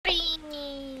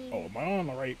Am I on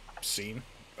the right scene?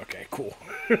 Okay, cool.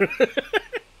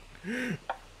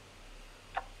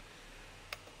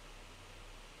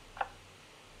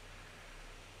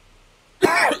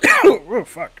 Oh,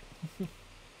 fuck.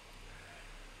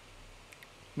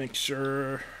 Make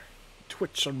sure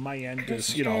Twitch on my end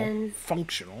is,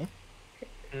 functional.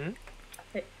 Hmm?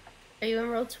 Are you in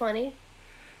roll 20?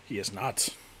 He is not.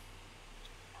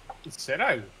 It said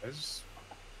I was.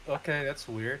 Okay, that's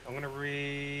weird. I'm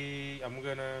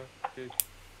gonna.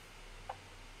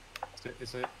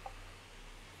 Is it?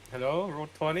 Hello, roll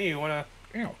 20. You wanna,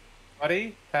 Ew.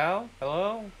 buddy, pal?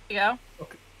 Hello. Yeah.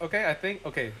 Okay.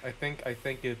 Okay. I think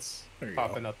it's There you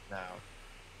popping go. up now.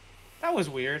 That was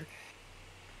weird.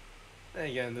 And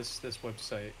again, this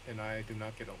website and I do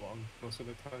not get along most of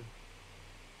the time.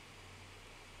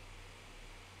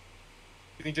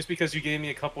 You think just because you gave me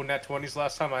a couple nat 20s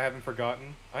last time, I haven't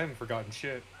forgotten? I haven't forgotten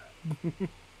shit.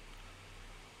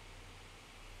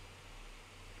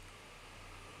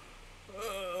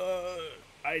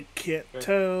 I can't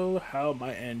tell how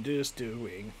my end is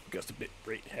doing because the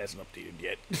bitrate hasn't updated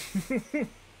yet.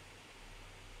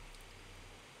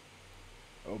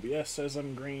 OBS says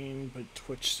I'm green, but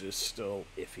Twitch is still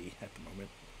iffy at the moment.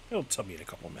 It'll tell me in a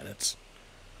couple minutes.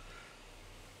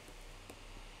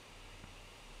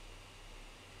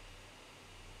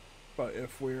 But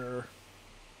if we're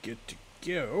good to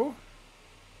go...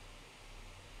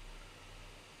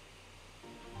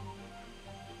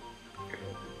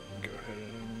 Go ahead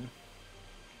and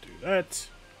do that.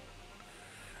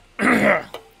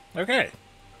 Okay.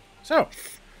 So,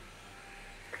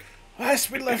 last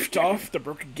we left off, the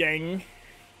Broken Gang,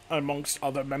 amongst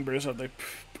other members of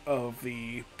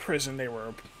the prison they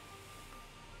were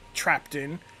trapped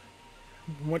in,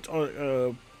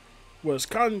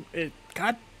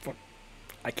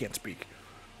 I can't speak.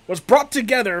 Was brought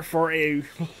together for a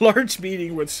large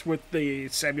meeting with the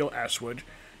Samuel Ashwood,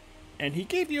 and he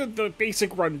gave you the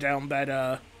basic rundown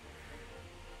that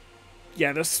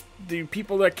the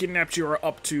people that kidnapped you are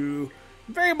up to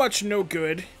very much no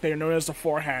good. They are known as the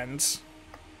Four Hands,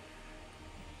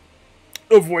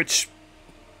 of which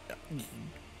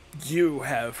you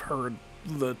have heard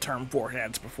the term Four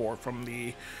Hands before from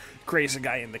the crazy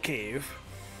guy in the cave.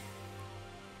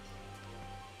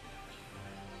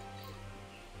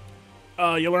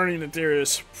 You're learning that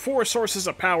there's 4 sources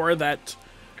of power that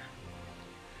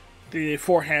the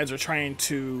Four Hands are trying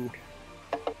to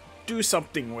do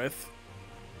something with,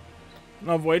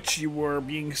 of which you were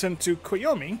being sent to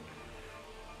Koyomi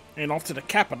and off to the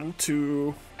capital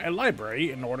to a library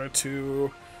in order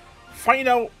to find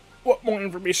out what more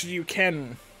information you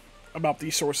can about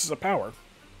these sources of power.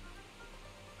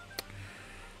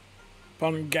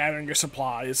 Upon gathering your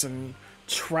supplies and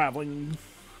traveling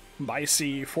by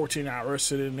sea 14 hours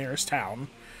to the nearest town,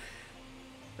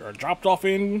 you're dropped off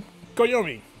in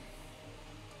Koyomi.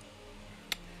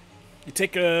 You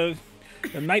take a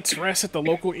night's rest at the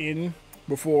local inn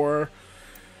before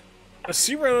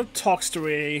Asira talks to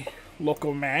a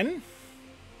local man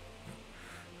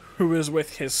who is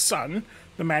with his son.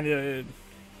 The man, and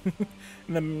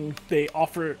then they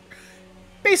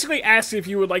basically ask if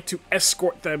you would like to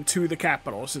escort them to the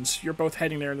capital, since you're both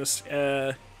heading there in this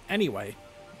anyway.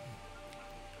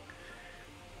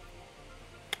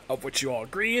 Of which you all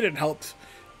agreed and helped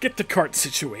get the cart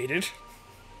situated.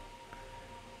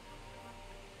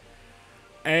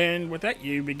 And with that,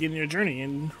 you begin your journey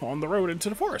on the road into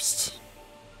the forests.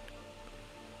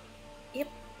 Yep.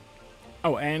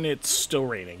 Oh, and it's still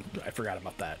raining. I forgot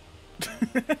about that.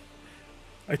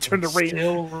 I turned the rain.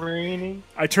 Still raining?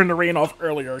 I turned the rain off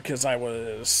earlier because I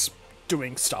was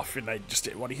doing stuff and I just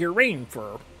didn't want to hear rain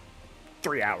for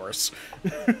 3 hours.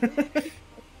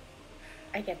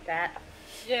 I get that.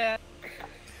 Yeah.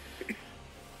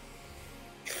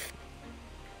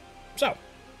 So,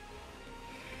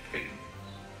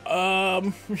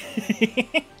 I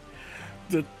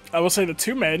will say the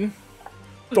 2 men,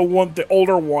 the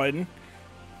older one,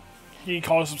 he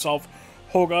calls himself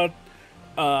Hoga.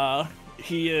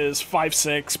 He is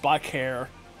 5'6", black hair,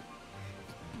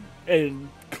 and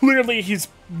clearly he's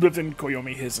lived in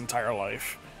Koyomi his entire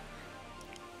life.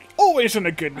 Always in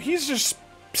a good. He's just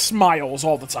smiles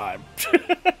all the time.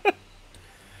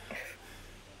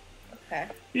 Okay.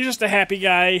 He's just a happy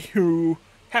guy who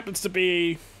happens to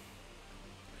be,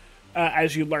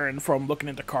 as you learn from looking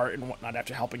at the cart and whatnot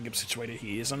after helping him situated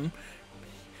he is, and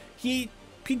he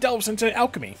delves into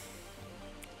alchemy.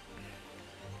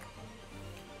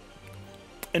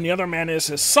 And the other man is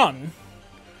his son,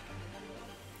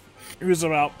 who's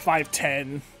about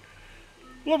 5'10", a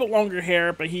little bit longer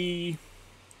hair, but he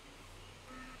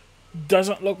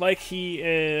doesn't look like he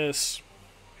is...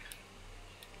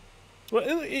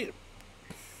 Well,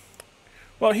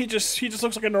 Well, he just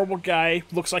looks like a normal guy.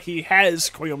 Looks like he has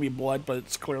Koyomi blood, but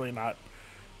it's clearly not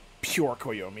pure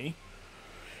Koyomi.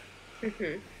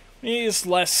 He's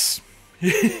less.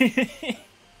 He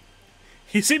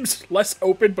seems less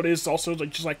open, but is also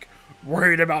like just like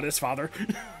worried about his father.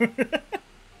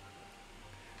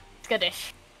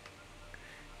 Skittish.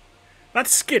 Not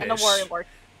skittish. And a warlord.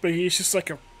 But he's just like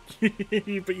a.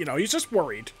 But you know, he's just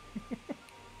worried.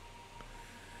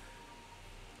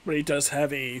 But he does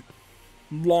have a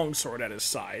longsword at his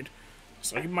side,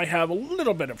 so he might have a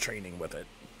little bit of training with it.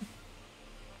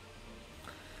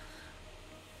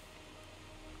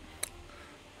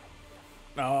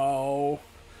 Oh,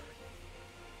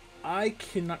 I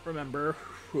cannot remember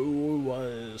who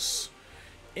was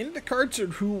in the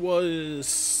cartoon. Who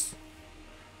was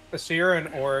Asir and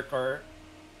Oric are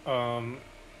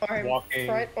Or in walking.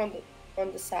 front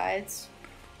on the sides.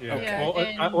 Yeah. Yeah, Well,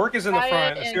 and Oric is in the front,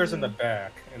 Riot Asir's in the and-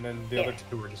 back, and then the other Yeah.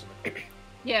 two are just in the back.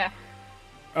 Yeah.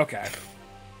 okay?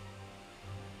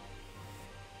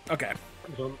 Okay.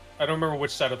 I don't remember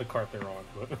which side of the cart they're on,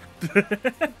 but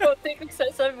I don't think it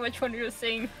says on which one you're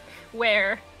saying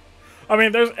where. I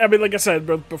mean, like I said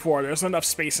before, there's enough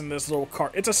space in this little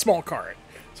cart. It's a small cart,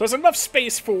 so there's enough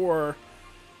space for,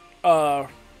 the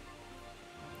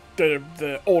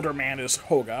older man is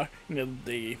Hoga, and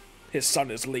his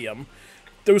son is Liam.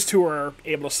 Those two are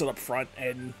able to sit up front,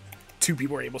 and two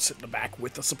people are able to sit in the back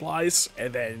with the supplies,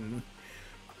 and then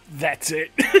that's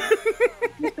it.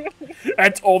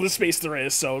 That's all the space there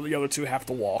is, so the other two have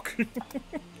to walk.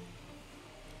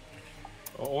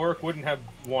 Oric wouldn't have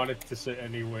wanted to sit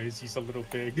anyways. He's a little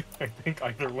big, I think,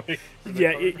 either way.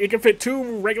 Yeah, it can fit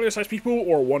two regular-sized people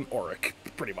or one Auric,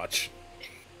 pretty much.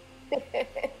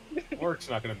 Oric's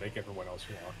not going to make everyone else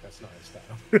walk. That's not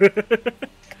his style.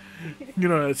 You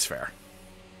know, that's fair.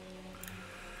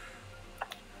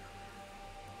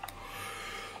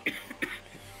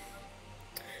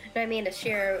 I mean, a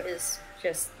Shiro is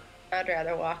just, I'd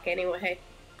rather walk anyway.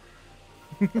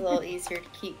 A little easier to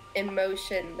keep in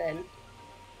motion than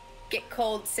get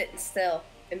cold sitting still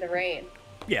in the rain.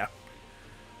 Yeah.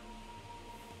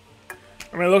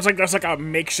 I mean, it looks like that's like a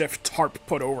makeshift tarp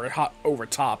put over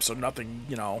top, so nothing,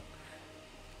 you know,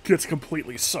 gets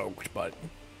completely soaked, but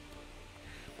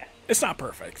it's not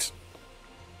perfect.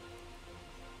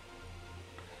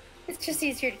 It's just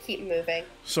easier to keep moving.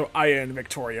 So Aya and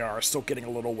Victoria are still getting a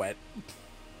little wet.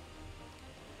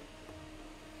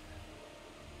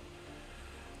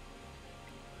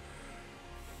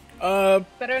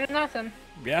 Better than nothing.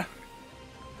 Yeah.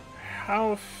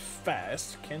 How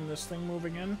fast can this thing move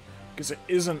again? Because it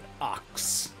is an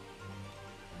ox.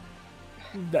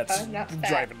 That's Not fast.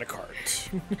 driving the cart.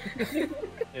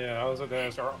 Yeah, I was gonna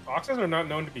ask. Oxes are not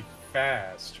known to be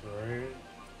fast, right?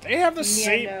 They have the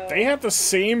same. no. They have the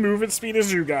same movement speed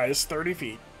as you guys, 30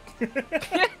 feet.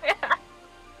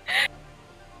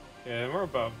 Yeah, we're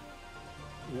about,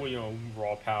 well, you know,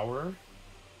 raw power.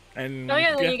 And Oh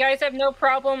yeah, then you guys have no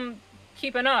problem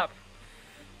keeping up.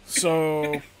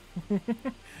 so you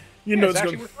Yeah, know it's it's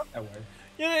actually going. worked out that way.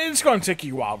 Yeah, it's going to take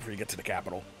you a while before you get to the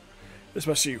capital.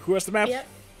 Especially who has the map? Yep.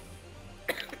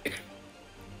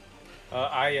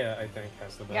 Aya, I think,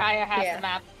 has the map. Yeah, I have Yeah. the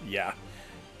map. Yeah.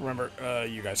 Remember,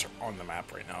 you guys are on the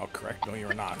map right now, correct? No,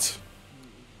 you're not.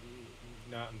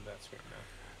 Not in that screen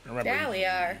now. Remember, Now we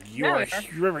are. You Now are. we are.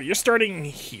 Remember, you're starting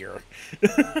here,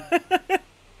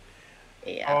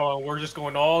 Yeah. Oh, we're just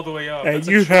going all the way up. and That's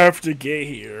a you short- have to get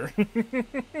here. That's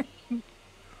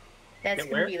Yeah, gonna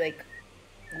where? be like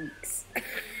weeks.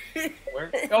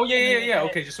 Where? Oh yeah.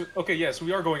 Okay, so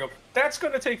we are going up. That's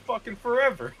gonna take fucking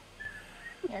forever.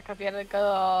 Yeah, cause we had to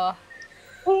go.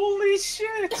 Holy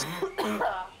shit!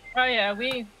 Oh yeah,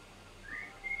 we.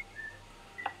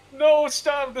 No,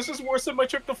 stop! This is worse than my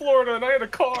trip to Florida, and I had a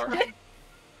car.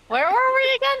 Where were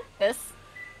we again? This.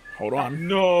 Hold on.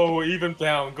 No, even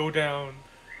down. Go down.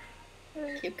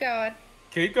 Keep going.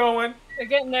 Keep going. We're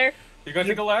getting there. You're gonna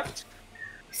take a left.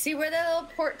 See where that little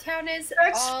port town is?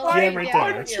 That's All Yeah, the way right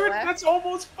down there. to your left. That's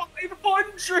almost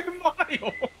 500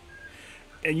 miles.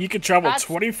 And you can travel That's-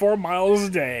 24 miles a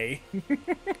day.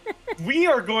 We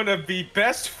are going to be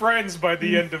best friends by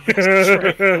the end of this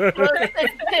trip.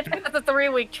 It's a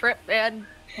 3-week trip, man.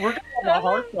 We're gonna have a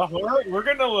heart to heart. We're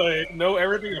gonna like know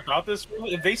everything about this.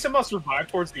 If they somehow survive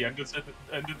towards the end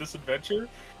of this adventure,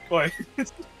 like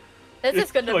This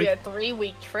is gonna be a Like-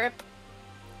 3-week trip.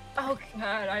 Oh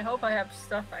god, I hope I have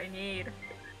stuff I need.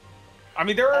 I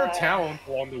mean, there are Uh, towns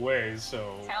along the way,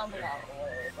 so Sounds along the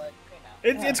way, but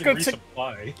you know. It's you gonna can take.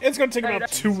 resupply. It's gonna take Right.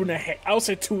 about 2.5. I'll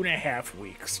say 2.5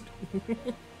 weeks.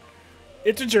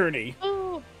 It's a journey.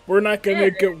 Ooh. we're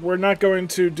not going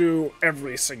to do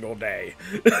every single day.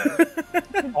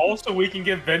 Also, we can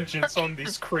get vengeance on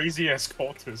these crazy ass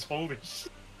cultists. Holy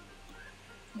shit.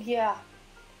 Yeah.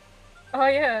 Oh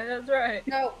yeah, that's right.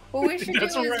 No, what we should do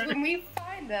That's is right. when we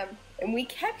find them and we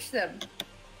catch them,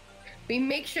 we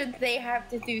make sure they have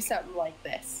to do something like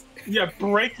this. Yeah,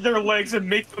 break their legs and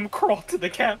make them crawl to the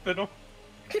capital.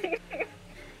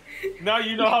 Now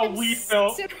you know how we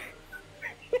felt.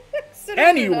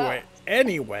 Anyway,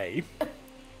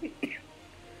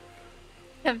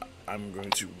 I'm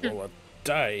going to roll a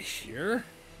die here.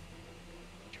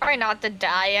 Try not to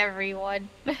die, everyone.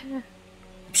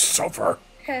 Suffer.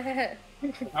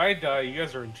 I die, you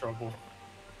guys are in trouble.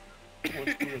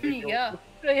 Yeah.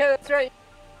 Yeah, that's right.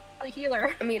 The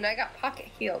healer. I mean, I got pocket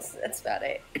heals. That's about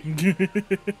it.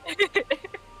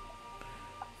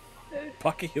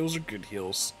 Pocket heals are good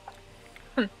heals.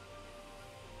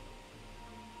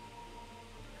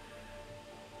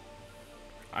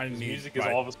 I His need music is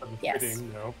my, all of a sudden Yes. fitting,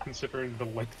 you know, considering the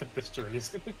length of this journey is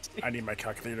going to take. I need my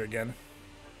calculator again.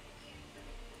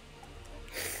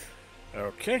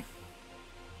 Okay.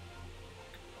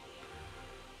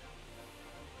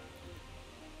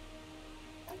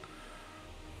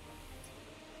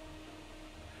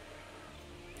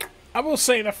 I will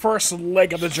say the first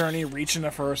leg of the journey, reaching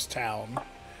the first town,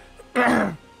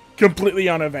 completely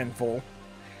uneventful.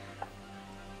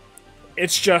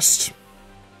 It's just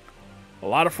a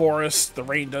lot of forest. The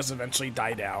rain does eventually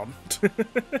die down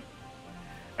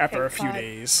after a few God.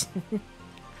 days.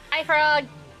 Hi, Frog.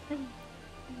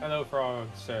 Hello,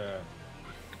 frogs.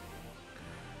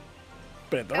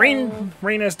 But the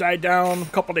rain has died down a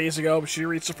couple days ago. She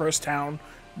reached the first town.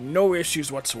 No issues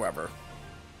whatsoever.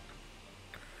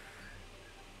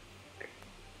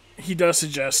 He does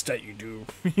suggest that you do.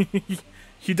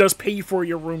 He does pay for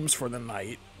your rooms for the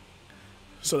night.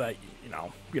 So that, you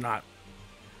know, you're not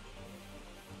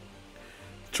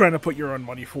trying to put your own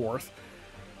money forth.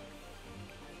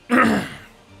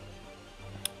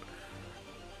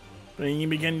 Then you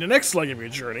begin the next leg of your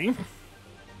journey.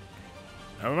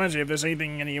 Now imagine if there's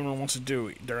anything anyone wants to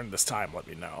do during this time, let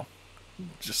me know.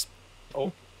 Just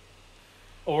Oh.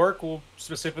 Oric will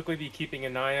specifically be keeping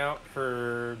an eye out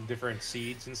for different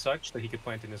seeds and such that he could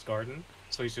plant in his garden.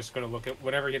 So he's just going to look at,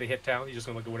 whenever he hit town, he's just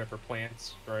going to look at whatever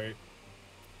plants, right,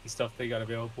 and stuff they got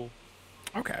available.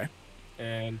 okay.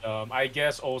 And I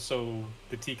guess also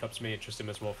the teacups may interest him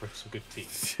as well for some good tea.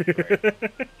 Right?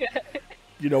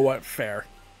 You know what? Fair.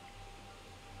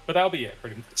 But that'll be it,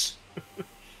 pretty much.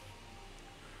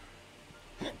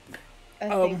 I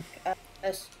think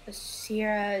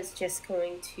Ashira is just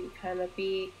going to kind of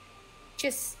be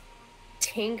just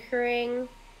tinkering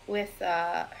with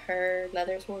her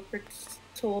leatherworker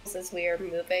tools as we are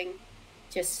moving.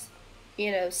 Just,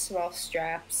 you know, small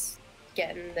straps,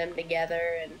 getting them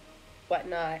together and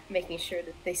whatnot, making sure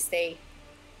that they stay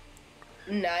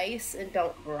nice and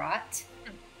don't rot.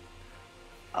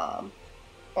 On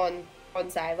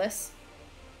Xylus.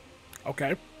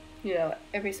 Okay. You know,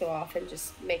 every so often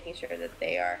just making sure that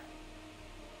they are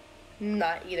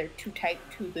not either too tight,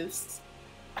 too loose.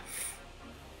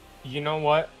 You know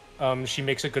what? She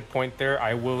makes a good point there.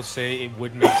 I will say it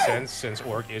would make sense, since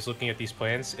Oric is looking at these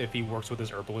plants, if he works with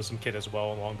his herbalism kit as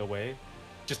well along the way.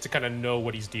 Just to kind of know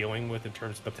what he's dealing with in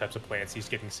terms of the types of plants he's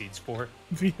getting seeds for.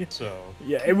 So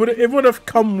Yeah, it would have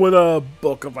come with a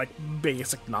book of like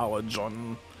basic knowledge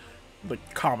on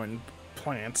like common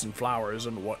plants and flowers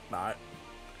and whatnot.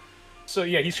 So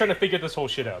yeah, he's trying to figure this whole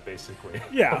shit out, basically.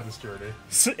 Yeah. On this journey.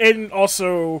 And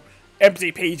also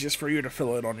empty pages for you to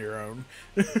fill in on your own.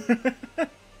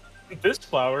 This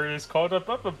flower is called a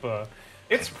bubba.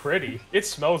 It's pretty. It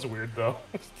smells weird though.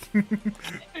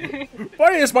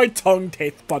 Why is my tongue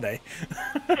taste funny?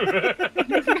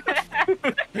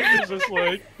 It's just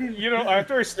like, you know,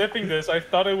 after sniffing this, I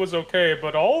thought it was okay,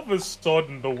 but all of a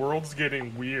sudden the world's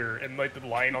getting weird, and like the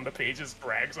line on the pages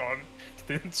drags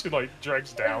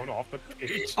down off the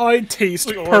page. I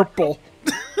taste Like, purple.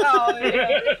 Oh,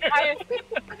 yeah.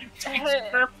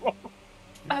 Purple.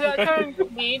 I'm not kind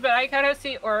of mean, but I kind of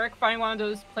see Oric find one of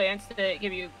those plants that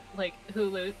give you, like,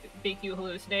 make you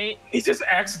hallucinate. He just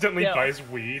accidentally Yeah. buys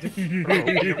weed.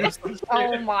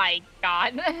 Oh my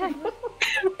god.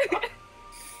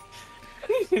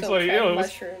 It's Don't like, try you know,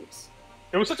 mushrooms.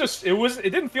 it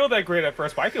didn't feel that great at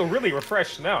first, but I feel really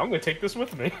refreshed now. I'm gonna take this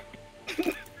with me.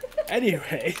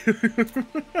 Anyway.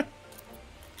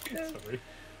 Sorry.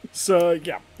 So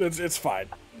yeah, it's fine.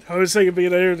 I was saying if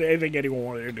there's anything anyone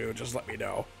wanted to do, just let me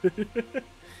know.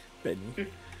 Then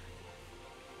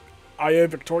Aya,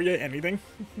 Victoria, anything?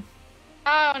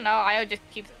 Oh no, I would just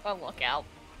keep a lookout.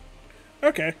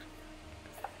 Okay.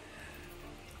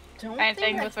 don't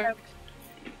Anything think with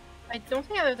I don't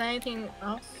think there's anything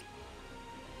else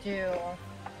to do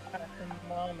at the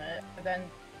moment. But then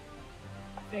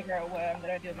figure out what I'm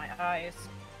gonna do with my eyes.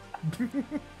 You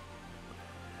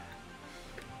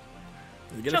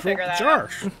get She'll it from figure the that jar.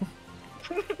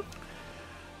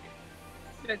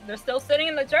 They're still sitting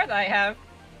in the jar that I have.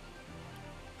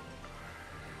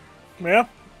 Well,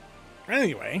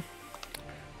 anyway,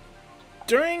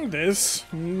 during this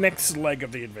next leg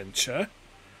of the adventure,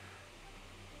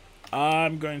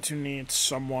 I'm going to need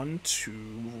someone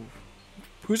to...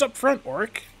 Who's up front,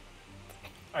 Orc?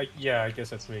 Yeah, I guess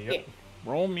that's me. Yep.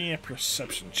 Roll me a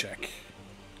perception check.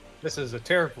 This is a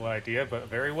terrible idea, but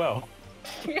very well.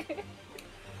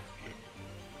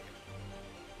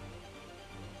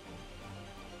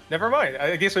 Never mind.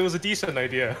 I guess it was a decent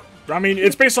idea. I mean,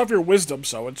 it's based off your wisdom,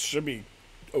 so it should be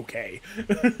okay.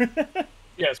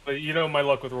 Yes, but you know my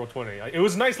luck with Roll20. It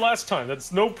was nice last time.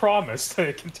 That's no promise that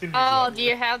it continues. Oh, on. do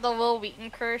you have the Will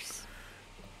Wheaton curse?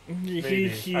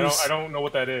 Maybe. I don't know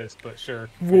what that is, but sure.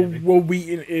 Will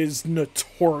Wheaton is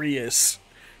notorious,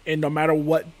 and no matter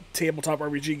what tabletop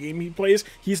RPG game he plays,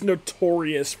 he's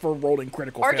notorious for rolling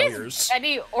critical Or failures. just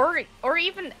any, or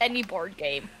even any board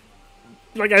game.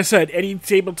 Like I said, any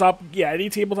tabletop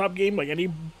game, like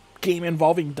any game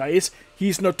involving dice,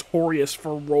 he's notorious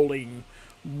for rolling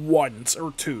 1s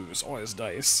or 2s on his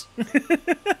dice.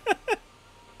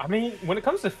 I mean, when it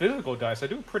comes to physical dice, I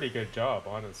do a pretty good job,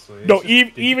 honestly. No, It's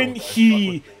just even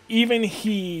digital dice.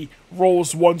 he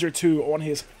rolls 1s or 2 on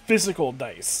his physical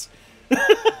dice.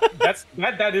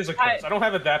 That is a curse. I don't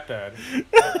have it that bad.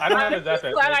 I don't have it that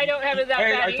bad. Glad I don't have it that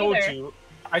bad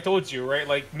I told you, right?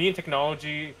 Like, me and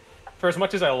technology, for as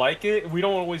much as I like it, we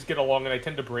don't always get along, and I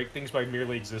tend to break things by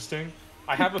merely existing.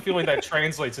 I have a feeling that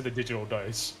translates into digital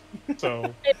dice.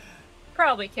 So It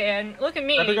probably can. Look at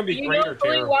me. Either gonna be You great know or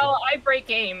fully terrible. well I break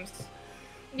games.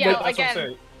 Yeah, that's what I'm again,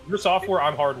 saying. You're software,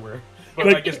 I'm hardware. But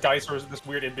Like- I guess dice are this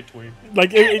weird in between.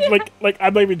 Like like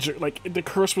I'm not even like the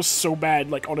curse was so bad.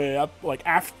 Like on a like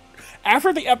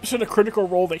after the episode of Critical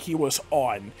Role that he was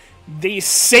on, they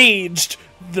saged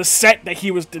the set that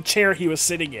the chair he was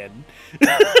sitting in.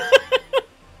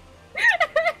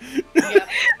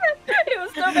 It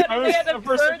was so bad. They had to The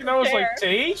first burn second the I was chair. like,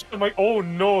 sage? I'm like, oh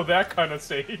no, that kind of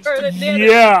sage. Or they had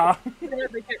Yeah.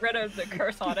 to get rid of the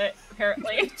curse on it,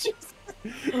 apparently.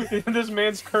 This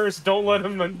man's curse, don't let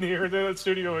him near the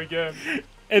studio again.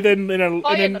 And then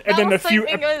a few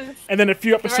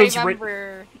episodes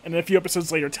remember. and then a few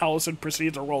episodes later, Taliesin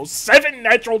proceeds to roll 7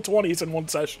 natural 20s in one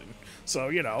session. So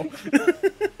you know.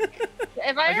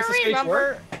 If I guess the stage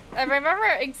worked. I remember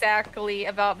exactly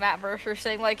about Matt Mercer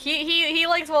saying like he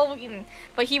likes Will Wheaton,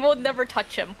 but he will never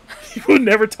touch him. He will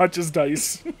never touch his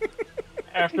dice.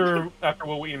 After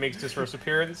Will Wheaton makes his first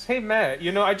appearance, hey Matt,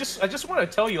 you know, I just want to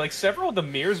tell you, like, several of the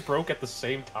mirrors broke at the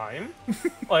same time.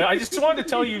 Like, I just wanted to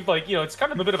tell you, like, you know, it's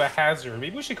kind of a bit of a hazard.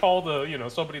 Maybe we should call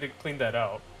somebody to clean that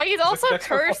out. But he's Like, also that's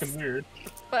so cursed. fucking weird.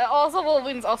 But also Will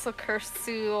Wheaton's also cursed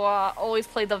to always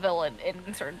play the villain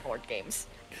in certain board games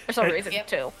for some reason Yep.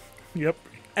 too. Yep.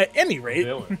 At any rate,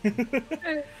 Villain.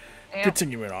 Yeah.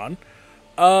 continuing on.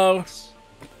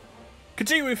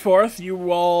 Continuing forth,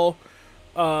 you all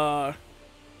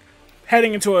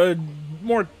heading into a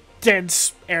more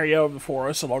dense area of the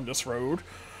forest along this road.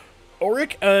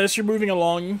 Ulrich, as you're moving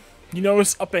along, you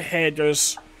notice up ahead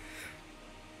there's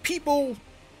people.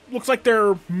 Looks like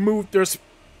there's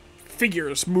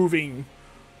figures moving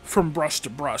from brush to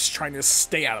brush, trying to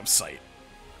stay out of sight.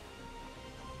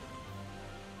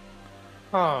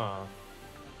 Huh.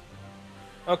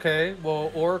 Okay,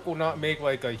 well, Oric will not make,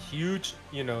 like, a huge,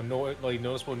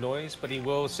 noticeable noise, but he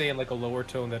will say in, like, a lower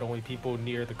tone that only people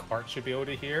near the cart should be able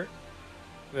to hear.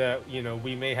 That,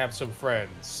 we may have some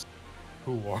friends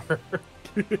who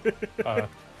are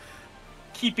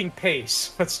keeping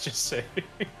pace, let's just say.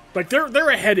 Like they're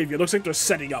ahead of you. It looks like they're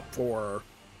setting up for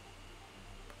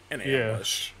an Yeah.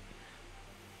 ambush.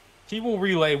 He will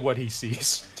relay what he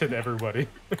sees to everybody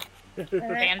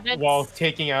Bandits. while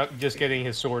just getting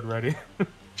his sword ready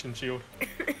and shield.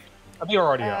 I mean, you're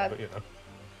already out, but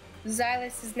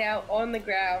Xylus is now on the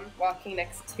ground, walking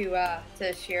next to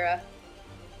Ashira,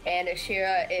 and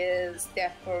Ashira is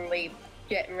definitely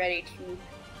getting ready to,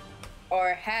 or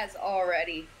has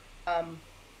already,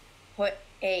 put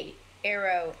a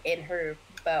arrow in her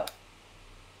bow.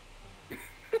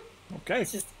 Okay.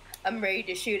 It's just, I'm ready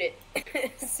to shoot it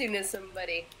as soon as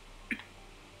somebody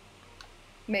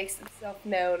makes himself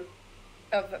known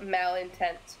of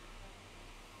malintent.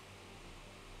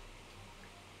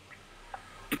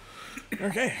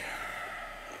 Okay.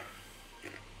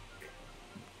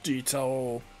 Do you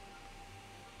tell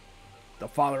the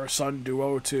father-son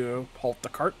duo to halt the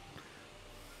cart?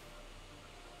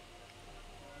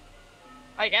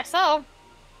 I guess so.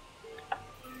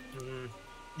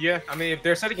 Yeah, I mean, if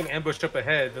they're setting an ambush up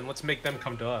ahead, then let's make them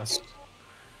come to us.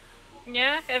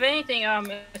 Yeah, if anything, as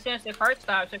soon as the cart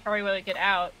stops, they probably will get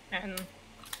out, and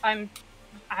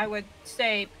I would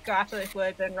say Gothic would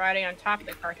have been riding on top of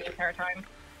the cart the entire time.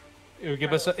 It would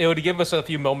give us a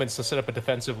few moments to set up a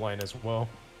defensive line as well.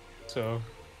 So,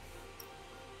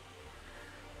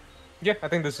 yeah, I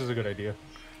think this is a good idea.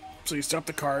 So you stop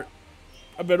the cart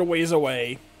a bit of ways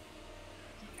away.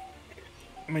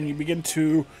 And then you begin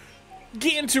to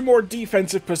get into more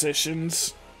defensive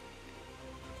positions.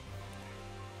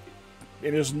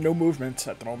 And there's no movement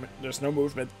at the moment. There's no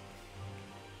movement.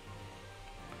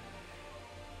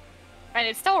 And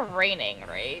it's still raining,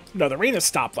 right? No, the rain has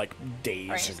stopped like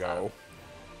days Rain ago.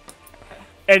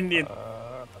 And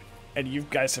and you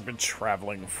guys have been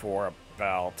traveling for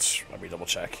about, let me double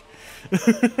check.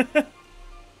 Can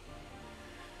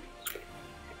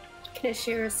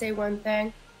Ashira say one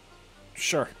thing?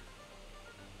 Sure.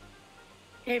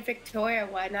 Hey, Victoria,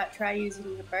 why not try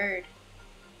using the bird?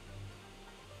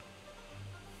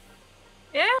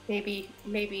 Yeah. Maybe,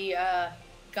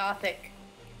 Gothic.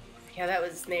 Yeah, that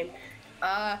was his name.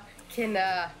 Can,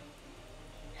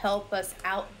 help us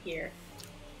out here.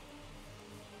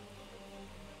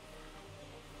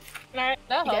 That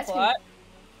You guys helps a can- lot.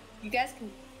 You guys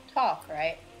can talk,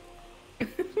 right?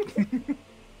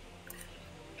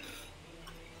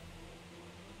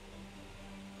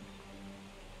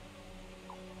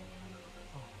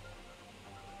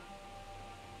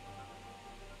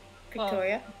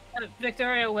 Victoria?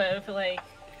 Victoria would have, like,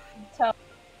 tell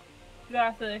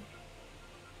Gothic.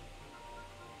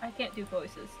 I can't do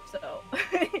voices, so.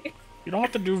 You don't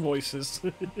have to do voices.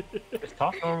 Just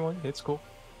talk normally. It's cool.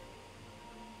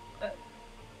 I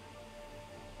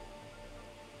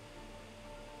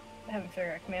haven't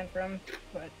figured out a command for him,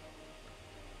 but.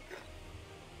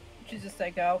 She's just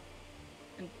like, go.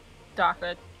 And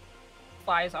Gothic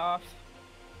flies off.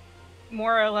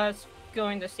 More or less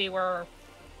going to see where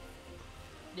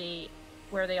they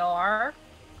all are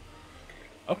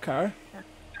Okay.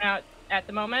 out at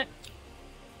the moment.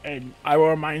 And I will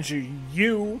remind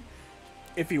you,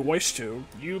 if you wish to,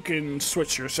 you can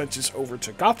switch your senses over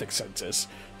to Gothic senses.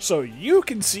 So you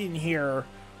can see and hear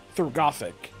through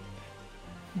Gothic,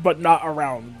 but not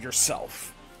around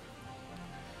yourself.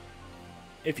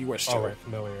 If you wish to. Alright,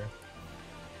 familiar.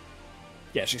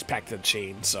 Yeah, she's packed to the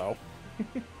chain, so.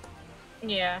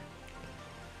 Yeah.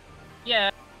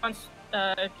 Yeah, once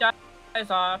Josh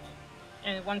is off,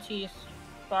 and once he's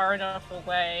far enough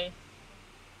away,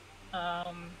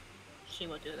 she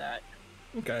will do that.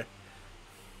 Okay.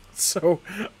 So,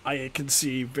 I can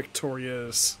see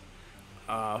Victoria's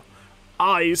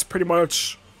eyes pretty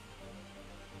much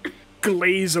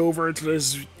glaze over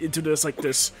into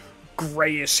this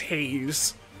grayish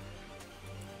haze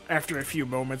after a few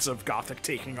moments of Gothic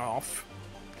taking off.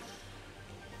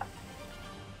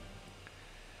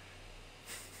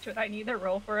 Should I need a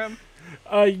roll for him?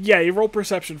 Yeah, you roll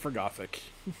perception for Gothic.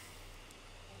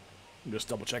 I'm just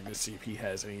double checking to see if he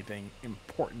has anything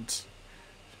important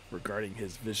regarding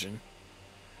his vision.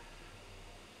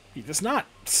 He does not,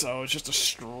 so it's just a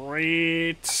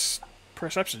straight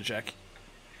perception check.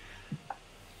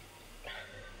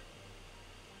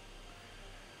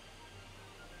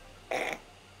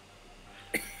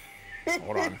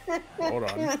 Hold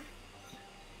on.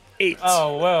 8.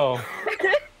 Oh, well.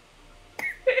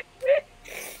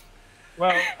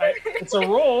 Well, it's a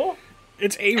roll.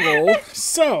 It's a roll.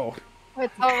 So,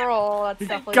 It's a roll. That's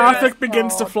definitely Gothic what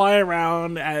begins it's to called. fly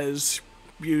around as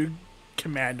you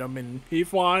command him, and he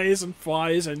flies and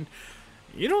flies, and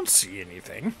you don't see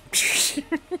anything.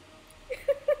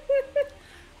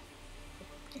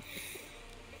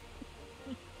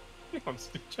 I'm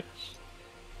stitching.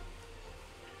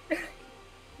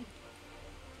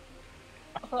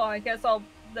 Oh, I guess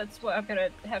that's what I'm gonna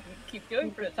have him keep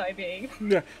doing for the time being.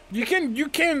 Yeah, you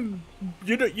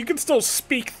can still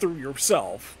speak through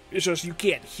yourself. It's just you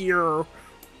can't hear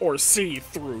or see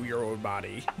through your own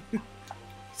body.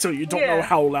 So you don't know Yeah.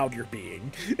 how loud you're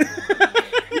being.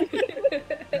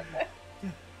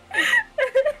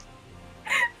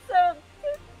 So,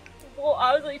 well,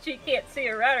 obviously she can't see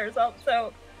around herself,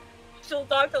 so she'll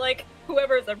talk to, like,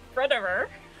 whoever's in front of her.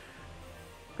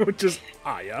 Which is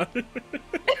Aya.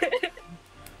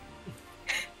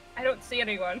 I don't see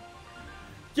anyone.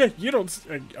 Yeah, you don't.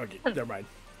 Okay, never mind.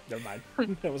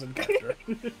 That was in character.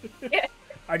 Yeah.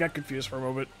 I got confused for a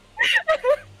moment.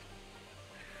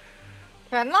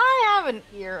 Can I have an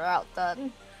ear out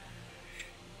then?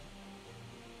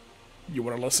 You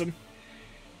want to listen?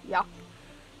 Yeah.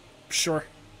 Sure.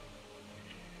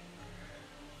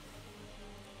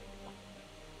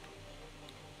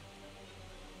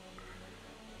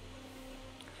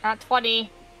 Not 20.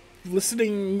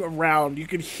 Listening around, you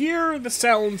can hear the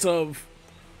sounds of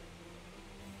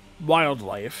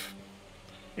wildlife.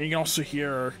 And you can also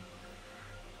hear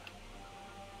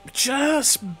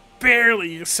just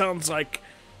barely, it sounds like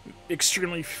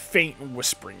extremely faint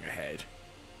whispering ahead.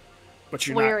 But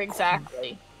you're Where not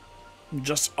exactly?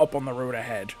 just up on the road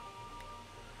ahead.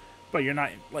 But you're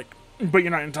not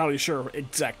entirely sure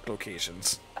exact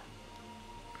locations.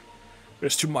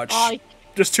 There's too much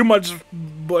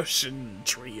bush and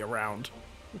tree around.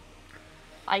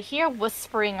 I hear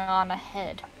whispering on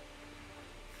ahead.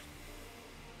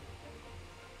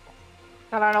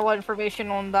 I don't know what information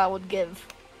on that would give.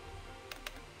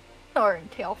 Or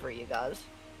entail for you guys.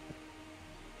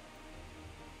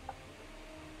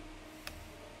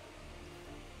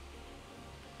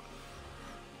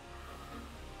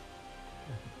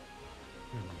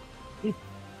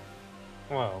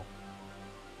 Well,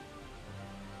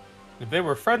 if they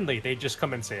were friendly, they'd just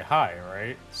come and say hi,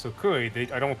 right? So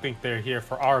clearly, I don't think they're here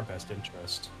for our best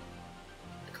interest.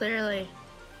 Clearly.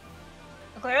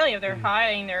 Clearly, if they're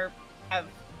hiding, they have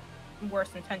worse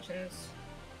intentions.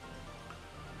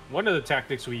 One of the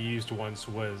tactics we used once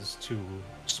was to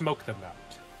smoke them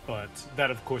out, but that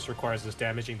of course requires us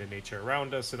damaging the nature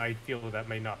around us, and I feel that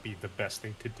may not be the best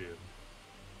thing to do.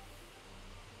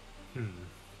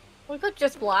 We could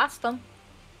just blast them.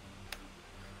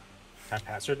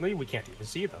 Haphazardly, we can't even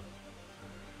see them.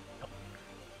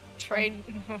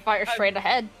 Fire straight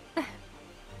ahead.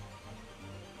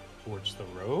 Towards the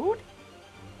road?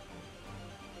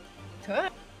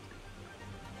 Good.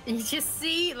 You just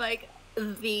see, like,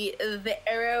 the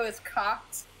arrow is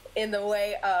cocked in the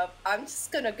way of, I'm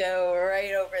just gonna go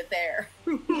right over there.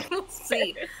 We'll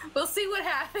see. We'll see what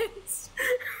happens.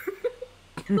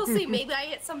 We'll see. Maybe I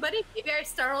hit somebody. Maybe I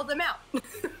startle them out.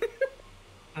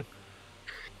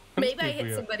 Maybe I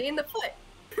hit somebody in the foot.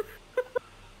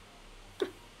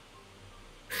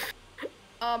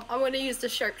 I'm gonna use the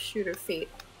sharpshooter feat.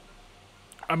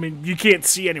 I mean, you can't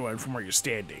see anyone from where you're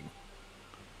standing.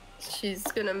 She's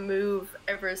gonna move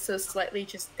ever so slightly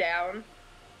just down.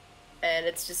 And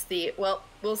it's just well,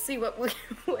 we'll see what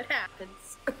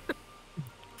happens.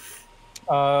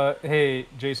 Hey,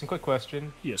 Jason, quick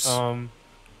question. Yes.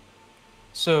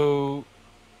 So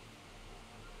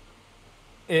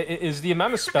is the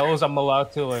amount of spells I'm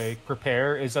allowed to like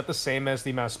prepare, is that the same as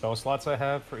the amount of spell slots I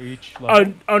have for each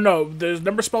level? Oh no, the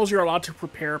number of spells you're allowed to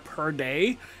prepare per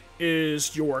day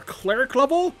is your cleric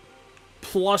level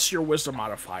plus your wisdom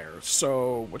modifier.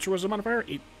 So what's your wisdom modifier?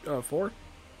 4?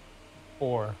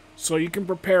 4. So you can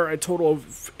prepare a total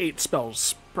of 8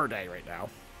 spells per day right now.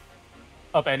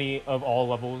 Of all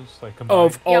levels, like combined?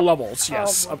 Of all levels,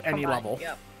 yes, All of any combined, level.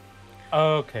 Yep.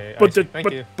 Okay, But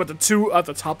thank you. but the 2 at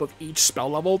the top of each spell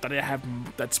level that I have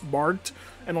that's marked,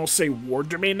 and I'll say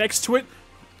ward remain next to it,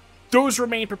 those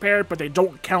remain prepared, but they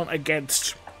don't count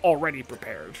against already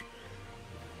prepared.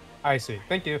 I see.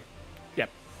 Thank you. Yep.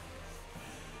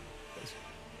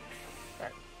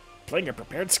 Playing a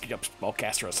prepared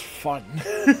spellcaster is fun.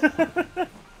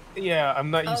 Yeah,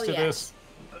 I'm not used to this.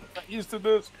 I'm not used to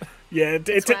this. Yeah,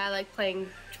 That's why I like playing.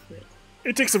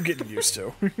 it takes some getting used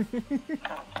to.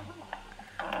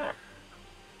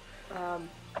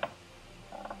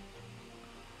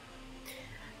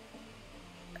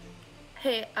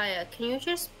 Hey, Aya, can you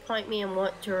just point me in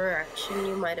what direction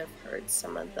you might have heard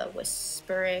some of the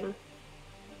whispering?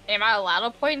 Am I allowed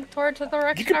to point towards the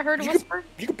direction I heard a whisper?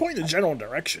 You can point in the general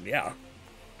direction, yeah.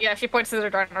 Yeah, she points to the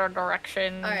general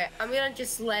direction. Alright, I'm gonna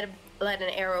just let an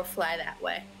arrow fly that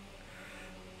way.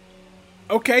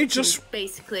 Okay, just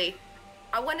Basically,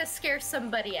 I want to scare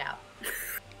somebody out.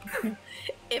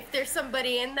 If there's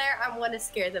somebody in there, I want to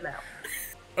scare them out.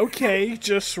 okay,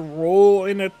 just roll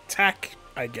an attack,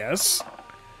 I guess.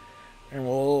 And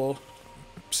we'll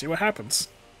see what happens.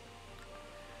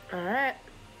 Alright.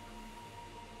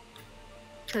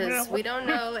 Because we don't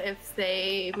know if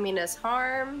they mean us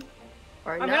harm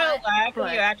or I'm not. gonna lag but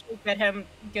if you actually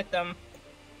get them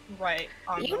right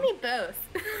on you them. need both.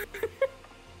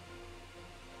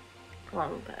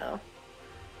 Longbow.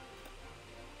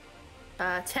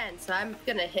 10, so I'm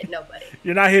gonna hit nobody.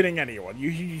 You're not hitting anyone.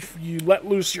 You let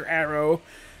loose your arrow.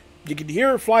 You can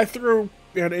hear it fly through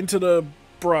and into the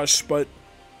brush, but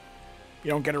you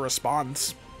don't get a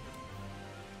response.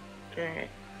 Alright.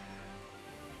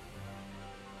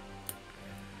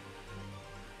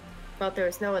 Well, there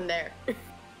was no one there.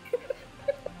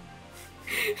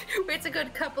 Waits a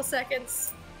good couple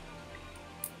seconds.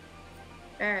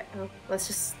 Alright, well, let's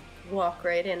just walk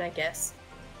right in, I guess.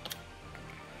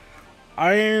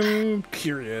 I'm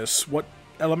curious, what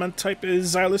element type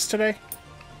is Xylus today?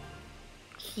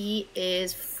 He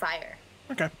is fire.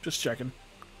 Okay, just checking.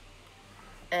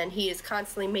 and he is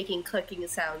constantly making clicking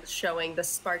sounds, showing the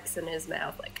sparks in his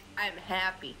mouth. Like, I'm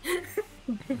happy.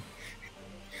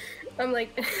 I'm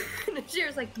like,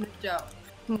 Shira's like,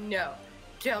 no,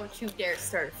 don't you dare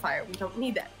start a fire. We don't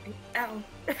need that. Ow.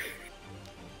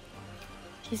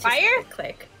 He's just Fire?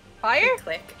 Click. Fire?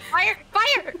 Click. Fire!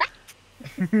 Fire!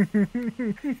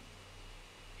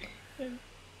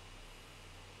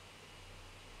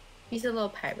 He's a little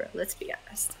pyro, let's be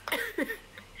honest.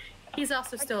 He's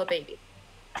also still a baby.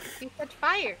 You said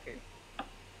fire.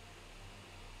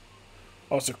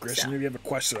 Also, Christian, if you have a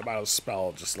question about a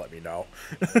spell, just let me know.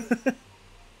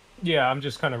 Yeah, I'm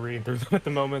just kind of reading through them at the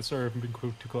moment. Sorry if I'm being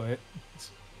too quiet.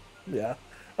 Yeah.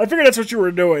 I figured that's what you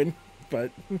were doing,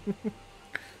 but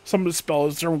some of the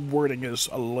spells, their wording is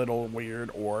a little weird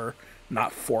or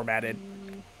not formatted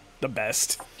the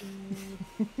best.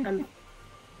 I'm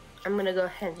gonna go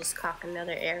ahead and just cock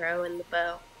another arrow in the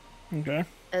bow. Okay.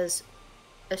 As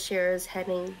Ashira is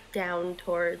heading down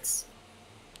towards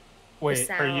Wait,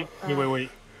 are you?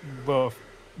 Wait.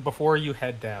 Before you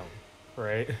head down,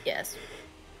 right? Yes.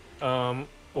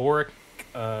 Or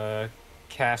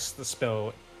cast the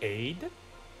spell Aid.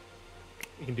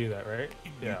 You can do that, right?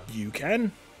 Yeah. You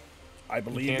can. I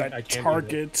believe I that can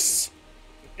targets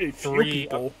a few Three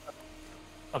people.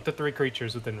 up to 3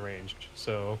 creatures within range.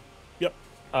 So. Yep.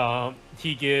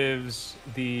 He gives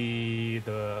the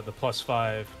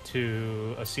 +5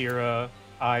 to Asira,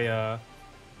 Aya,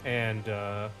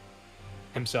 and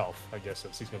himself. I guess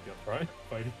since he's gonna be up front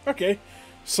fighting. Okay.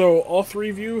 So all three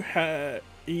of you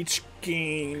each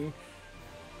gain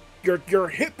your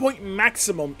hit point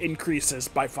maximum increases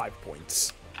by 5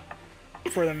 points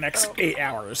for the next 8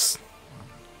 hours.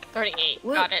 38.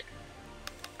 Whoop. Got it.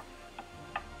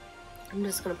 I'm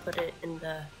just gonna put it in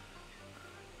the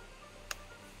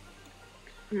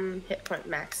hit point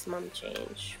maximum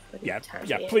change. For the time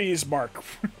being. Please, Mark.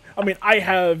 I mean, I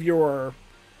have your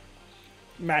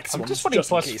maximum. I'm just putting in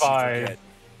case you +5. forget.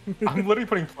 I'm literally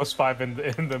putting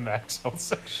 +5 in the max health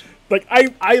section. Like,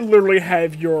 I literally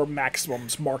have your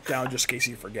maximums marked down just in case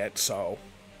you forget, so.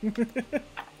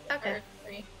 Okay.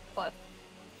 3 plus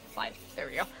 5. There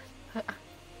we go.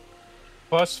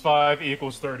 +5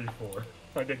 equals 34.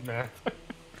 I did math.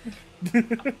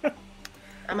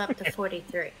 I'm up to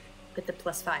 43 with the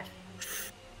 +5.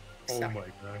 Oh Sorry. my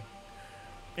god.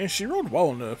 And she rolled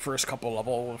well in the first couple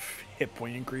level of hit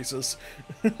point increases.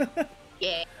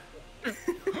 Yeah.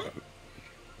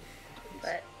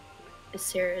 But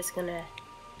Asira is gonna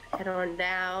head on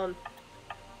down.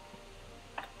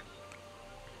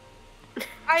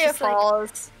 Aya Just like-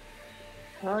 falls.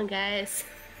 Come on, guys.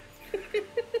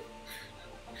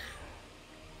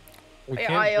 We Yeah,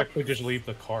 can't I- directly just leave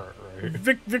the cart, right?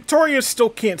 Victoria still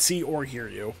can't see or hear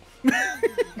you.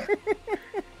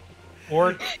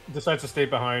 Or decides to stay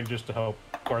behind just to help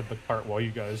guard the cart while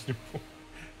you guys do.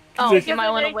 Oh, Just- you might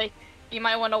want to wake. You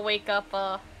might want to wake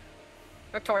up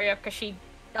Victoria because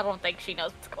I don't think she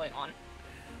knows what's going on.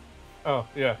 Oh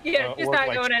yeah. Yeah, she's Orc, not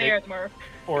like, going anywhere tomorrow.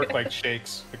 Or like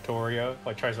shakes Victoria,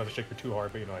 like tries not to shake her too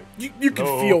hard, but you know, like You can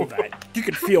No. feel that. You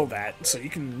can feel that, so you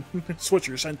can switch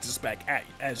your senses back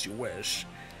as you wish.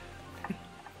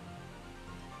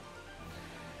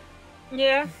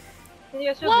 Yeah.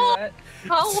 Yeah, she'll Well- do that.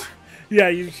 Oh, Yeah,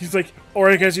 he's like, or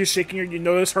like as you're shaking her, you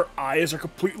notice her eyes are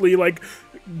completely like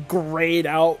grayed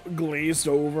out, glazed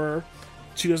over.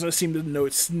 She doesn't seem to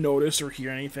notice or hear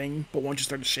anything, but once you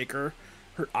start to shake her,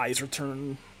 her eyes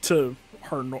return to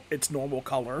its normal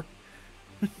color.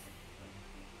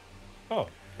 oh,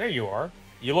 there you are.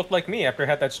 You look like me after I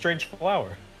had that strange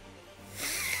flower.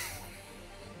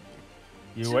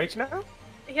 You awake now?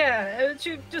 Yeah,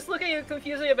 she just look at you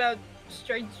confusingly about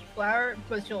strange flower,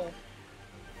 but she'll.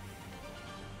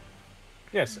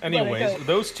 Yes. Let it Anyways, go.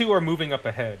 those two are moving up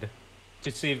ahead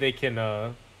to see if they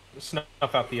can snuff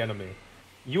out the enemy.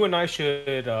 You and I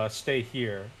should stay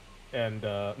here and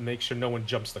make sure no one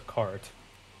jumps the cart.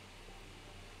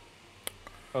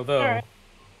 Although, Alright.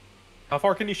 how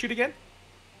far can you shoot again?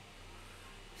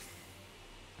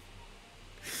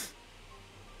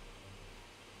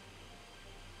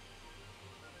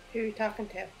 Who are you talking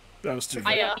to? That was too.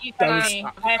 Aya. You That tell was- me. I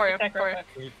have to Victoria, check real Victoria.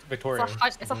 quick. Victoria.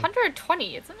 It's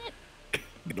 120, isn't it?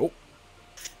 Nope.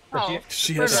 Oh,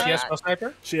 She Does has she have spell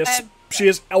sniper? she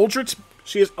has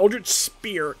Eldritch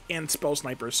Spear and Spell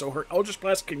Sniper, so her Eldritch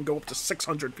Blast can go up to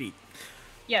 600 feet.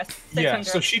 Yes, 600. Yeah,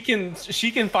 so she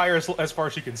can fire as far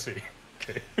as she can see.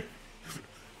 Okay.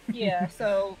 Yeah,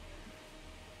 so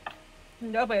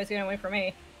nobody's getting away from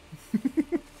me.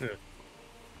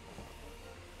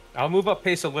 I'll move up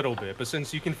pace a little bit, but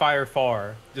since you can fire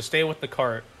far, just stay with the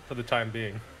cart for the time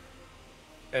being.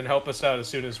 And help us out as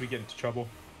soon as we get into trouble.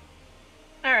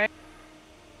 All right.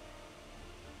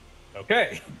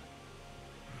 Okay.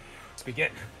 Let's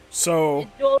begin. So,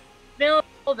 Feel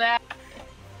that.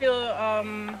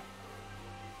 Feel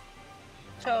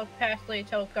telepathically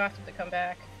tell Gossip to come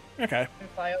back okay. and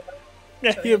fly over.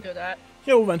 Yeah, So he'll do that.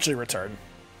 he'll eventually return.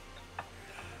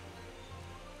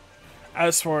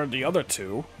 As for the other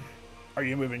two, are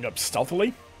you moving up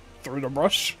stealthily through the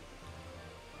brush?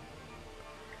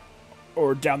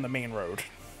 Or down the main road?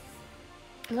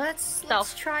 Let's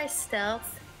Stealth. try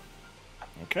stealth.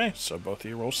 Okay, so both of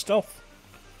you roll stealth.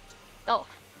 Oh,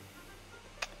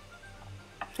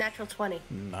 Natural 20.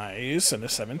 Nice, and a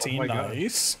 17, Oh my God.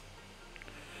 nice.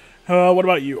 What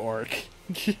about you, Orc?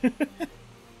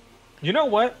 You know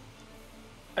what?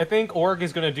 I think Orc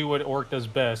is gonna do what Orc does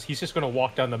best. He's just gonna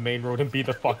walk down the main road and be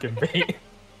the fucking bait.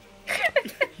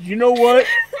 You know what?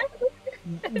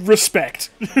 Respect.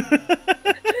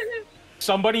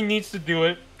 Somebody needs to do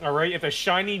it, alright? If a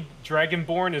shiny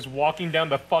Dragonborn is walking down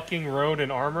the fucking road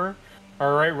in armor,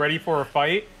 alright, ready for a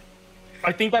fight,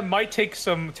 I think that might take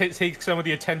some of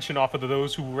the attention off of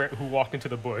those who walked into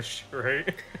the bush,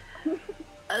 right?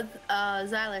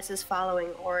 Xylus is following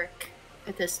Oric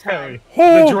at this time.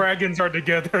 Hey, the dragons are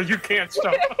together. You can't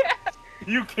stop us.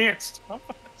 You can't stop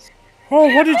us.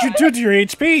 Oh, what did you do to your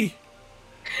HP?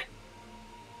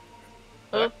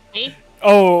 okay.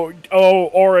 Oh,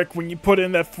 Auric, when you put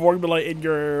in that formula in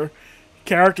your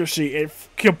character sheet, it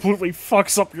completely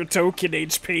fucks up your token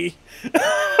HP.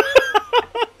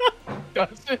 Does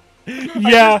it? I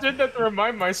Yeah, just did that to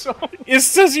remind myself. it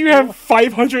says you have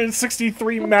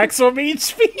 563 maximum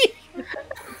HP.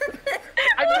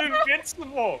 I'm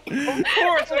invincible. Of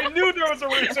course, I knew there was a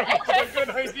reason it was a good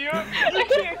idea. You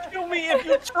can't kill me if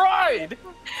you tried.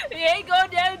 He ain't going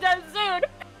down soon.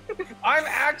 I'm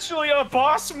actually a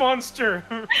boss monster.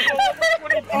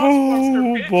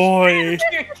 Oh boy. You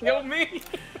can't kill me.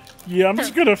 Yeah, I'm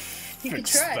just gonna You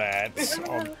fix could try.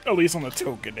 that. At least on the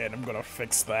token end, I'm gonna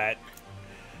fix that.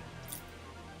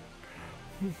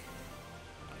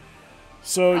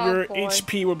 So Oh, your boy.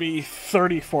 HP would be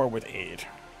 34 with aid.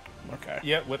 Okay.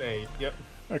 Yep, with A. Yep.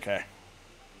 Okay.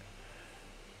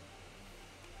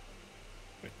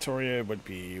 Victoria would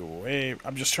be way...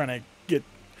 I'm just trying to get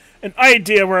an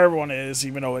idea where everyone is,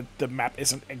 even though the map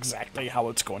isn't exactly how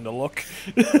it's going to look.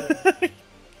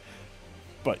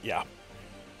 But yeah.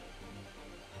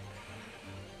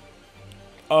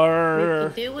 We Are...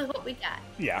 can do with what we got.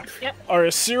 Yeah. Yep. Are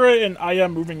Asira and Aya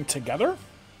moving together?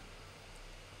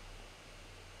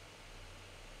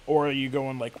 Or are you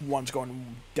going, like, one's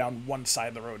going down one side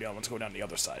of the road, the other one's going down the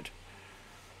other side?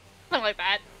 Something like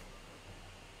that.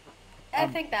 I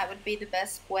think that would be the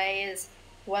best way is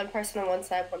one person on one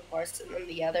side, one person on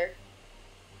the other.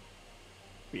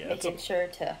 Yeah, it's Making sure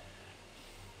to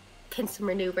pincer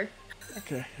maneuver.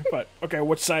 okay. But, okay,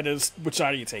 which side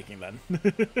are you taking, then?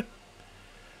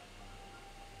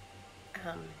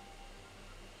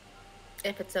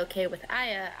 If it's okay with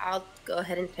Aya, I'll go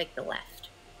ahead and take the left.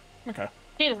 Okay.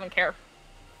 He doesn't care.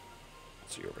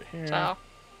 Let's see over here. So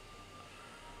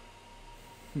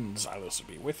Xylus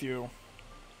will be with you.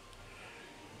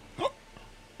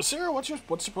 Asira,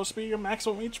 what's supposed to be your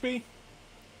maximum HP?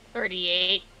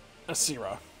 38.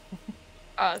 Asira.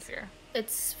 Oh, it's here.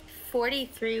 It's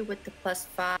 43 with the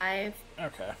 +5.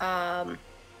 Okay.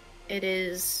 It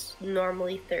is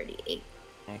normally 38.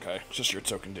 Okay. Just your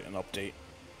token didn't update.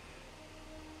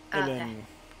 And Okay. then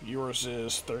yours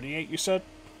is 38, you said?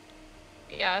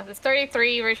 Yeah, it's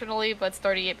 33 originally, but it's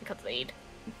 38 because of aid.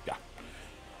 Yeah.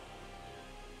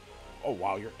 Oh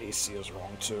wow, your AC is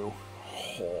wrong too.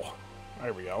 Oh,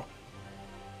 there we go.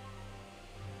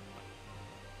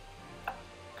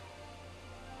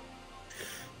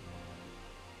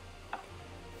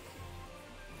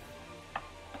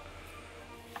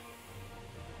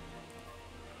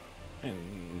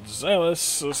 And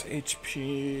Xylus's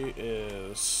HP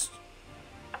is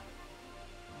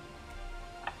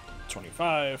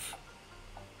 25.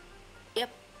 Yep.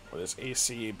 With his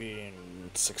AC being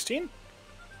 16?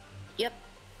 Yep.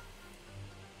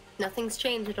 Nothing's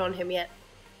changed on him yet.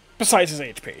 Besides his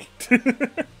HP.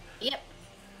 Yep.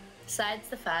 Besides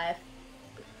the 5.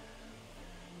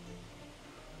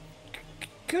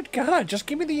 Good God, just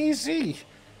give me the AC.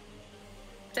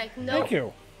 It's like, no. Thank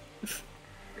you.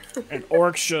 And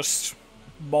Oryx just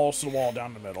balls to the wall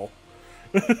down the middle.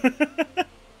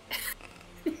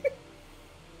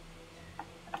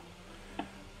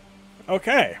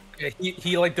 Okay. Yeah,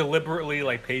 he like deliberately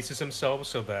like paces himself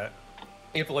so that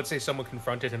if let's say someone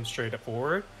confronted him straight up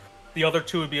forward, the other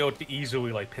two would be able to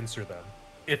easily like pincer them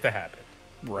if that happened.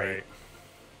 Right.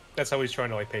 That's how he's trying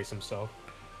to like pace himself.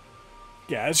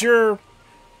 Yeah, as you're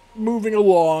moving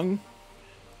along,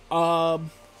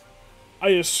 I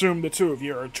assume the two of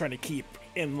you are trying to keep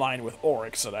in line with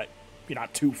Auric so that you're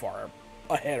not too far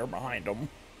ahead or behind him.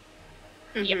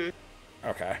 Yep.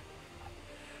 Okay.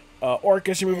 Auric,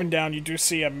 as you're moving down, you do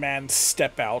see a man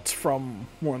step out from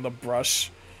one of the brush.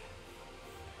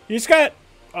 He's got,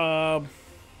 hold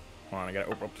on, I gotta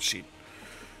open up the sheet.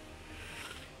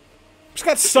 He's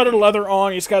got studded leather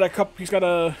on. He's got a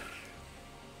kind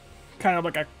of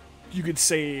like a, you could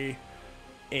say,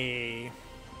 a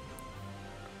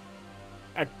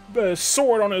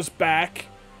sword on his back.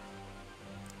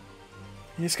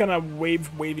 He's kind of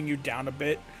waving you down a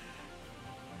bit.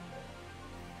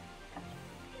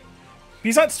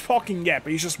 He's not talking yet,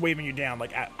 but he's just waving you down,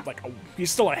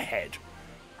 he's still ahead,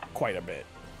 quite a bit.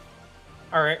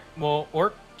 All right. Well,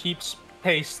 Orc keeps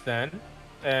pace then,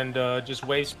 and just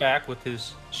waves back with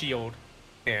his shield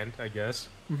hand, I guess.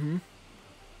 Mm-hmm.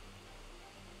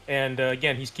 And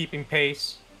again, he's keeping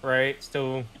pace, right?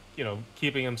 Still,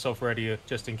 keeping himself ready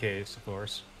just in case, of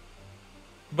course.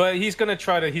 But he's gonna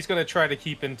try to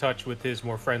keep in touch with his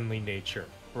more friendly nature,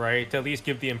 right? To at least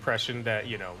give the impression that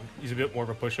he's a bit more of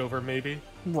a pushover, maybe.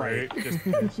 Right. Just,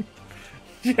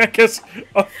 Yeah, I guess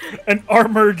an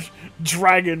armored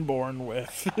dragonborn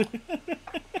with.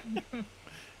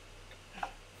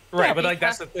 right, Yeah, but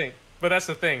that's the thing. But that's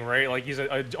the thing, right? Like he's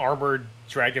a armored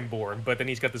dragonborn, but then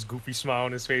he's got this goofy smile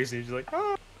on his face, and he's like,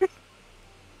 "Oh."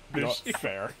 Not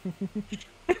fair.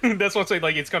 That's what I'm saying.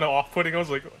 Like it's kind of off-putting. I was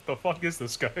like, "What the fuck is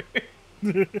this guy?"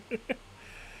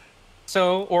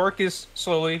 So Auric is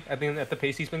slowly, I think, at the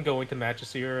pace he's been going to match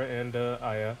Asira and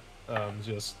Aya,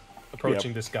 just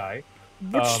approaching this guy.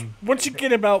 Once you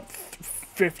get about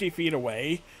 50 feet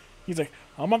away, he's like,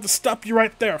 I'm about to stop you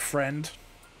right there, friend.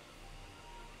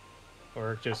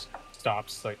 Auric just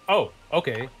stops, like, oh,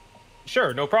 okay,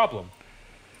 sure, no problem.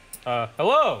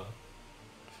 Hello.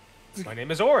 My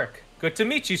name is Auric. Good to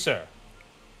meet you, sir.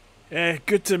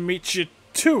 Good to meet you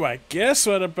too, I guess.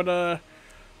 But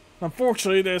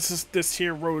unfortunately, this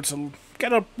here road's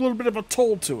got a little bit of a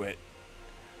toll to it.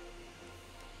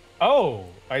 Oh,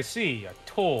 I see. A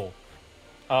toll.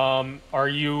 Are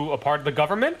you a part of the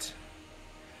government?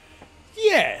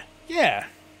 Yeah.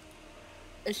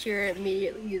 Ashira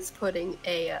immediately is putting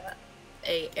a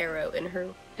arrow in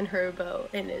her bow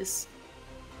and is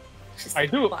just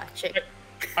watching.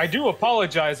 I do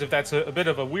apologize if that's a bit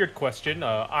of a weird question.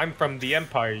 I'm from the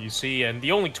Empire, you see, and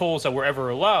the only tolls that were ever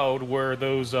allowed were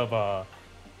those of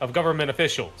government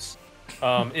officials.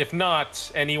 If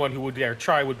not, anyone who would dare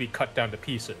try would be cut down to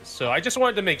pieces. So I just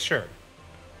wanted to make sure.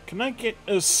 Can I get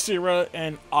Asira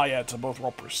and Aya to both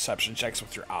roll perception checks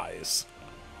with your eyes?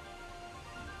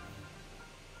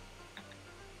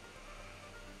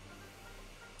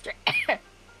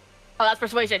 Oh, that's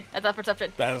persuasion. That's not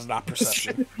perception. That is not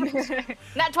perception.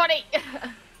 Not 20.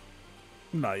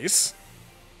 Nice.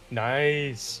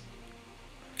 Nice.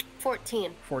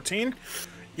 14. 14?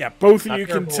 Yeah, both of Not you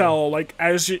terrible. can tell, like,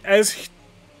 as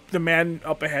the man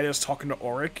up ahead is talking to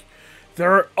Auric,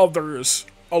 there are others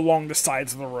along the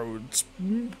sides of the roads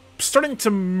starting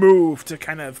to move to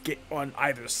kind of get on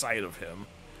either side of him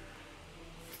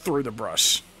through the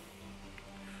brush.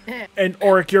 And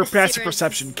Auric, your passive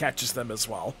perception catches them as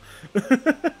well. All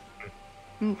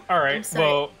right. I'm sorry.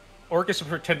 Well, Auric is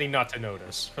pretending not to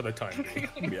notice for the time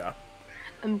being. Yeah.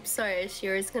 I'm sorry,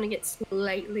 Ashira is going to get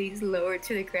slightly lower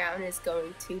to the ground and is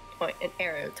going to point an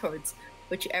arrow towards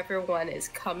whichever one is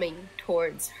coming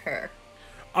towards her.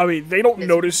 I mean, they don't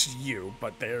notice you,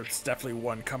 but there's definitely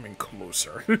one coming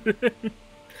closer.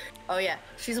 Oh yeah,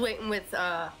 she's waiting with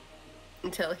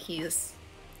until he's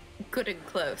good and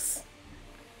close.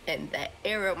 And that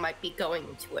arrow might be going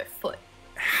into her foot.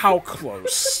 How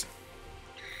close?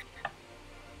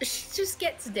 She just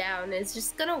gets down and is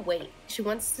just gonna wait. She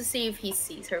wants to see if he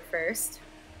sees her first.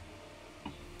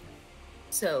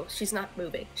 So she's not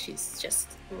moving. She's just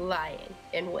lying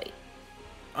in wait.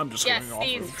 I'm just Yes, going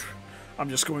Steve. off of. I'm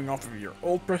just going off of your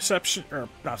old perception, or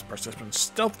not perception,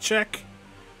 stealth check,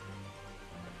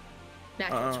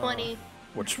 Natural 20,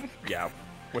 which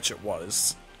it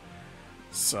was.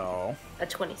 So a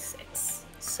 26.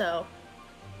 So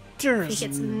there's he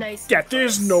gets nice. and yeah,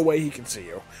 there's close. no way he can see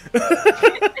you.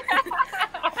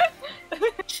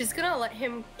 She's gonna let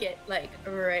him get like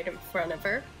right in front of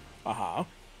her,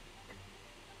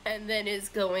 and then is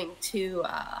going to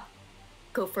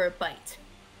go for a bite.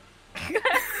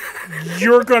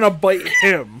 You're gonna bite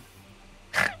him.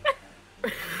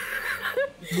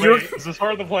 Wait, is this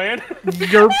part of the plan?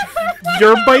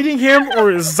 You're biting him,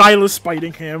 or is Xylus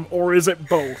biting him, or is it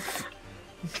both?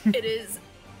 It is.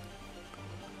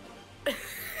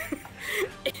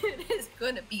 It is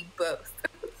gonna be both.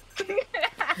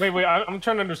 Wait, I'm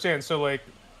trying to understand. So, like,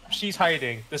 she's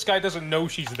hiding. This guy doesn't know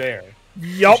she's there.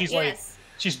 Yup. She's Yes. like,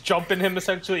 she's jumping him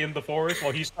essentially in the forest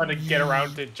while he's trying to get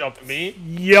around to jump me.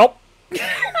 Yup.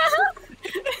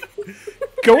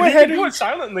 Go If ahead you do and it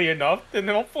silently enough, then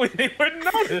hopefully they wouldn't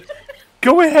notice.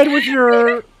 go ahead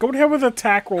with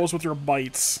attack rolls with your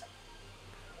bites.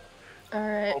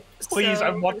 Alright. Please, so, I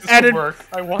want this Added- to work.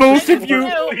 I want Both this of to you,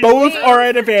 work. Please. both are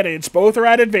at advantage. Both are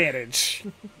at advantage.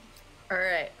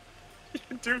 Alright.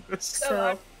 Do this.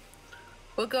 So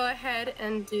we'll go ahead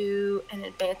and do an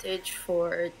advantage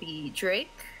for the Drake,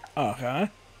 Okay.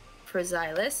 for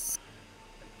Xylus.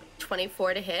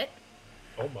 24 to hit.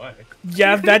 Oh my.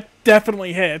 Yeah, that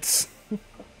definitely hits.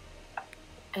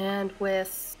 And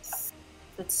with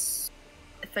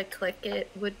if I click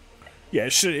it would Yeah,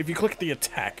 it should. If you click the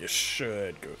attack, it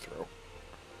should go through.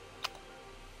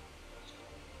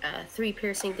 3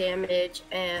 piercing damage,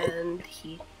 and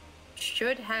he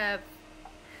should have.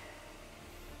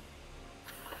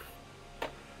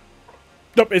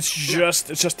 Nope, it's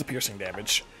just the piercing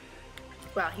damage.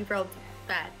 Wow, he rolled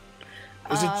bad.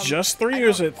 Is it just 3 or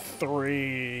is it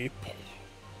 3?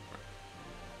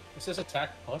 This is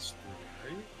attack plus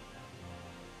 3,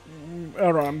 right? I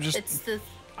don't know. I'm just. It's the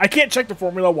I can't check the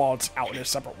formula while it's out in a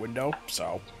separate window.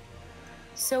 So.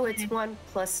 so it's 1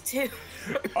 plus 2.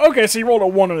 Okay, so you rolled a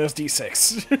 1 on this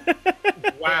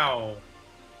d6. Wow.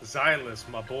 Xylus,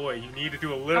 my boy, you need to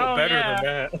do a little Oh, better yeah. than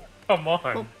that. Come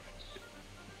on.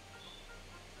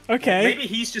 Okay. Maybe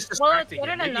he's just Well, it's distracting him.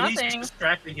 better than Maybe he's nothing. just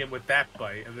distracting him with that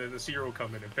bite, and then the Seer will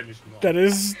come in and finish him off. That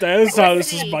is how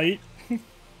this is see. bite.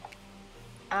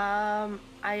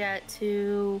 I got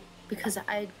to because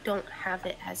I don't have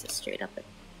it as a straight up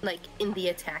like in the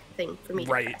attack thing for me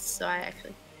to Right. press, so I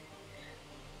actually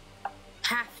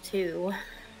have to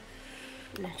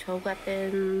natural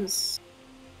weapons.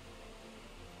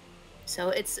 So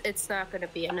it's not gonna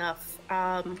be enough.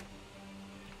 Can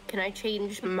I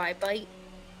change my bite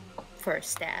for a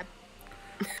stab?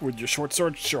 With your short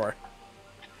sword, sure.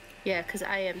 Yeah, because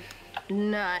I am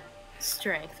not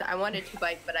strength. I wanted to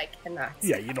bite, but I cannot.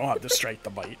 Yeah, you don't have the strength to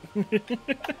bite.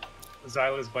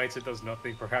 Xylus bites, it does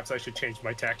nothing. Perhaps I should change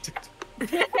my tactic.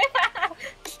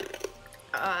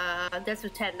 That's a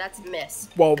 10. That's a miss.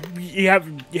 Well, you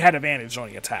had advantage on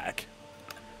the attack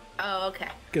Oh, okay.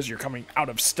 because you're coming out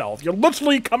of stealth. You're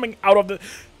literally coming out of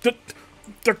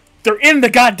they're in the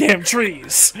goddamn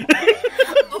trees.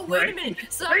 Oh, wait a minute.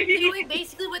 So I'm doing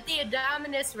basically what the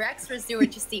Indominus Rex was doing,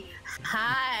 just the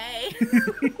hi.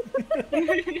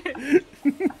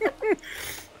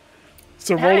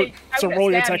 So roll Hey, it. I'm So gonna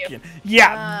roll your stab attack you. again.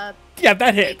 Yeah, yeah,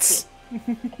 that hits.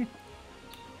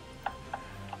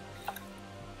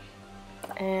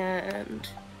 And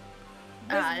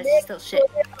it's still shit.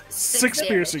 6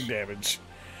 piercing damage.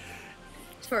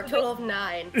 For a total of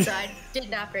 9, so I did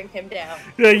not bring him down.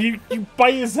 Yeah, you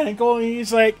bite his ankle and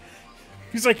he's like,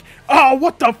 oh,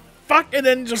 what the fuck, and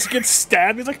then just gets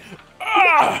stabbed. He's like,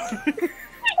 ah,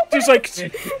 just like,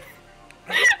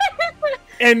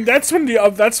 and that's when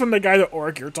the guy, the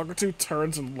orc you're talking to,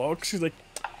 turns and looks. He's like,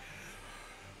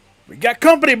 we got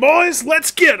company, boys.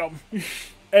 Let's get them.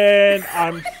 And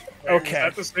I'm Is okay.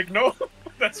 that the signal?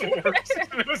 That's what works.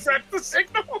 Was that the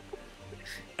signal?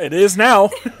 It is now.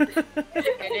 It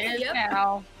is Yep.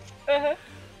 now.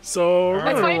 So we're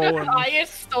Alright. gonna I roll in. is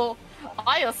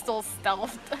still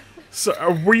stealthed. So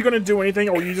were you gonna do anything,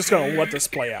 or were you just gonna let this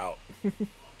play out?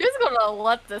 She's gonna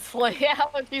let this play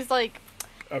out, but she's like,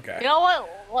 Okay. you know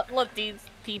what? Let these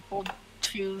people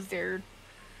choose their.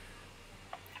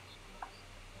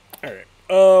 All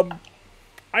right.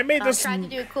 I made I this. tried to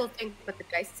do a cool thing, but the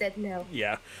dice said no.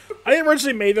 Yeah, I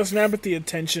originally made this map with the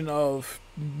intention of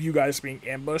you guys being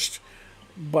ambushed,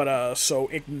 but so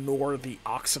ignore the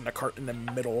ox and the cart in the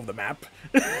middle of the map.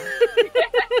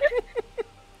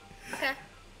 Okay.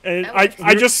 And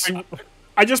That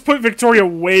I just put Victoria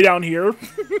way down here.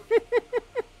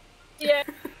 Yeah.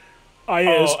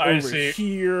 Aya is I over see.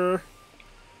 here.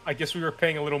 I guess we were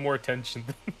paying a little more attention.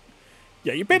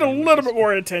 Yeah, you paid a little bit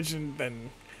more attention than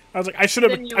I was like. I should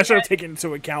have Than you had. taken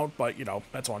into account, but you know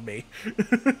that's on me.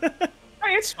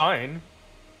 Hey, it's fine.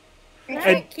 You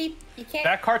And- can't.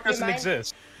 That cart your doesn't mind-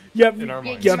 exist Yep. in our Your,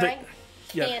 minds. Yeah, your the- mind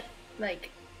yeah. can't like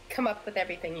come up with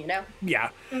everything, you know. Yeah.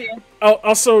 Yeah.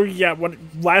 Also, yeah.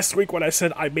 Last week when I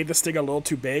said I made this thing a little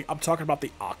too big, I'm talking about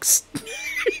the ox.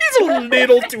 He's a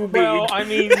little too big. Well, I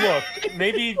mean, look,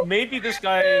 maybe this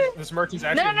merchant's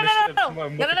actually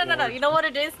No. You know what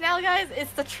it is now, guys?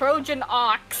 It's the Trojan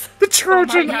ox. The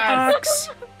Trojan God. ox.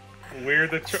 We're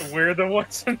the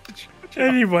ones in the church.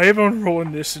 Anyway, everyone roll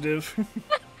initiative.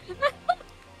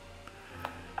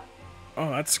 Oh,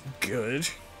 that's good.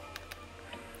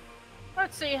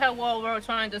 Let's see how well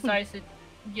Rotan decides to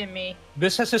Gimme.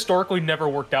 This has historically never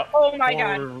worked out Oh my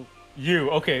for god. you.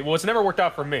 Okay, well, it's never worked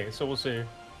out for me, so we'll see.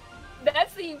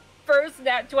 That's the first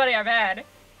nat 20 I've had.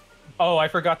 Oh, I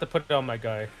forgot to put it on my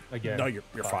guy again. No, you're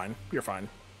fine. You're fine.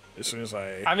 As soon as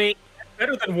I mean, that's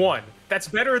better than 1. That's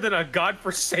better than a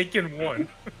godforsaken 1.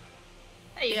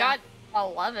 Hey, you Yeah. got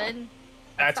 11.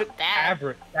 That's not an bad.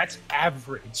 average. That's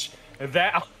average.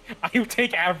 That I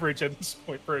take average at this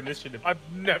point for initiative. I've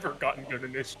never gotten good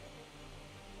initiative.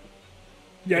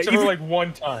 yeah, Except for like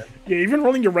 1 time. yeah, even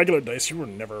rolling your regular dice, you were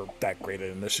never that great at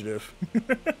initiative.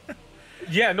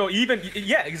 Yeah, no,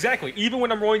 yeah, exactly. Even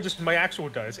when I'm rolling just my actual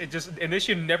dice, it just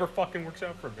initiative never fucking works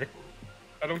out for me.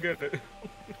 I don't get it.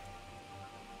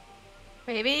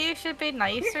 Maybe you should be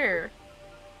nicer.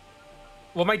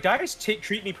 Well, my dice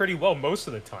treat me pretty well most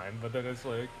of the time, but then it's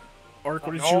like Ark,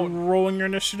 what did Oh. you roll in your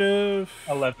initiative?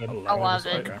 11.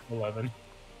 11. Okay. 11.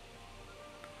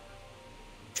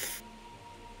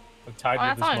 I'm tied Oh, with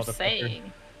that's what I'm this motherfucker.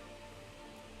 saying.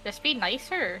 Just be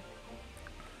nicer.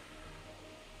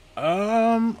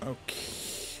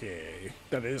 Okay.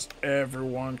 That is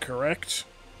everyone correct.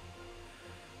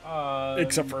 Um,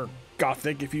 Except for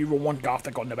Gothic, if you roll 1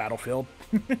 Gothic on the battlefield.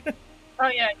 Oh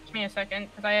yeah, give me a second,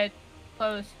 because I had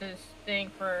closed his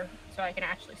thing so I can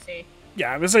actually see.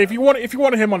 Yeah, I was say if you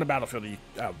wanted him on the battlefield, you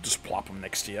just plop him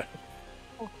next to you.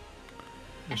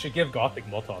 You should give Gothic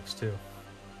Moltox too.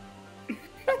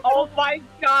 Oh my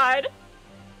god!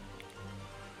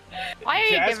 Why are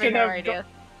you Jazz giving can her have idea?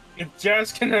 If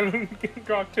Jazz can have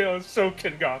cocktails, so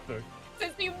can Gothic.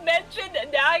 Since you mentioned it,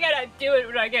 now I gotta do it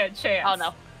when I get a chance. Oh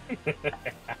no.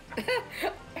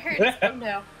 I heard some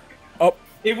now. Oh,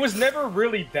 It was never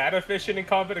really that efficient in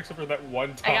combat except for that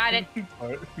 1 time. I got it.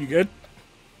 But you good?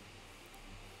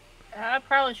 I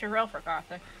probably should roll for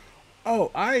Gothic.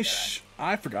 Oh, I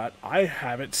forgot. I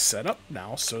have it set up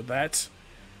now so that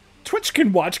Twitch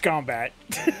can watch combat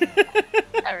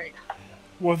Alright.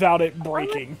 without it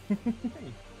breaking.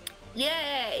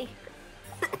 Yay!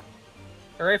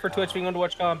 Hooray for Twitch being on to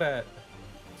watch combat.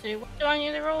 So what do I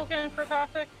need to roll again for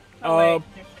Gothic? Uh, Oh wait,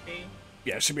 there should be.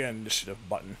 Yeah, it should be an initiative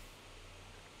button.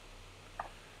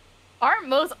 Aren't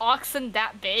most oxen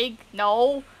that big?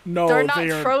 No. No, They're not they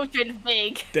are. Trojan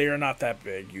big. They are not that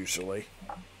big usually.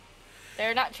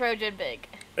 They're not Trojan big.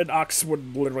 An ox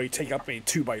would literally take up a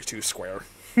 2x2 square.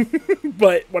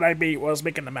 But when I was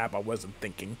making the map, I wasn't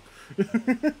thinking.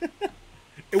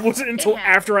 It wasn't until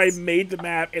after I made the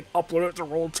map and uploaded it to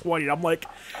Roll20. I'm like,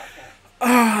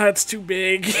 that's too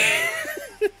big.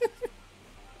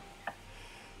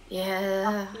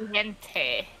 Yeah.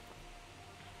 Gente.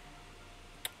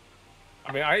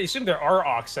 I mean, I assume there are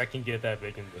Ox that can get that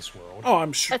big in this world. Oh,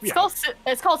 I'm sure. It's Yeah.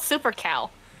 called Super Cow.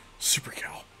 Super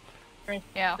Cal. Press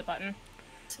Yeah. the button.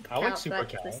 I like Super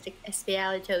Cow.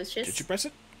 Did you press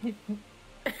it?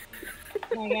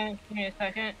 Again, give me a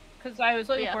second, because I was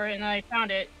looking Yeah. for it and I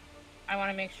found it. I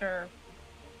want to make sure.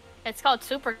 It's called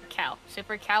Super Cow.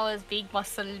 Super Cow is big,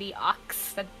 muscly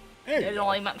ox that There you is go.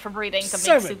 only meant for breeding to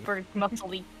 7. make super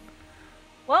muscly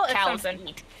Well, it's cows something.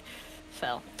 eat.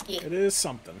 So, It is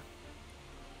something.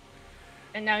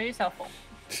 And now he's helpful.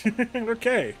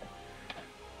 Okay.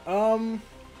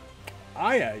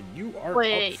 Aya, you are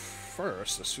Wait. up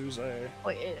first as soon as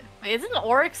wait, isn't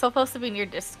Oryx supposed to be near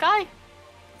this guy?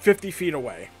 50 feet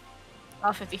away.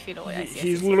 Oh, 50 feet away. I see, I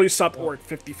He's see. literally stopped Oric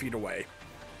 50 feet away.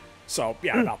 So,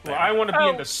 yeah, not there. Well, I want to be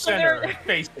in Oh, the so center there-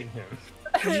 facing him.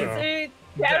 See,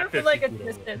 that down for like a 50 feet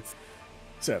away. distance.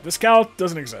 So, this cow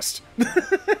doesn't exist.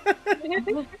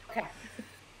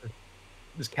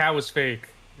 This cow is fake.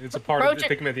 It's a part of the Trojan-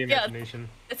 figment of the yeah. imagination.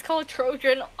 It's called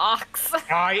Trojan Ox.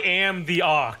 I am the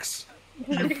ox.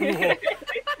 You fool.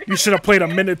 You should have played a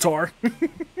Minotaur.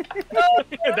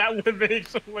 That would make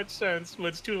so much sense, but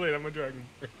it's too late. I'm a dragon.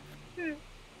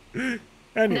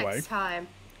 Anyway. Next time.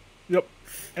 Yep.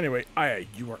 Anyway, Aya,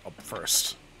 you are up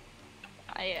first.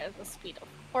 I have a speed of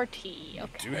 40.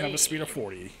 Okay. You do have a speed of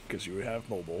 40, because you have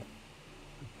mobile.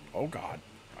 Oh god.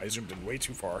 I zoomed in way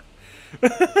too far.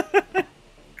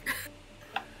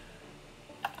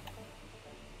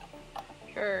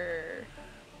 Sure.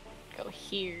 Go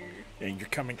here. And you're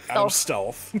coming out of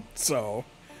stealth, so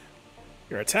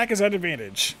your attack is at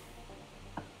advantage.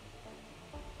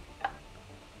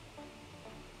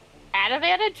 At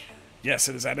advantage? Yes,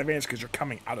 it is at advantage because you're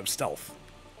coming out of stealth.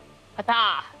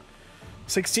 Pata.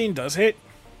 16 does hit.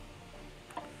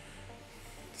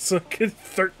 So good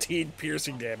 13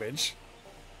 piercing damage.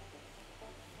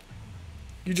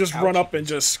 You just run up and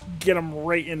just get him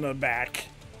right in the back.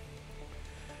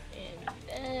 And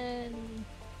then...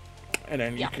 And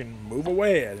then Yeah. you can move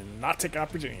away and not take an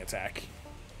opportunity attack.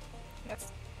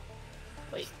 That's...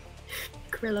 Wait.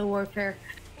 Guerrilla warfare.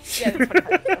 Yeah, that's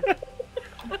 25.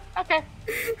 Okay.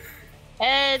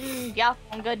 And yeah,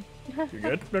 I'm good. You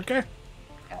good? Okay.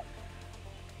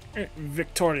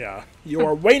 Victoria, you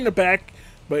are way in the back,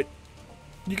 but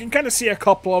you can kind of see a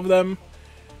couple of them,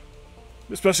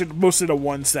 especially most of the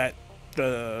ones that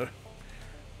the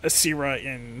Asira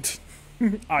and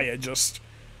Aya just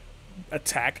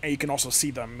attack, and you can also see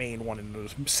the main one in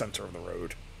the center of the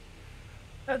road.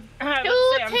 I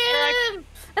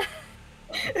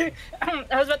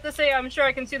was about to say, I'm sure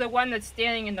I can see the one that's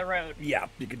standing in the road. Yeah,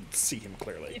 you can see him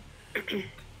clearly.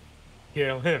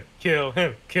 Kill him! Kill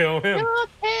him! Kill him!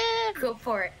 Go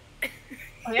for it.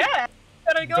 Yeah.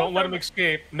 Gotta go Don't let for him it.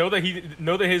 escape. Know that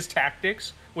his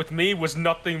tactics with me was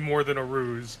nothing more than a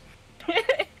ruse.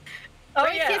 Oh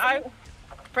yeah,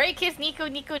 Break his Nico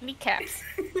kneecaps.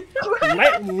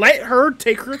 let her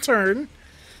take her turn.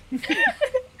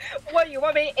 What, you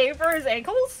want me to aim for his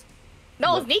ankles?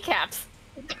 No, his kneecaps.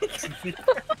 That's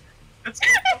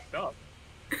fucked up.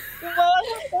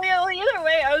 Well, either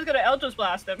way, I was gonna Eldritch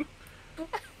Blast him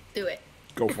Do it.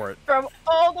 Go for it. from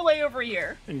all the way over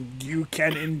here. And you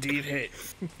can indeed hit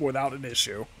without an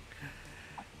issue.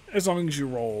 As long as you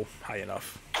roll high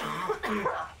enough.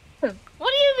 What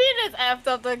do you mean it's amped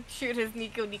up to shoot his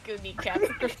Nico kneecaps?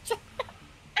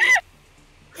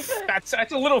 That's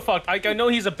a little fucked. I know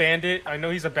he's a bandit. I know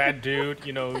he's a bad dude.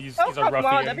 You know, he's a come on,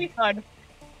 ruffian. that'd be fun.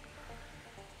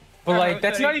 But like,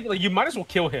 that's not even like, you might as well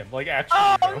kill him. Like, actually.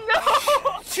 Oh you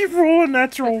know? no! She rolled a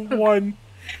natural 1.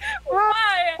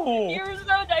 Why? Oh. You were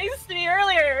so nice to me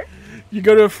earlier. You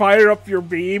go to fire up your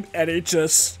beam, and it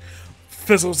just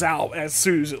fizzles out as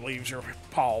soon as it leaves your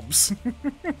palms.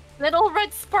 Little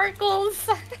red sparkles.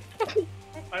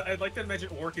 I'd like to imagine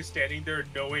Orc is standing there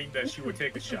knowing that she would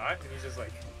take a shot, and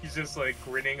he's just like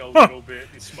grinning a little bit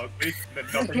smugly, and then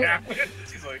nothing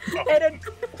happens. He's like, oh. And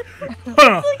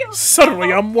Huh.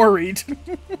 Suddenly, I'm worried.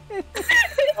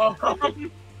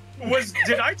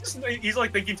 Did I just? He's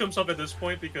like thinking to himself at this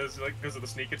point because of the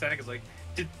sneak attack. Is like,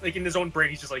 in his own brain,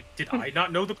 he's just like, did I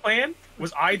not know the plan?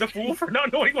 Was I the fool for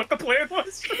not knowing what the plan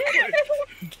was?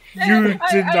 You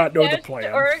did not know the imagine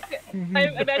plan.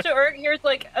 I imagine Urk hears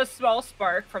like a small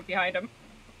spark from behind him.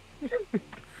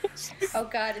 Oh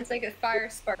god, it's like a fire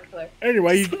sparkler.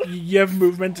 Anyway, you have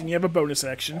movement and you have a bonus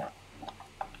action.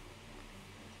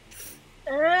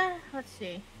 Let's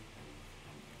see.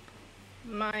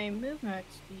 My movement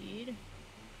speed.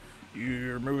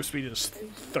 Your move speed is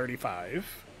 35.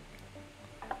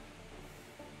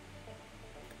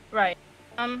 Right.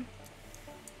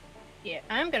 Yeah,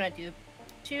 I'm gonna do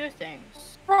 2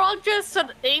 things. We're just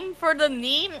aim for the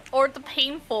knee or the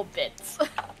painful bits.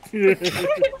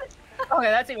 Okay,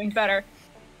 that's even better.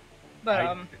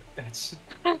 But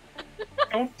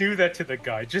Don't do that to the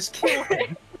guy. Just kill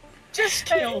him. Just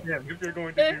kill him if you're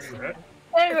going to do that.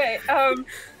 anyway, I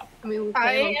mean, we I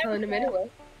plan on am- killing him anyway.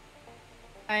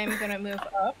 I'm gonna move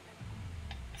up.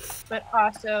 But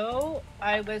also,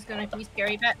 I was gonna be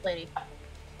Scary Bat Lady.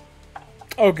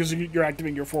 Oh, because you're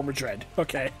activating your form of dread.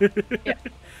 Okay.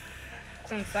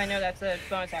 Since I know that's a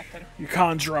bonus action. You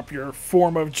conjure up your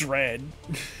form of dread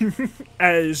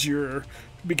as you're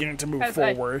beginning to move As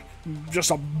I- forward.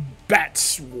 Just a bat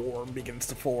swarm begins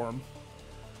to form.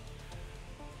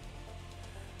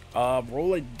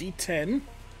 Roll a d10.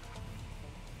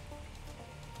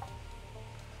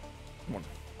 One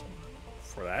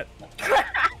for that.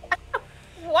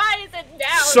 Why is it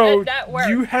down So and that work?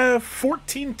 you have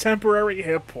 14 temporary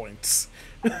hit points.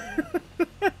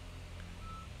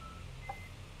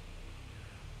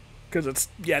 Because it's,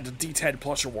 the d10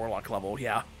 plus your warlock level,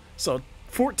 yeah. So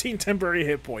 14 temporary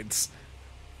hit points.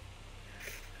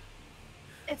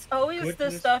 It's always the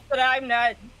Goodness. stuff that I'm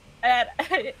not at.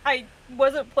 I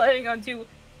wasn't planning on to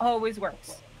always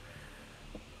works.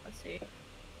 Let's see.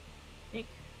 I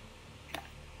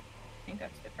think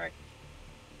that's it, right?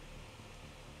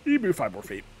 You move 5 more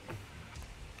feet.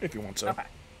 If you want to. Okay.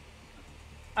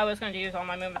 I was going to use all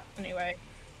my movement anyway.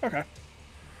 Okay.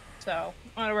 So,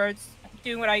 in other words,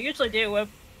 doing what I usually do with.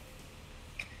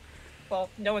 Well,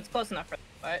 no one's close enough for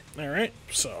that, but. Alright,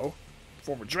 so.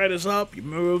 Form of dread is up, you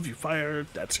move, you fire,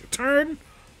 that's your turn.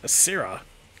 Asira.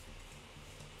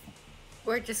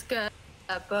 We're just gonna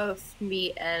both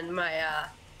me and my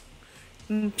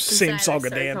Same Zylas song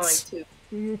and are dance. going to-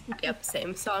 Yep,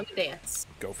 same song and dance.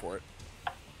 Go for it.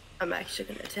 I'm actually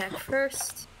gonna attack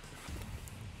first.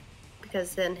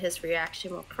 Because then his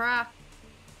reaction will proc.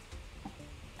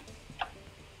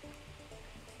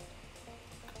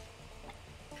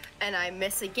 And I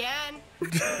miss again.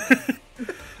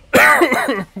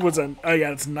 Was an oh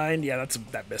yeah, it's 9. Yeah,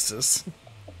 that misses.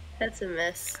 That's a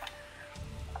miss.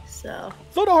 So A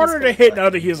little harder to hit now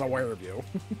that he is aware of you.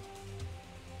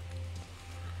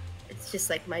 It's just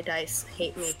like my dice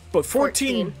hate me. But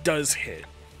 14 does hit.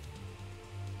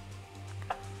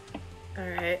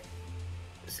 Alright.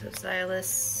 So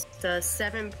Silas does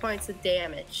 7 points of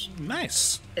damage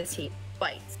Nice. as he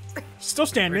bites. Still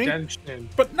standing, Redemption.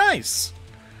 but nice.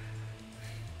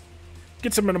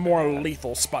 Gets him in a more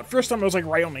lethal spot. First time it was like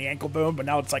right on the ankle bone, but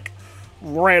now it's like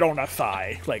right on the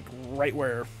thigh, like right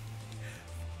where,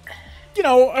 you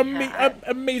know,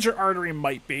 a major artery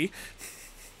might be.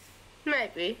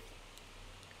 Might be.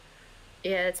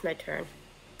 Yeah, it's my turn.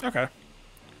 Okay.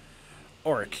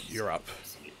 Oric, you're up.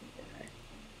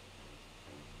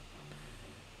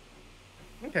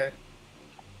 Okay.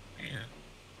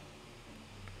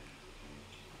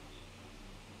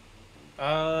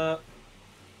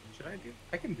 Should I do?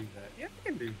 I can do that. Yeah, I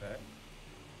can do that.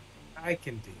 I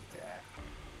can do that.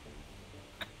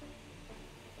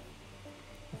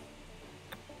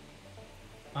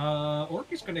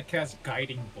 Orc is gonna cast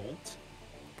Guiding Bolt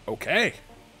Okay.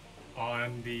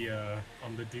 on the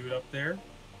dude up there.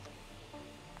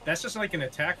 That's just like an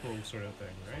attack roll sort of thing,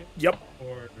 right? Yep.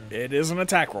 Or It is an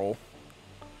attack roll.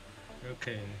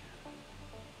 okay.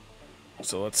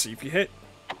 So let's see if you hit.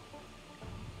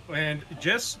 And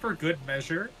just for good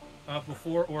measure,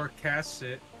 before Orc casts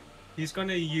it, he's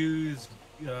gonna use.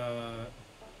 No,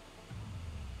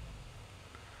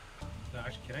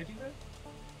 actually, can I do that?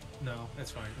 No, that's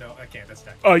fine. No, I can't. That's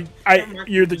Oh,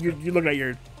 you're looking at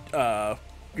your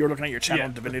you're looking at your channel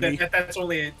but divinity. that's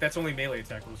only melee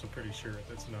attack rules. I'm pretty sure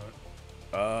that's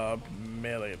not.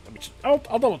 Melee. Let me. I'll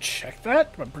double check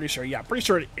that. But I'm pretty sure. Yeah, pretty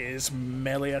sure it is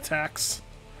melee attacks.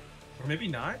 Or maybe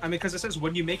not. I mean, because it says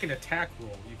when you make an attack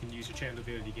roll, you can use your channel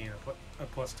divinity to gain a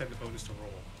plus 10 bonus to roll.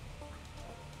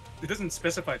 It doesn't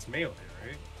specify it's melee,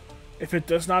 right? If it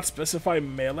does not specify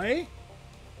melee,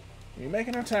 you make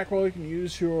an attack roll. You can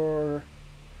use your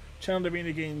channel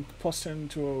divinity to gain plus 10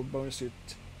 to a bonus to.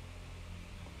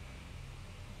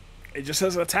 It just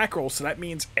says attack roll, so that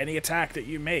means any attack that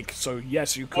you make. So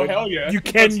yes, you could. Oh, hell yeah. You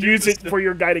can Let's do use this. it for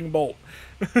your guiding bolt.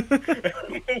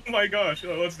 Oh my gosh,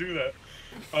 let's do that.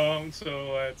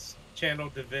 So that's channel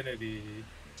divinity.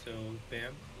 So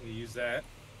bam, we use that.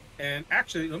 And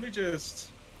actually, let me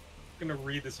just gonna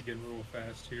read this again real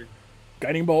fast here.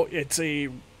 Guiding bolt. It's a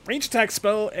range attack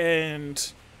spell,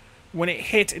 and when it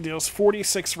hits, it deals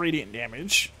 46 radiant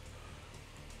damage.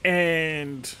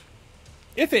 And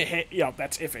if it hit, yeah,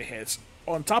 that's if it hits.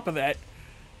 On top of that,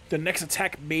 the next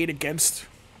attack made against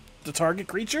the target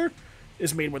creature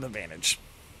is made with advantage.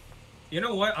 You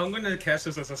know what? I'm gonna cast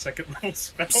this as a second level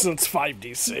spell. So it's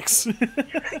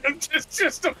 5d6.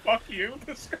 just to fuck you.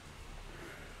 Do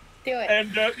it.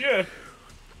 And yeah.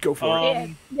 Go for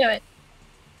it. Yeah, do it.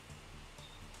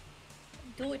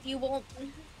 Do what you want.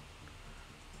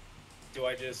 Do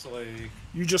I just like?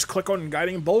 You just click on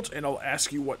Guiding Bolt, and it'll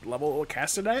ask you what level it'll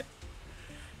cast it at,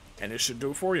 and it should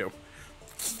do it for you.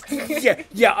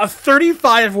 yeah, a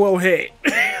 35 will hit.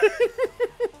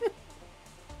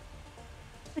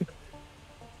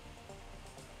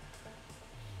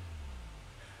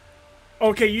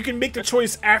 Okay, you can make the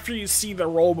choice after you see the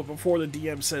roll, but before the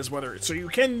DM says whether. So you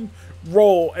can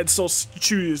roll and still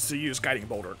choose to use Guiding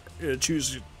Bolt or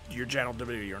choose your channel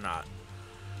divinity or not.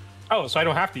 Oh, so I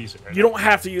don't have to use it. Right You don't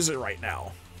have to use it right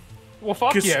now. Well,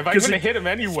 fuck yeah! If I'm gonna hit him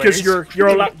anyway, because you're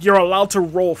allowed to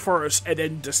roll first and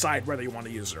then decide whether you want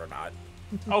to use it or not.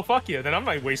 Oh fuck yeah! Then I'm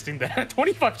not wasting that.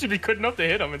 25 should be good enough to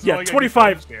hit him. It's Yeah,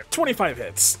 25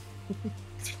 hits.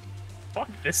 Fuck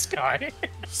this guy.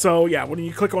 So yeah, when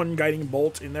you click on Guiding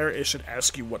Bolt in there, it should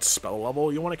ask you what spell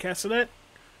level you want to cast it at,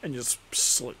 and just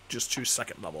choose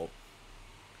second level.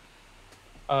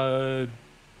 I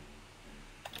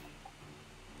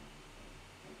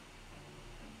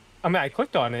mean, I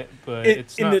clicked on it, but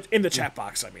it's not... in the chat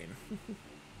box. I mean.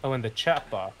 Oh, in the chat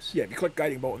box. Yeah, if you click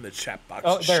Guiding Bolt in the chat box.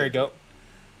 Oh, there you go.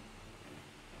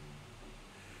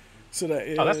 So that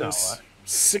is that's not a lot.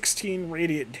 16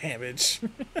 radiant damage.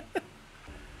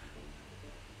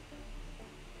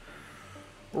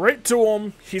 Right to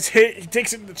him. He's hit. He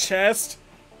takes it in the chest,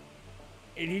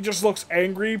 and he just looks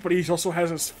angry. But he also has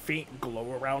this faint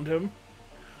glow around him,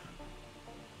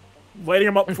 lighting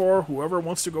him up for whoever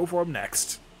wants to go for him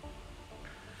next.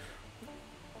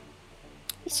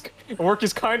 Orc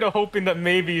is kind of hoping that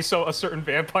maybe a certain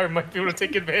vampire might be able to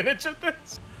take advantage of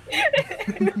this.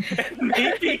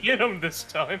 Maybe get him this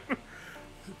time.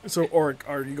 So, Oric,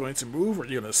 are you going to move, or are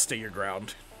you going to stay your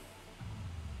ground?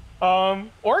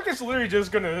 Orc is literally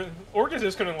just gonna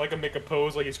like make a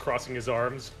pose like he's crossing his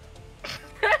arms.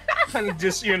 And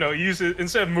just, use it,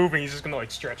 instead of moving, he's just gonna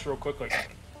like stretch real quick,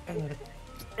 like.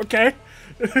 Okay.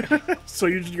 So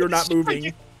you're not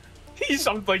moving.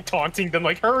 I'm like taunting them,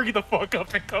 like, hurry the fuck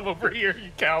up and come over here,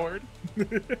 you coward.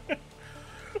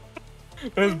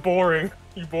 That's boring.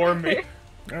 You bore me.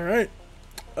 All right.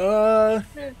 Man,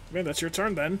 that's your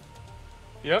turn then.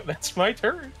 Yep, that's my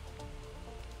turn.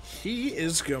 He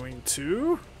is going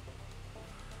to.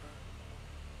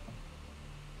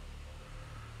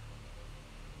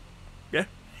 Yeah,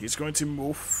 he's going to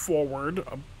move forward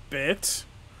a bit.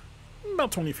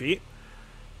 About 20 feet.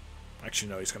 Actually,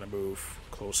 no, he's going to move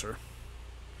closer.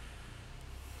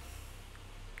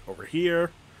 Over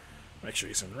here. Make sure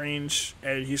he's in range.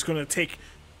 And he's going to take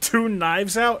 2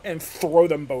 knives out and throw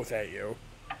them both at you.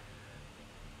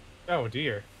 Oh,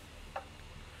 dear.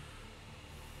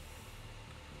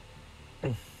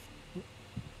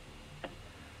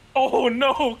 Oh,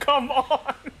 no, come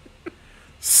on!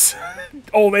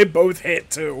 Oh, they both hit,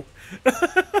 too.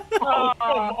 Oh,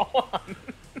 come on.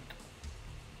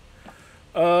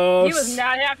 He was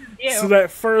not happy with you. So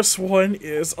that first one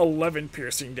is 11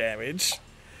 piercing damage.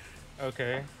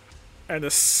 Okay. And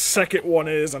the second one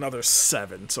is another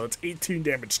 7, so it's 18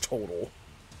 damage total.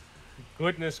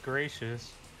 Goodness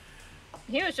gracious.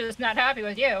 He was just not happy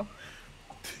with you.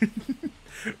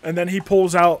 And then he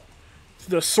pulls out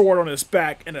the sword on his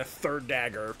back and a 3rd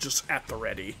dagger just at the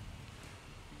ready.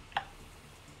 I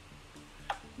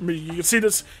mean, you can see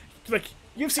this, like,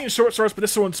 you've seen short swords, but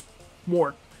this one's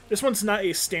more, this one's not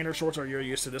a standard short sword you're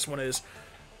used to. This one is,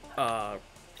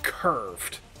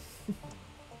 curved.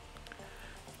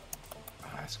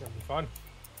 That's gonna be fun.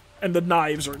 And the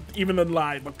knives are, even the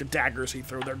knife, like the daggers he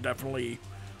threw, they're definitely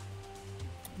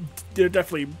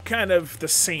kind of the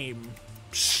same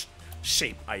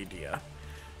shape idea.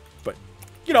 But,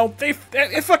 you know, it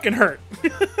fucking hurt.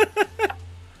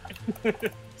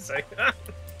 It's like,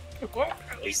 well,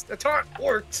 at least the taunt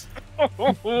worked.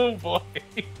 Oh boy.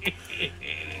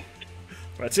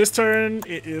 But it's his turn.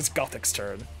 It is Gothic's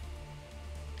turn.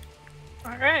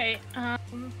 Alright,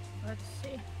 let's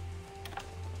see.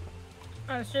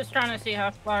 I was just trying to see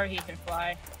how far he can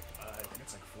fly. I think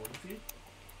it's like 40 feet.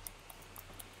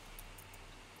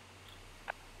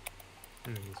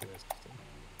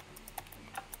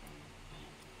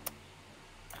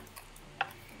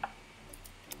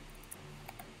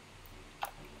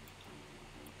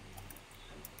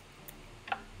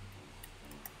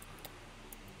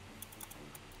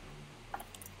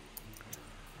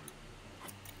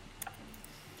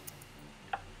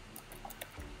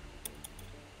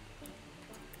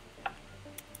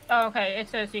 Oh, okay, it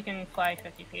says you can fly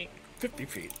 50 feet. 50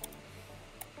 feet.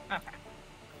 Okay.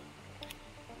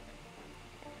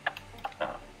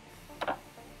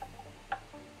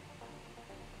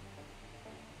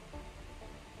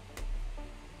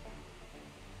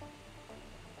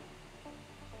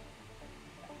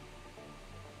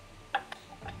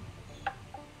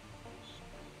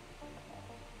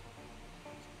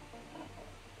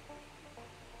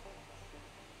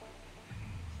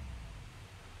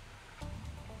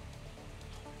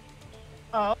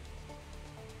 Oh.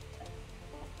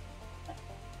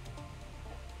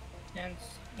 Since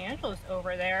Angela's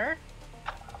over there,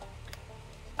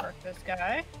 work this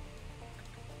guy.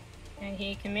 And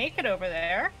he can make it over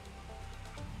there.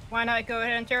 Why not go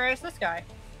ahead and terrorize this guy?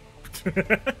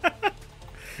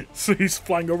 So he's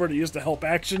flying over to use the help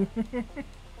action.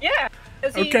 Yeah,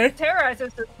 because he Okay.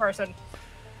 terrorizes this person.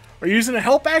 Are you using a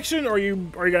help action, or are you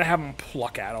gonna have him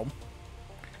pluck at him?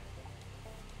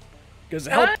 Because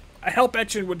a help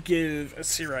action would give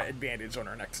Asira advantage on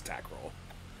her next attack roll.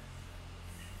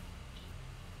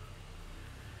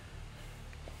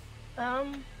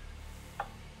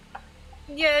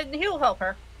 Yeah, he'll help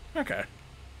her. Okay.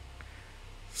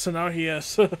 So now he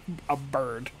has a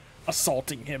bird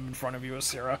assaulting him in front of you,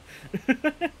 Asira.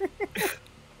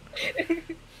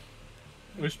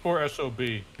 Which poor SOB.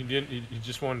 He didn't. He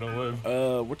just wanted to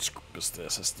live. Which group is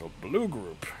this? It's the blue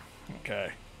group.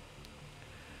 Okay.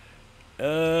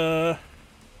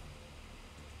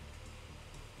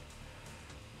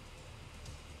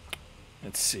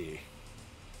 Let's see.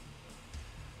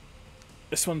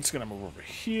 This one's gonna move over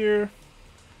here,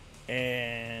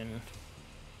 and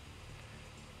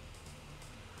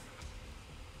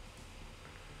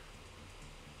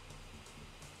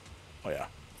oh yeah,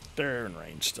 they're in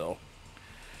range still,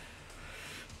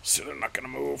 so they're not gonna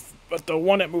move. But the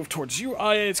one that moved towards you,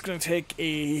 Aya, it's gonna take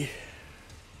a.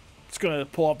 It's gonna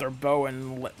pull out their bow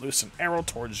and let loose an arrow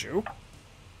towards you.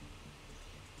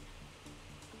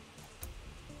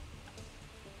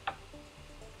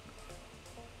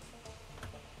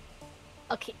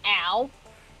 Okay, ow.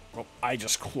 Well, I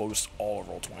just closed all of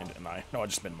Roll20, didn't I? No, I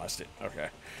just minimized it. Okay.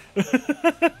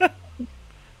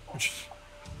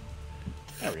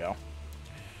 There we go.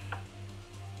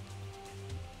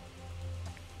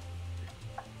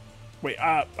 Wait,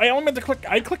 I only meant to click.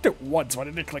 I clicked it once. Why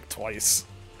didn't I click twice?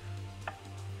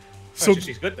 So So,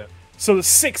 she's good then. so the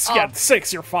 6, Oh. yeah,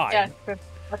 6, you're fine. Yeah, good.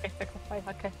 Okay, 6 and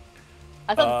 5, okay.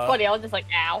 I thought 20, I was just like,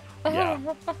 ow. Yeah.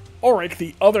 Auric,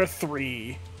 the other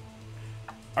 3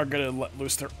 are gonna let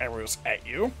loose their arrows at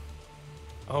you.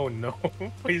 Oh no!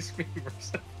 Please be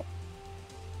merciful.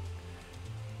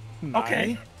 9,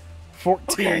 Okay.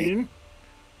 14.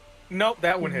 Nope,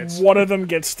 that one hits. One of them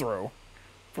gets through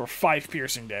for 5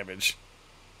 piercing damage.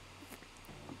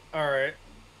 All right.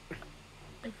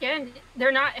 Again,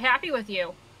 they're not happy with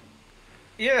you.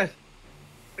 Yeah.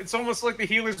 It's almost like the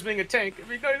healer's being a tank. I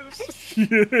mean,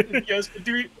 you guys could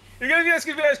do. You guys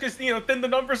could thin the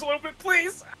numbers a little bit,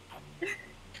 please.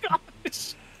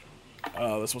 Gosh.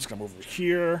 This one's gonna move over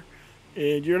here,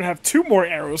 and you're gonna have 2 more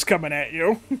arrows coming at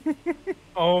you.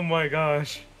 Oh my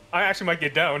gosh. I actually might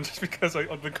get down just because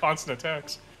of the constant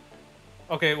attacks.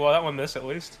 Okay, well that one missed at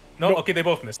least. No, Nope. okay, they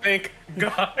both missed. Thank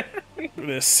God.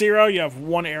 With Zero, you have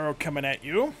 1 arrow coming at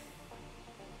you.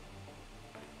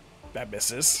 That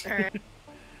misses. Alright.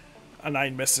 A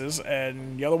 9 misses,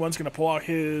 and the other one's gonna pull out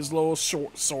his little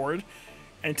short sword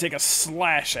and take a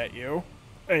slash at you.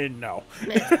 No.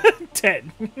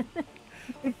 10.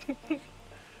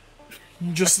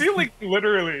 Just I feel like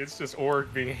literally it's just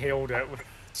Org being hailed at with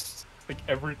like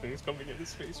everything's coming in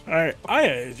his face. Alright, Aya,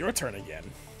 it's your turn again.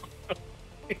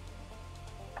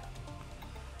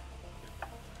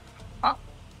 Huh?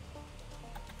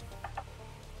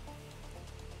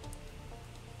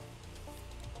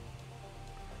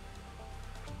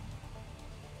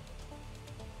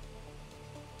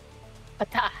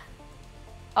 Ata.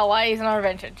 Oh, why isn't our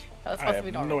advantage? That was I supposed to have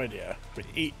be no normal. idea, but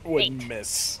 8 would 8.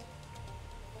 miss.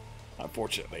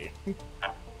 Unfortunately.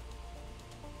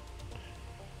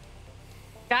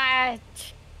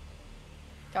 Gotch.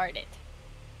 Darn it.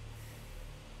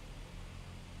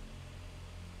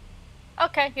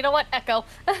 Okay, you know what? Echo.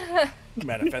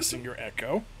 Manifesting your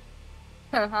echo.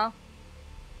 Uh-huh.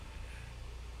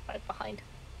 Right behind.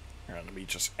 Here, let me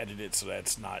just edit it so that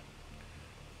it's not.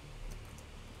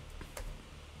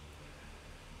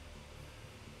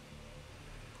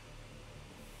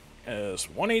 As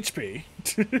 1 HP.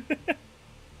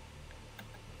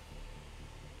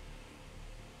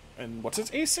 And what's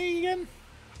its AC again?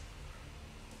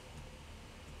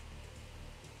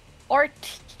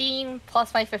 14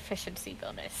 plus my proficiency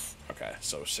bonus. Okay,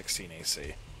 so 16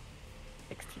 AC.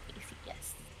 16 AC,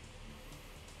 yes.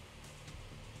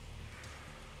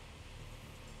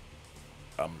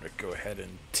 I'm gonna go ahead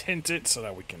and tint it so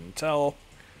that we can tell.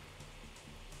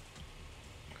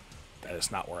 That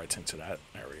is not where I tinted at.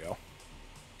 There we go.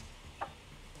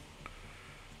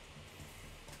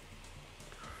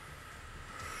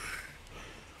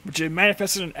 But you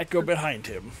manifested an echo behind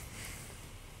him.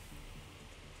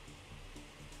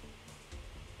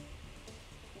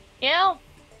 Yeah.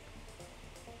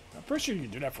 I'm pretty sure you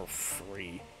can do that for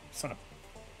free. It's not a...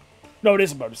 No, it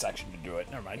is a bonus action to do it.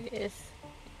 Never mind. It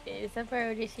is a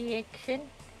bonus action.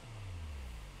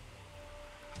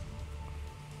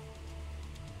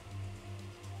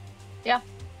 Yeah.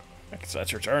 Okay, so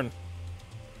that's your turn.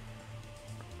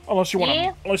 Unless you want to,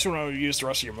 Yeah. unless you want to use the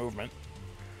rest of your movement.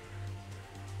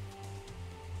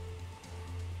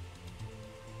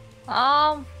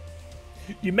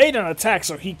 You made an attack,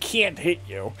 so he can't hit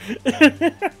you.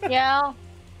 Yeah.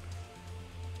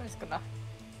 I'm just gonna.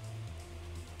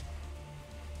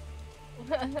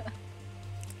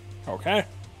 Okay.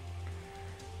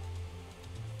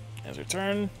 As your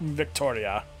turn,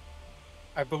 Victoria.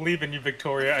 I believe in you,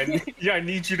 Victoria. I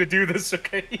need you to do this,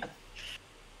 okay?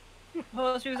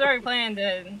 Well, she was already planned,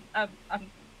 and I'm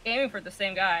aiming for the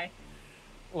same guy.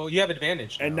 Well, you have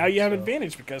advantage. And now you have so-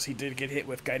 advantage because he did get hit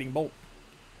with Guiding Bolt.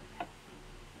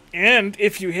 And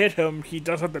if you hit him, he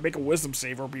does have to make a wisdom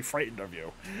save or be frightened of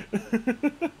you.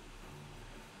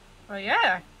 Oh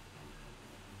yeah.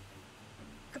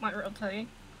 Come on, real tiny.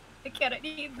 I can't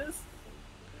need this.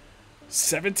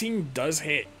 17 does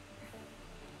hit.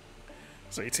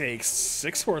 So he takes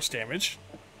 6 force damage.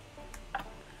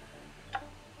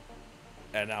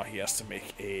 And now he has to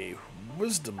make a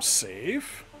wisdom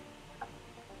save.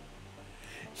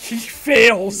 He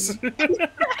fails!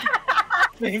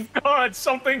 Thank God,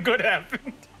 something good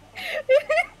happened.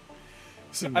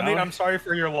 So I mean, now I'm sorry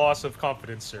for your loss of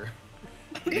confidence, sir.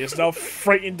 he is now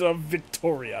frightened of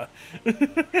Victoria.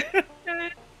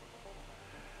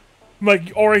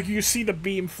 Like, or you see the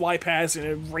beam fly past and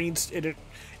it rains and it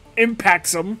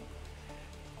impacts him.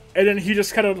 And then he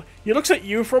just kind of, he looks at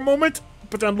you for a moment,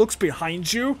 but then looks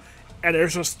behind you, and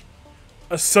there's just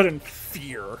a sudden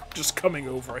fear just coming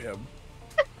over him.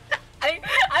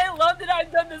 I love that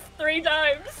I've done this 3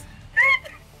 times.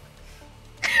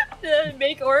 to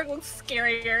make Orc look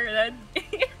scarier than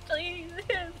he actually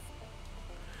is.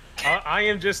 I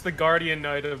am just the guardian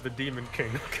knight of the Demon King,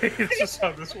 okay? This is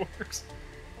how this works.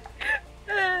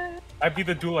 I'd be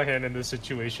the Doulahan in this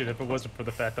situation if it wasn't for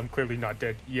the fact I'm clearly not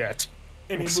dead yet.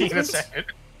 Any We'll see in a movements? second.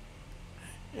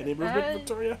 Any movement,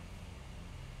 Victoria?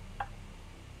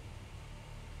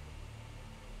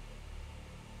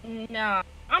 No,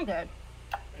 I'm good.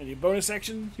 Any bonus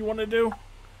action you want to do?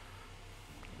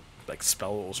 Like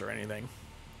spells or anything?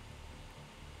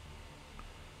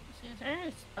 Is there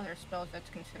any other spells that's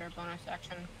considered bonus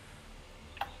action?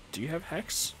 Do you have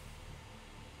Hex?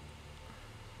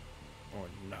 Or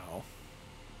no?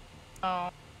 Oh,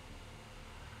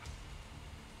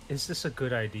 Is this a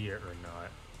good idea or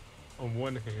not? On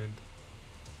one hand,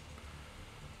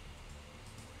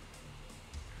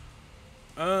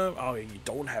 Oh, you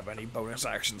don't have any bonus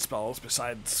action spells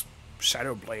besides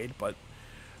Shadow Blade, but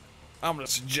I'm gonna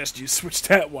suggest you switch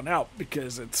that one out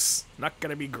because it's not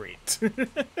gonna be great.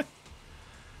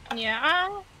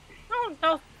 yeah.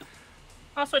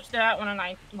 I'll switch to that when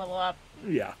I level up.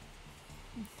 Yeah.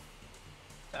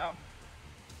 So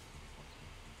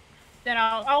then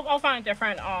I'll find a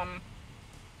different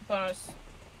bonus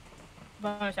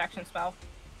action spell.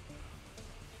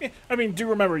 Yeah, I mean, do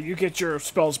remember you get your your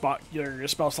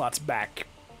spell slots back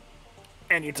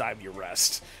anytime you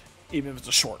rest, even if it's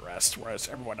a short rest, whereas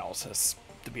everyone else has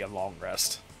to be a long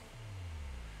rest.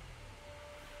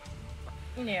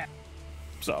 Yeah.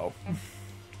 So,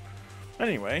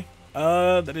 anyway,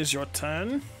 that is your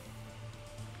turn.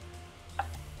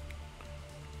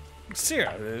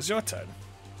 Sierra, it is your turn.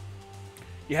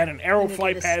 You had an arrow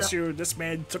fly past you. This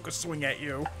man took a swing at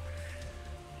you.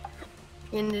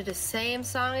 Into the same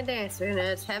song and dance. We're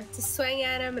gonna attempt to swing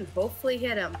at him and hopefully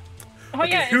hit him. Oh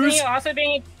Okay, yeah, isn't he also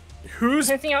being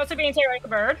taken like a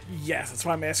bird? Yes, that's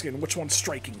why I'm asking which one's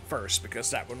striking first,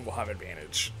 because that one will have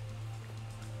advantage.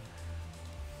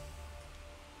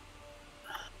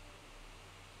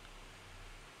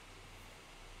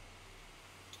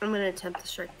 I'm gonna attempt to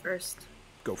strike first.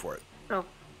 Go for it. Oh.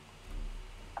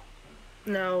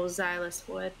 No, Xylus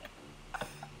would.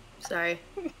 Sorry.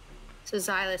 So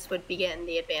Xylus would be getting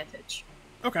the advantage.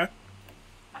 Okay.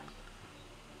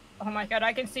 Oh my god,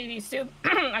 I can see these two.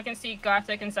 I can see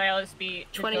Gothic and Silas be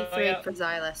 23 for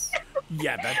Xylus.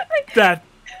 Yeah, that.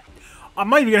 I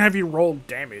might even have you roll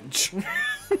damage.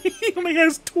 He only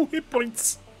has 2 hit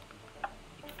points.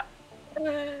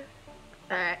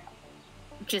 Alright.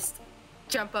 Just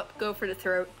jump up, go for the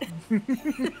throat.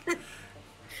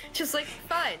 Just like,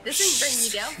 fine, this ain't bringing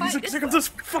you down. Fine, He's like, this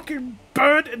fucking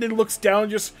bird, and then looks down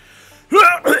and just.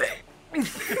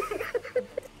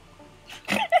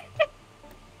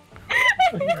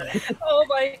 Oh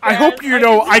my god. I hope you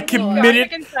know I committed.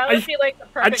 Gothic and Silas be like the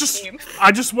perfect team.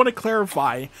 I just want to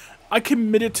clarify. I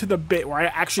committed to the bit where I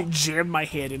actually jammed my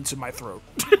hand into my throat.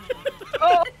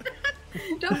 Oh,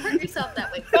 Don't hurt yourself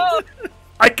that way. oh.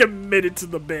 I committed to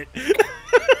the bit.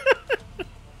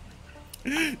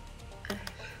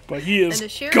 But he And is the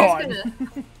sheriff's gone. gonna,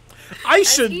 I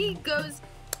as should he goes,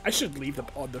 leave them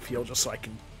on the field just so I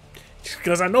can,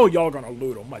 because I know y'all gonna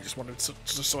loot him. I just wanted to,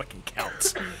 just so I can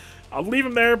count. I'll leave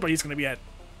him there, but he's gonna be at.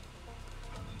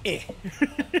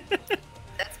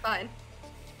 that's fine.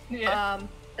 Yeah.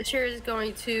 The sheriff is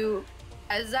going to,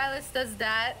 as Xylus does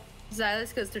that,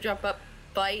 Xylus goes to jump up,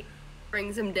 bite,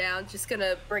 brings him down, just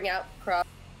gonna bring out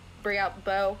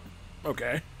bow,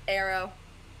 Okay. arrow,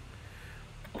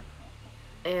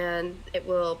 and it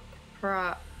will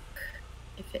proc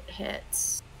if it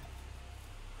hits.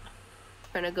 I'm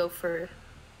gonna go for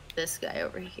this guy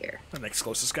over here. The next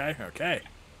closest guy. Okay.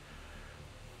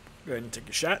 Go ahead and take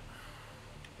a shot.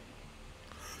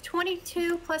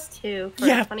 22 plus 2 for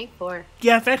Yeah. 24.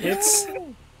 Yeah, that hits.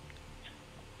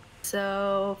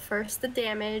 So first the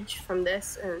damage from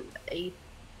this and a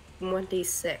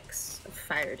 1d6 of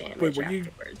fire damage Wait, were you?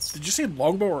 afterwards. Did you say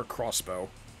longbow or crossbow?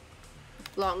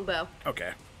 Longbow,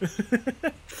 Okay.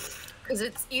 because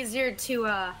it's easier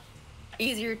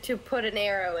to put an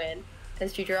arrow in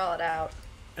as you draw it out.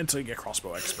 Until you get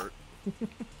crossbow expert.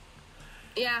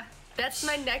 Yeah, that's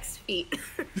my next feat.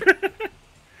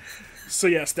 So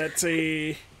yes, that's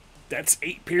 8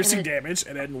 piercing And damage,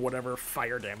 and then whatever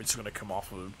fire damage is going to come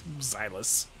off of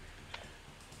Xylus.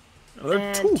 Another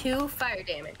And 2. 2 fire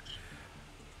damage.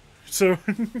 So,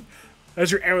 as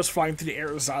your arrow's flying through the air,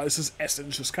 Xylus'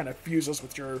 essence just kind of fuses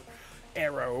with your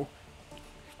arrow,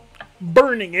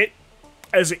 burning it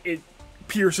as it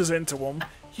pierces into him.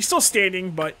 He's still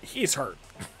standing, but he's hurt.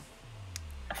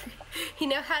 He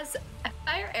now has a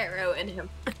fire arrow in him.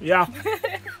 Yeah.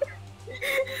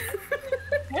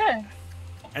 Yeah.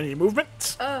 Any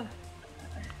movement?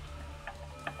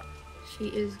 She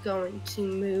is going to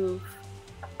move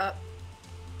up.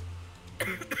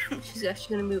 She's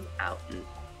actually going to move out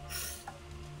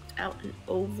and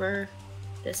over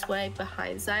this way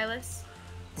behind Xylus.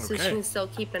 So she can still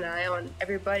keep an eye on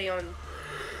everybody on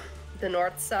the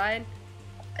north side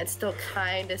and still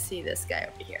kind of see this guy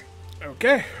over here.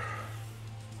 Okay.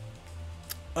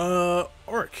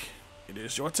 Orc, it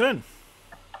is your turn.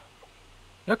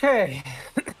 Okay.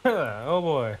 Oh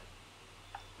boy.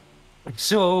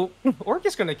 So, Orc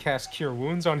is gonna cast Cure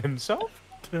Wounds on himself?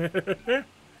 It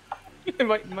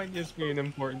might just be an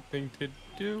important thing to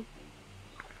do.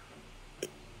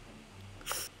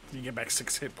 You get back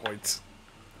 6 hit points.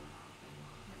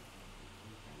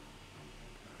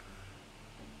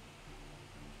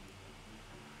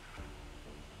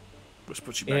 Which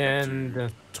puts you back up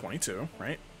to 22,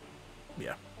 right?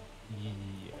 Yeah.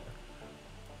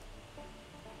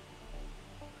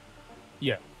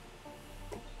 Yeah.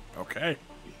 Okay.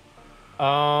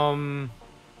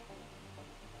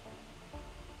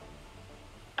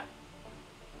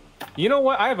 You know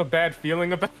what? I have a bad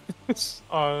feeling about this.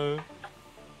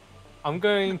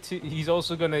 He's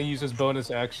also gonna use his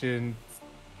bonus action,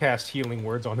 cast Healing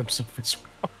Words on himself as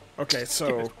well. Okay,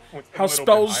 so how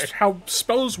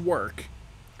spells work?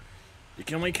 You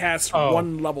can only cast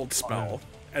one leveled spell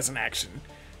as an action.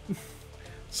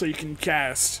 So you can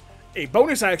cast a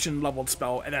bonus action leveled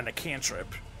spell and then a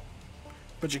cantrip,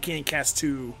 but you can't cast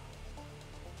two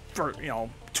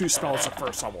spells at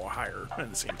first level or higher in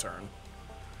the same turn.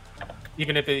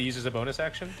 Even if it uses a bonus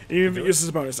action? Even if it uses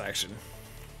a bonus action.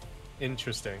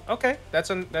 Interesting. Okay,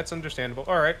 that's understandable.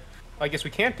 All right, I guess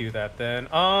we can't do that then.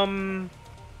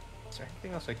 Is there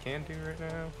anything else I can do right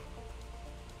now?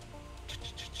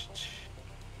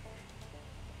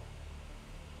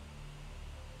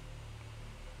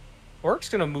 Orc's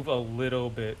gonna move a little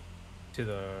bit to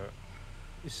the,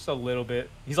 just a little bit.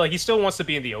 He still wants to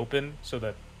be in the open so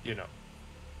that,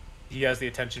 he has the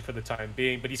attention for the time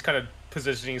being, but he's kind of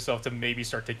positioning himself to maybe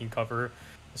start taking cover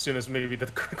as soon as maybe the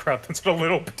crowd thinks it a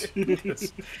little bit.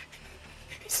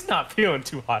 He's not feeling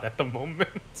too hot at the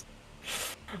moment.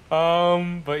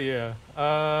 But yeah.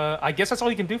 I guess that's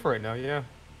all you can do for right now, yeah.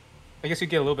 I guess you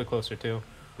get a little bit closer too,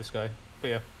 this guy. But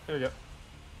yeah, there we go.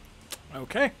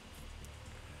 Okay.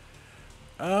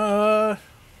 Yeah,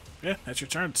 that's your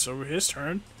turn. So his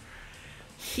turn.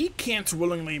 He can't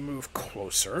willingly move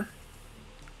closer.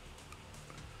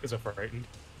 Because of frightened.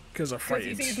 Because of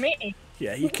frightened. Because he sees me.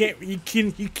 Yeah, he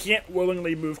can't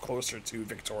willingly move closer to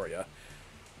Victoria.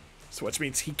 So which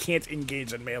means he can't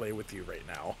engage in melee with you right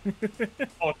now.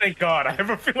 Oh, thank God. I have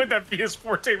a feeling that'd be his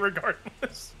forte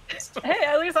regardless. Hey,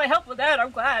 at least I helped with that.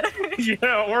 I'm glad.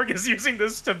 Yeah, Orc is using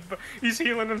this to... He's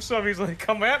healing himself. He's like,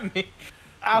 come at me.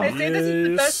 Ow. I say this is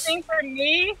the best thing for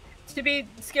me to be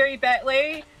scary bat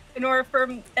lady in order for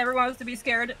everyone else to be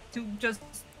scared to just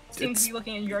seem to be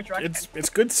looking in your direction. It's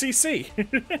good CC.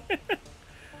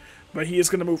 But he is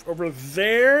going to move over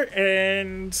there,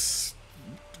 and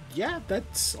yeah,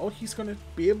 that's all he's going to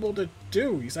be able to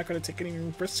do. He's not going to take any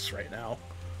risks right now.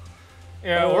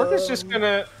 Yeah, Orc's just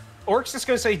gonna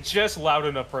say just loud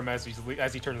enough for him as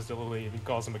he turns to leave. He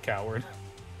calls him a coward.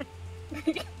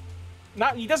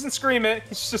 He doesn't scream it.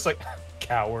 He's just like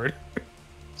coward.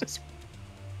 Just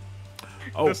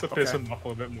to piss him off a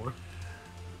little bit more.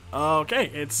 Okay,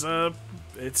 it's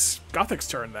Gothic's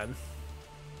turn then.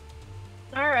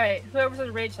 Alright, whoever's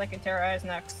the rage I can terrorize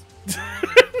next.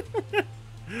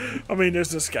 I mean, there's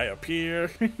this guy up here.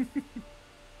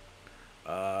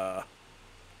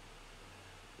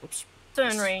 Whoops. It's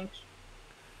in range.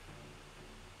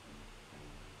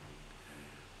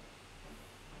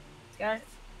 This guy?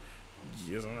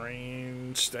 He is in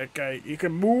range. That guy, you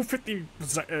can move 50.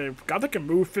 Gothic can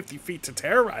move 50 feet to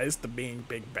terrorize the being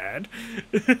big bad.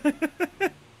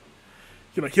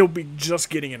 He'll be just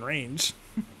getting in range.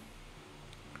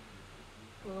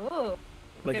 Ooh.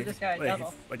 Give this guy a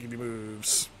double. Like if he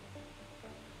moves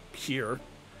here,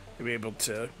 he'll be able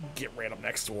to get right up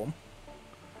next to him.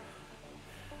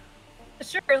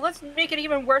 Sure, let's make it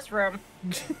even worse for him.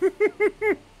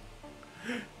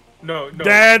 No.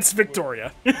 That's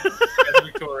Victoria. That's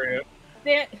Victoria.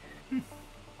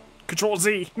 Control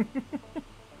Z.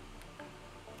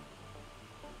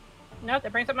 No,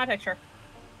 that brings up my picture.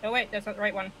 Oh wait, that's not the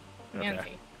right one. Okay.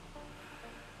 Z.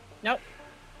 Nope.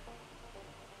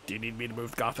 Do you need me to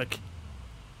move Gothic?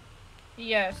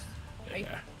 Yes.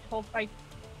 Yeah. I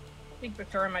think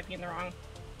Victoria might be in the wrong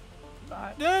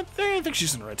spot. I think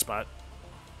she's in the right spot.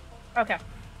 Okay.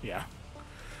 Yeah.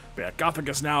 But yeah, Gothic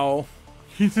is now...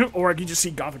 Or you just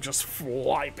see Gothic just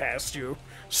fly past you.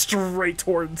 Straight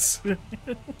towards...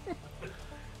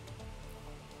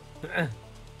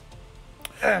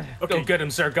 Go get him,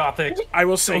 Sir Gothic. I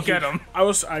will say Go get him.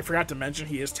 I forgot to mention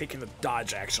he is taking the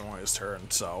dodge action on his turn,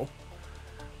 so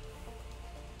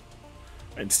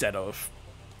instead of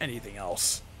anything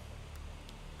else.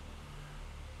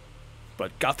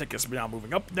 But Gothic is now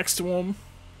moving up next to him.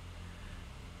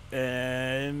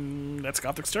 And that's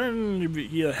Gothic's turn.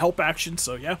 He had help action,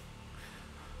 so yeah.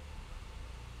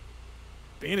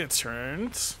 Bandit's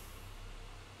turns.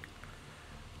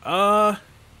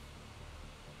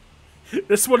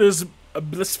 This one is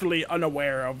blissfully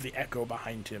unaware of the echo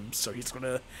behind him, so he's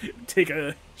gonna take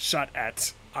a shot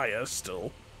at Aya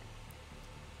still.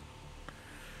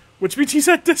 Which means he's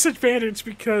at disadvantage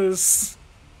because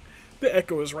the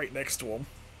echo is right next to him.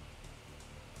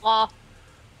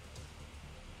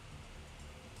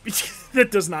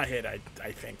 That does not hit,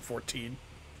 I think. 14.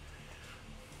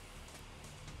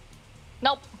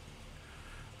 Nope.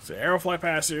 So arrow fly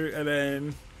past you, and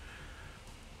then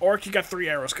Orc, you got 3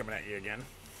 arrows coming at you again.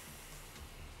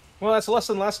 Well, that's less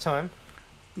than last time.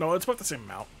 No, it's about the same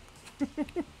amount.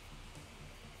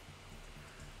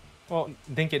 Well,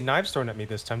 didn't get knives thrown at me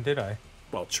this time, did I?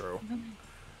 Well, true.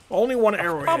 Only 1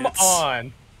 arrow Come hits.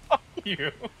 on! Fuck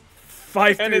you.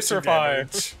 5 And it piercing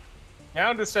survived. damage.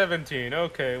 Down to 17.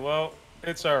 Okay, well,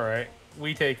 it's alright.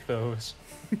 We take those.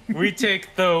 We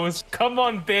take those. Come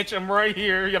on, bitch. I'm right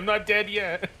here. I'm not dead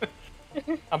yet.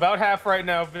 About half right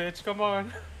now, bitch. Come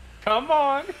on. Come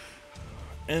on.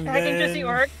 And I can just see then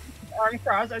Orc arm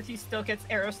crossed as he still gets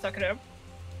arrows stuck in him.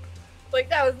 Like,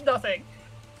 that was nothing.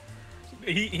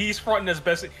 He's fronting his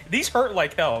best. These hurt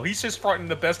like hell. He's just fronting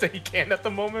the best that he can at the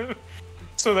moment,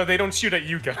 so that they don't shoot at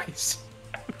you guys.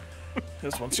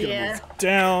 this one's gonna move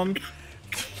down.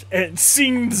 And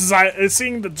seeing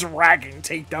the dragon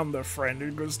take down their friend,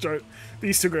 and gonna start.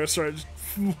 These two are gonna start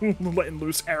letting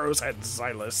loose arrows at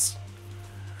Xylus.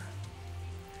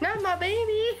 Not my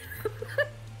baby.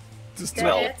 Just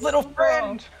Yeah, little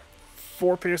friend.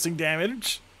 4 piercing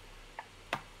damage.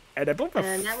 And I believe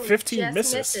And that a one 15 just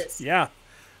misses. misses. Yeah.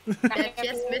 That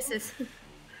just misses.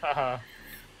 Haha.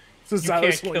 So You can't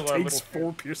Xylus only kill our takes little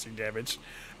 4 piercing damage.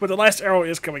 But the last arrow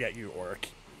is coming at you, Orc.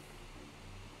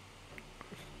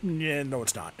 Yeah, no,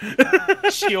 it's not.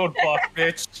 Shield buff,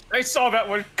 bitch. I saw that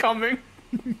one coming.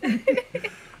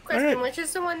 Question, which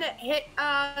is the one that hit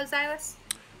Xylus?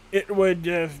 It would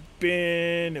have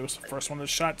been... It was the first one that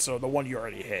shot, so the one you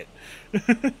already hit.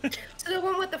 So the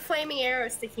one with the flaming arrow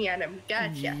sticking at him.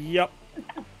 Gotcha. Yep.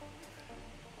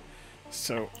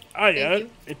 So, Aya, Thank you.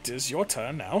 it is your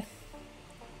turn now.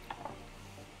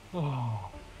 Oh.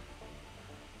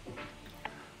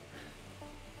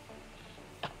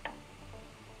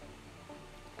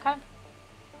 Okay.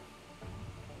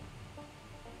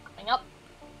 Coming up.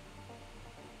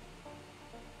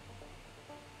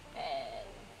 And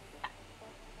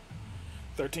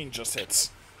 13 just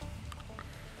hits.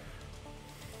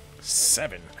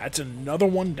 7. That's another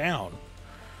one down.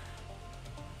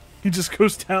 He just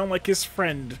goes down like his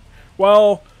friend.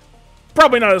 Well,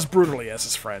 probably not as brutally as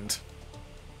his friend.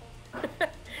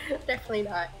 Definitely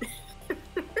not.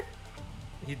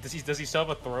 Does he still have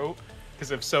a throat?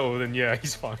 Because if so, then yeah,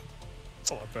 he's fine.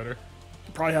 It's a lot better.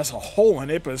 He probably has a hole in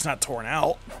it, but it's not torn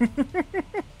out.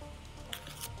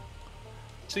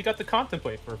 So you got to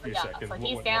contemplate for a few yeah, seconds. so what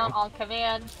he's went down wrong. on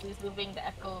command. He's moving the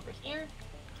echo over here.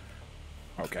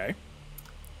 Okay.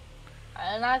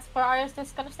 And that's where Arya's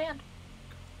just gonna stand.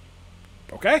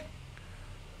 Okay.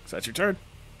 So that's your turn.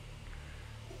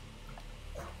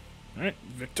 Alright,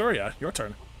 Victoria, your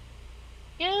turn.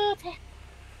 Good.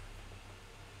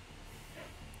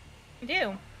 I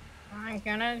do. I'm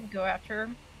gonna go after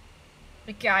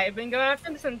the guy I've been going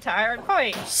after this entire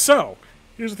fight. So,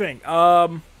 here's the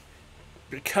thing.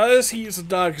 Because he used a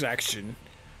dodge action,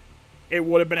 it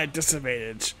would have been at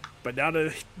disadvantage. But now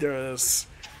that there's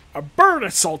a bird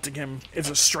assaulting him, it's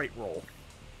a straight roll.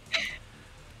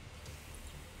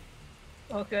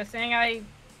 Well, good thing I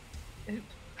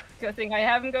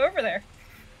have him go over there.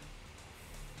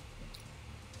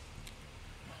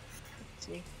 Let's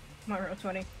see. My roll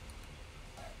 20.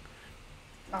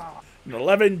 Oh, An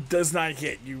 11 does not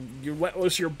hit. You let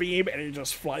loose your beam, and it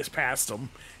just flies past him,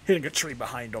 hitting a tree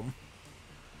behind him.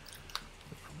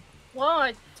 well,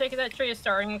 I take it that tree is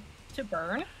starting to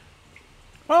burn.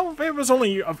 Well, it was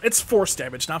only... It's force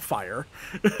damage, not fire.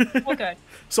 Okay.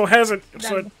 So it hasn't...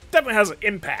 So Then- it definitely has an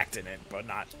impact in it, but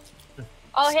not...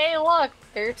 Oh, hey, look!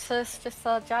 There's just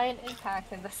a giant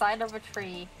impact in the side of a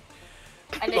tree.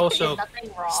 And it Also- did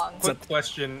nothing wrong. Quick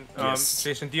question, Yes.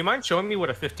 Jason. Do you mind showing me what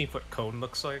a 15-foot cone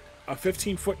looks like? A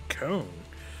 15-foot cone.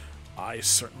 I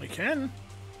certainly can.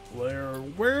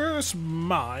 Where's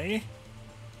my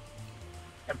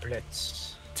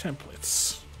Templates.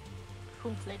 templates?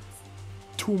 Pamphlets.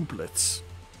 Toomplets.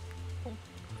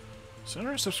 Is that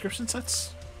our subscription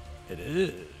sets? It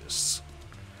is.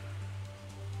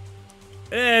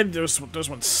 And those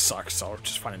ones suck, so I'll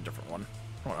just find a different one.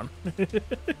 Hold on.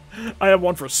 I have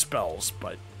one for spells,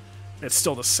 but it's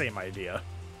still the same idea.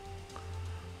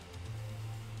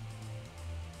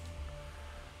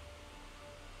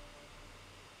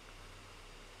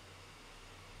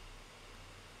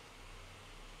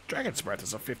 Dragon's Breath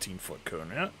is a 15-foot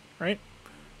cone, yeah? Right?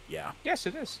 Yeah. Yes,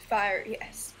 it is. Fire,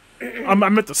 yes. I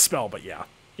meant the spell, but yeah.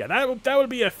 Yeah, that would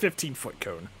be a 15-foot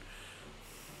cone.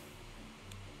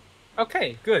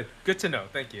 Okay, good. Good to know.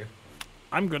 Thank you.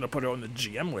 I'm going to put it on the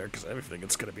GM layer because I think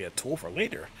it's going to be a tool for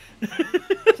later.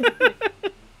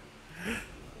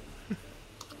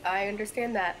 I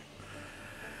understand that.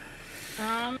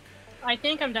 I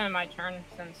think I'm done with my turn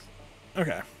since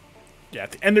Okay. Yeah,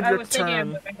 at the end of I your was thinking of turn...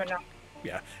 moving, but no.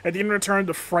 Yeah, at the end of your turn,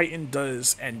 the Frighten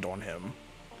does end on him.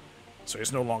 So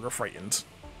he's no longer frightened.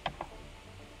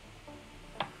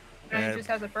 And he just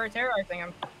has a bird terrorizing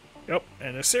him. Yep,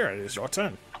 and Sarah, it is your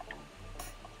turn.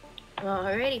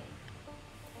 Alrighty.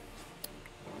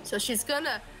 So she's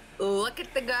gonna look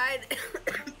at the guy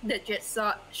that just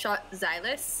shot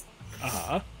Xylus.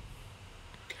 Uh-huh.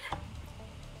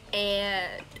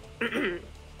 And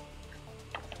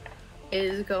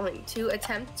is going to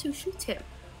attempt to shoot him.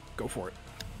 Go for it.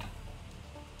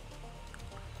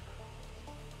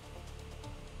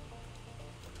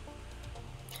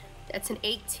 That's an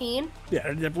 18. Yeah,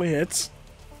 it definitely hits.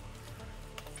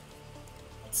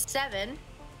 7.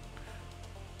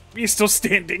 He's still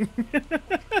standing.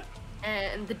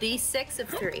 And the D6 of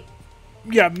 3.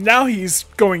 Yeah, now he's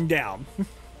going down.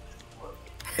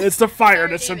 It's the fire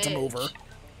that sent him damage. over.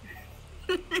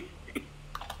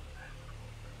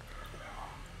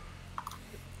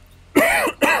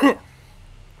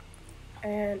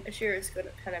 And Ashira is going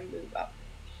to kind of move up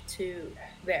to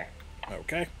there.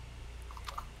 Okay,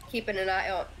 Keeping an eye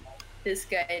on this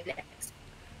guy next.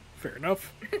 fair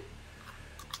enough.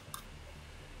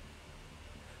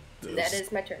 That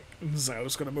is my turn.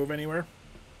 Xylo's gonna move anywhere?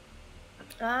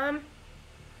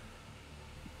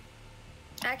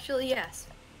 Actually, yes.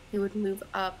 He would move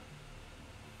up.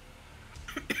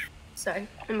 Sorry,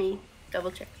 let me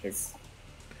double check his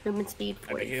movement speed. I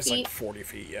 40 think he's feet. like 40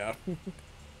 feet, yeah.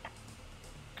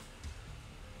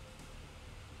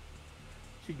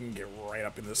 He can get right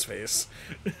up in this face.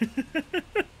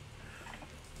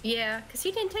 Yeah, because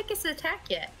he didn't take his attack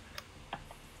yet.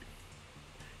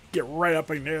 Get right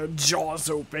up in there, jaws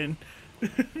open.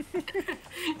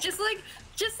 Just like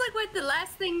what the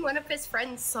last thing one of his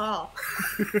friends saw.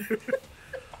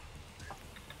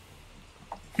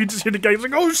 You just hit the guy, he's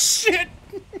like, oh shit!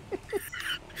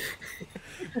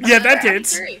 Yeah, that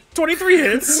hits. 23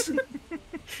 hits.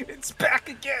 It's back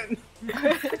again.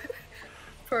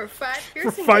 For 5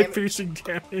 For piercing 5 damage. piercing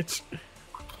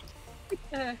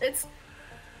damage.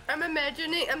 I'm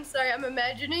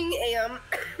imagining a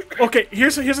Okay,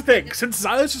 here's the thing. Since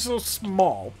Xylus is so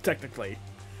small, technically,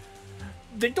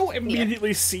 they don't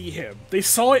immediately see him. They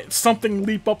saw something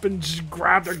leap up and just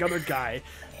grab the other guy.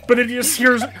 But it just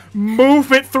hears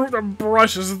movement through the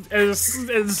brushes as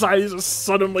Xylus is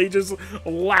suddenly just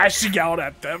lashing out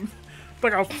at them.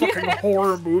 Like a fucking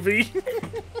horror movie.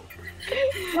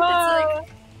 it's like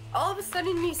all of a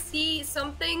sudden you see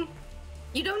something,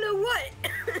 you don't know what.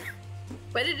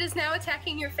 But it is now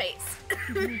attacking your face.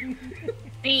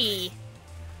 B.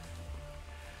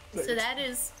 So that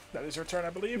is That is your turn, I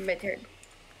believe. my turn.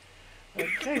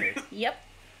 Okay. Yep.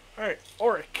 Alright,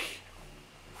 Auric.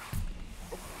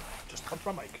 Just punch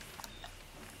my mic.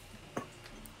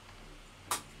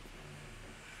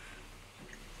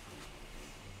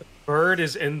 Bird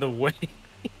is in the way.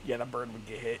 Yeah, the bird would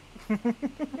get hit.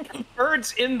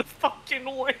 Bird's in the fucking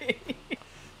way.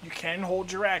 You can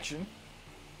hold your action.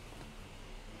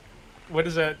 What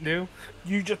does that do?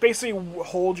 You just basically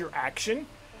hold your action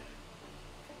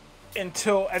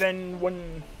until, and then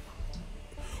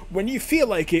when you feel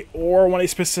like it, or when a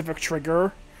specific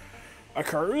trigger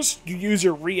occurs, you use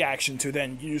your reaction to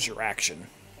then use your action.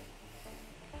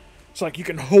 So, like, you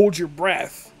can hold your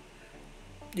breath.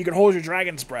 You can hold your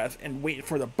dragon's breath and wait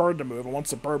for the bird to move, and once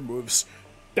the bird moves,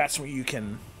 that's when you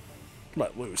can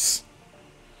let loose.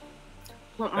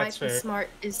 What That's might be fair. smart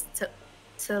is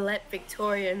to let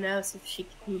Victoria know so she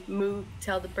can move,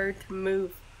 tell the bird to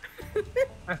move.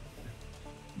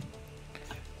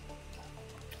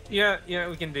 Yeah,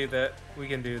 we can do that. We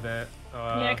can do that.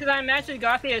 Yeah, because I imagine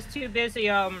Gothia is too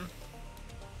busy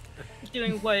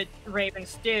doing what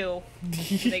ravens do.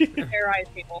 They terrorize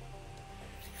people.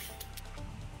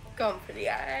 Going for the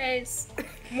eyes.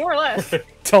 More or less.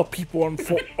 Tell people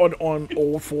on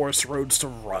old forest roads to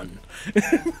run.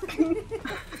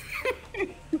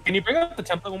 Can you bring up the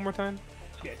template one more time?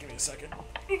 Yeah, give me a second.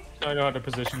 So I know how to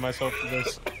position myself for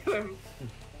this.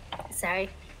 Sorry.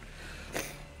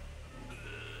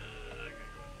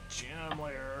 Jam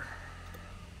layer.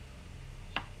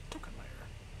 Token layer.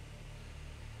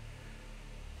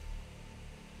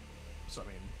 So, I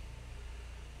mean,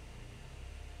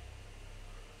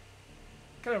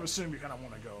 kind of assume you kind of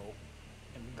want to go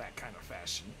in that kind of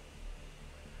fashion.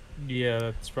 Yeah,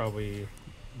 that's probably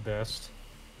best.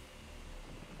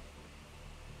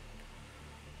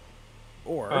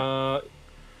 Or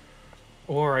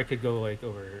I could go like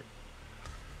over here.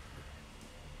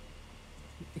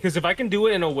 Because if I can do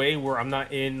it in a way where I'm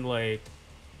not in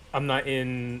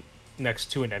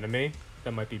next to an enemy,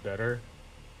 that might be better.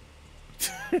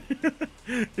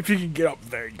 if you can get up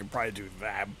there, you can probably do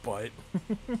that, but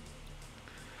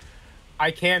I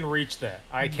can reach that.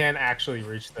 I can actually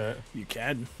reach that. you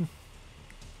can.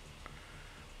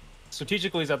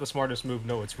 Strategically, is that the smartest move?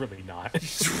 No, it's really not.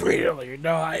 It's really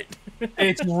not.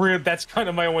 It's weird. That's kind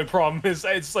of my only problem. Is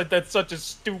it's like that's such a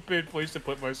stupid place to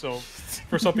put myself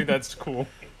for something that's cool.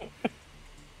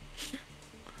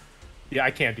 Yeah,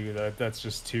 I can't do that. That's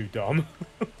just too dumb.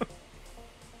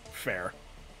 Fair.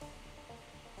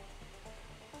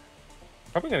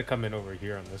 Probably gonna come in over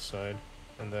here on this side,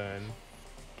 and then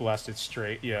blast it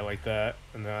straight. Yeah, like that.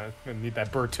 And then I need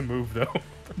that bird to move though.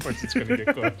 Otherwise, it's gonna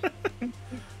get cooked.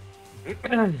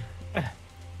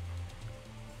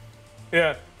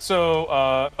 Yeah.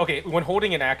 So, okay. When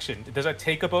holding an action, does that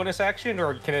take a bonus action,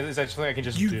 or is that something I can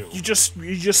just do? You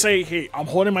just say, "Hey, I'm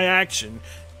holding my action,"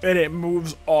 and it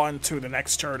moves on to the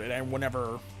next turn. And then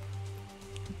whenever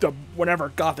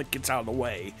Gothic gets out of the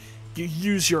way, you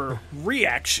use your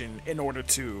reaction in order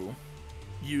to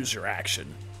use your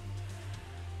action.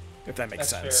 If that makes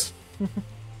sense. Fair.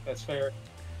 That's fair.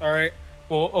 All right.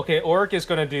 Well, okay. Oric is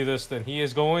going to do this then. He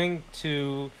is going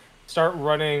to start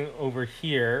running over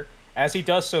here. As he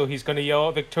does so, he's going to yell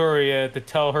at Victoria to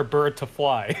tell her bird to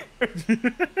fly.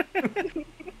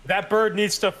 That bird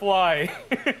needs to fly.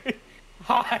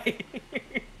 Hi.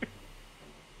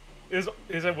 Is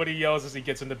that what he yells as he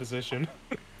gets into position?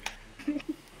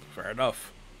 Fair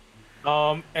enough.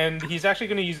 And he's actually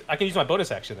going to use... I can use my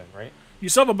bonus action then, right? You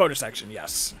still have a bonus action,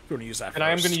 yes. If you want to use that And I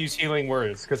am going to use Healing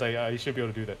Words, because I should be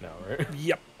able to do that now, right?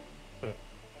 Yep.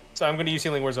 So I'm going to use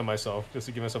Healing Words on myself, just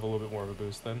to give myself a little bit more of a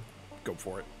boost then. Go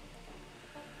for it.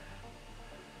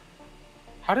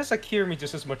 How does that cure me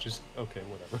just as much as... Okay,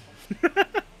 whatever.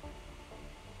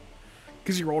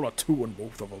 Because you rolled a 2 on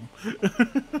both of them.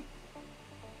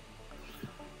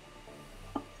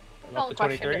 Up to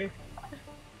 23?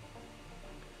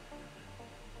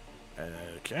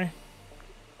 Okay.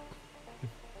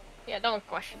 Yeah, don't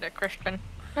question it, Christian.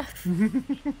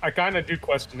 I kind of do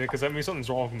question it, because that means something's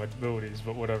wrong with my abilities,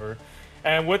 but whatever.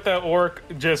 And with that orc,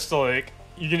 just, like,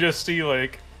 you can just see,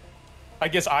 like... I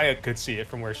guess Aya could see it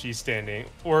from where she's standing.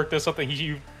 Orc does something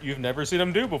you've never seen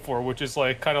him do before, which is,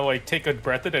 like, kind of, like, take a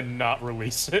breath in and not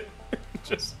release it.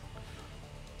 Just...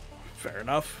 Fair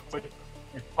enough. It's like,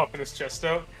 you're pumping his chest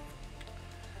out.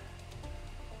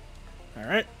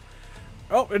 Alright.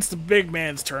 Oh, it's the big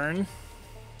man's turn.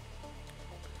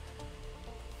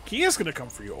 He is going to come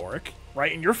for you, Oric.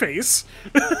 Right in your face.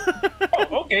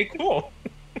 Oh, okay, cool.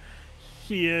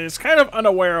 He is kind of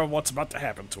unaware of what's about to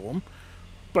happen to him.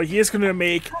 But he is going to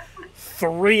make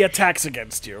 3 attacks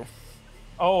against you.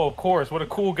 Oh, of course. What a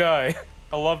cool guy.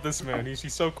 I love this man.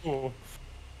 He's so cool.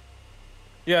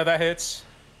 Yeah, that hits.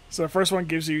 So the first one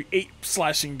gives you 8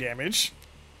 slashing damage.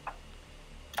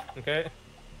 Okay.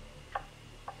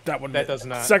 That does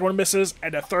not. Second one misses,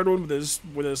 and the third one with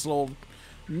his little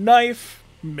knife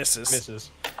misses. Misses.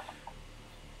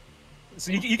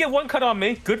 So you get 1 cut on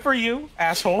me. Good for you,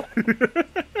 asshole.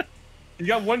 You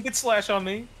got 1 good slash on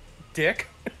me, dick.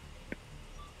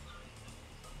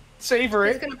 Savor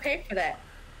Who's it. gonna pay for that?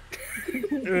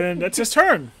 And that's his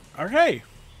turn. Okay.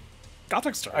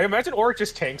 Gothic's turn. I imagine Oric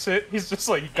just tanks it. He's just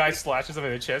like, guy slashes him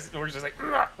in the chest, and Oric's just like,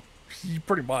 "Ugh."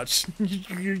 Pretty much.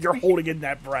 You're holding in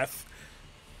that breath.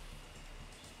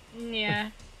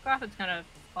 Yeah, Gotham's gonna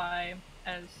fly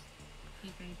as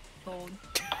he's been told.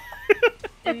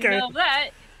 In the middle of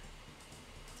that,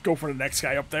 Go for the next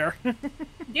guy up there.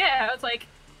 yeah, I was like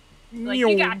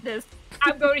you got this.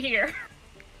 I'm going here.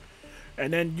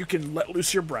 And then you can let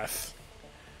loose your breath.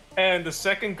 And the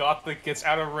second Gothic gets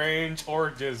out of range,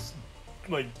 Oric just,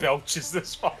 like, belches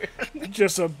this fire.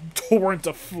 Just a torrent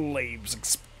of flames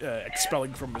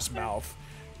expelling from his mouth.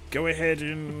 Go ahead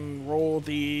and roll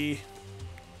the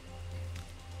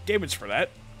damage for that.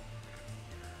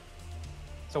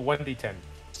 So 1d10.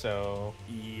 So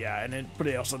Yeah, and then but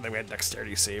they also they had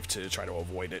dexterity save to try to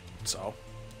avoid it. So,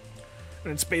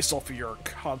 and it's based off of your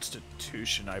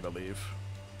constitution, I believe.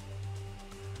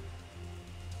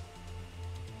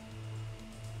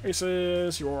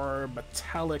 Aces, your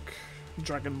metallic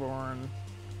dragonborn.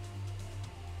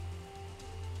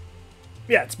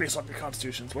 Yeah, it's based off your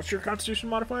constitutions. What's your constitution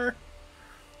modifier?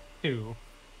 2.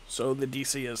 So the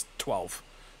DC is 12.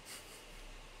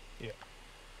 Yeah.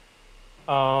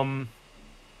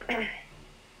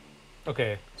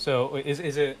 Okay, so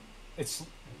is it it's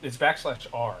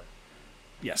 /R.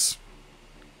 Yes.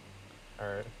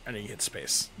 Alright. And then you hit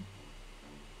space.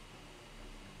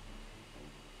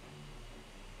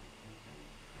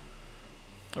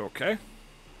 Okay.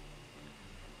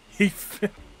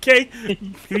 Okay.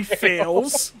 He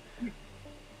fails.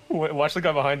 Watch the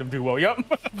guy behind him do well. Yep.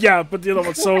 Yeah, but the other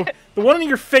one. So the one in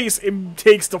your face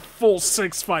takes the full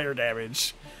 6 fire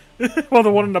damage, while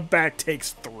the one in the back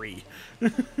takes 3.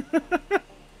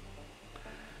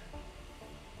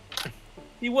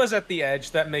 He was at the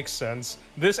edge. That makes sense.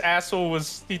 This asshole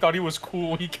he thought he was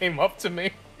cool. He came up to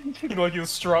me. Like he was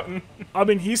strutting. I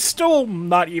mean, he's still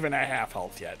not even at half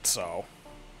health yet, so.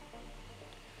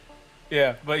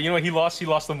 Yeah, but you know he lost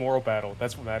the moral battle.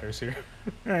 That's what matters here.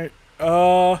 Alright.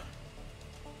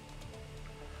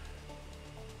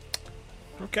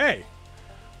 Okay.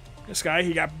 This guy,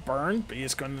 he got burned, but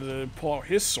he's going to pull out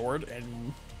his sword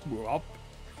and move up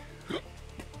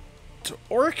to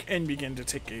Orc and begin to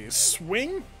take a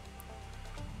swing.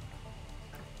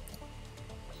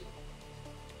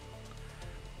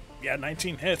 Yeah,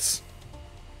 19 hits.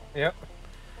 Yep.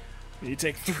 You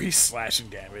take 3 slashing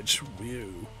damage.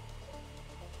 Woo.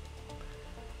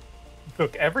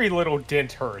 Look, every little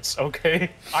dent hurts,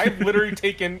 okay? I've literally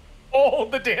taken all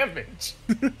the damage.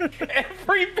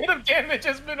 Every bit of damage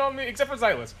has been on me, except for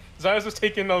Xylus. Xylus was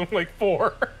taking like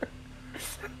 4.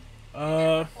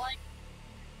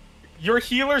 Your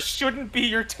healer shouldn't be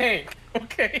your tank,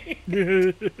 okay?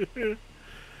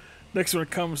 Next one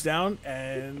comes down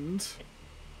and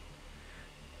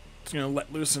it's gonna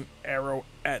let loose an arrow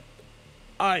at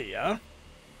Aya.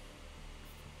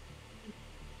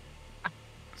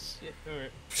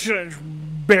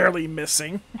 Barely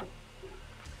missing.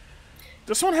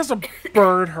 This one has a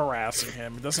bird harassing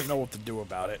him. He doesn't know what to do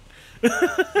about it.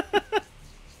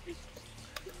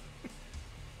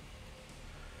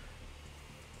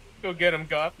 Go get him,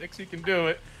 Gothic. You can do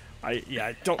it.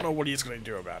 I don't know what he's going to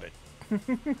do about it.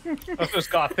 Oh, so it's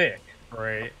Gothic,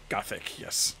 right? Gothic,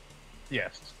 yes.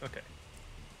 Yes. Okay.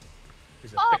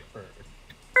 He's a thick bird.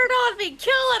 Bird on me,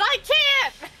 kill it! I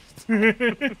can't.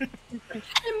 It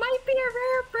might be a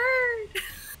rare bird.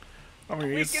 I mean,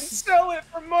 We can sell it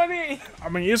for money. I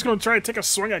mean, he's going to try to take a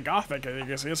swing at Gothic. I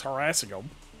guess he is harassing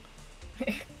him.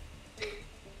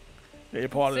 They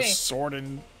pull out his sword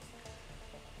and...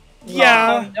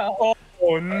 Yeah! Oh, no.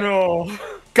 Oh no!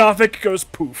 Gothic goes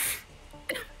poof.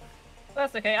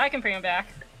 That's okay. I can bring him back.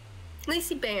 At least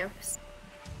he bamfs.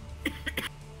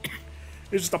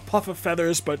 It's just a puff of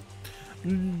feathers, but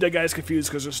the guy's confused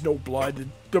because there's no blood.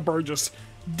 The bird just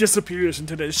disappears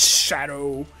into this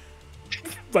shadow,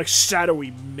 like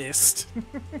shadowy mist.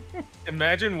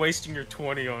 Imagine wasting your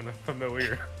 20 on a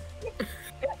familiar.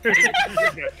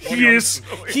 He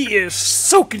is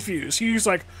so confused. He's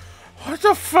like, what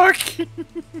the fuck?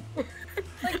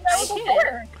 Like, that was a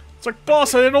bird. It's like,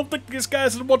 boss, I don't think these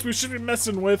guys are the ones we should be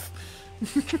messing with.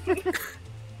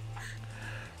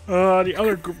 The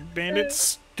other group of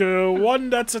bandits, the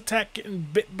one that's getting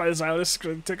bit by Xylus,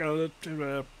 gonna take a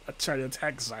try to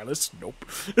attack Xylus. Nope.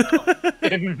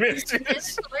 And misses.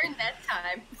 Just learned that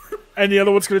time. And the other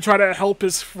one's gonna try to help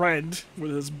his friend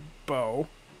with his bow.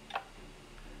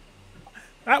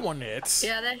 That one hits.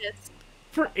 Yeah, that hits.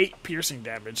 For 8 piercing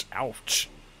damage. Ouch.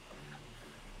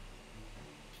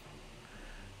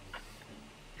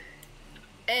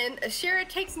 And Ashira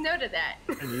takes note of that.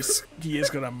 And he is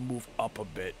gonna move up a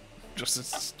bit,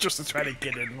 just to try to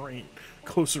get in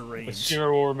closer range.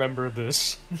 Shiro will remember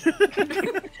this.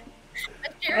 Ashira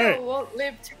Alright. won't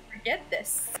live to forget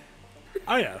this.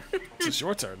 Oh yeah, it's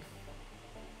your turn.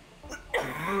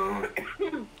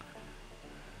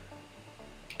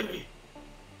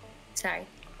 Sorry.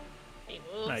 He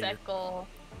moves, Now you- Echo.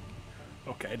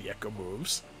 Okay, the echo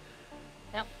moves.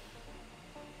 Yep.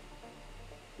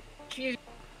 She's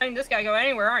letting this guy go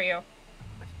anywhere, aren't you?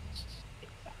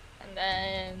 And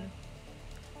then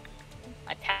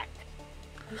attack.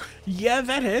 Yeah,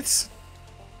 that hits.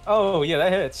 Oh yeah,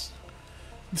 that hits.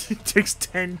 Takes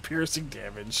 10 piercing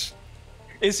damage.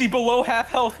 Is he below half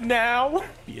health now?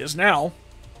 He is now.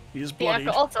 He is The bloodied.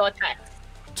 Echo also attacks.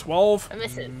 12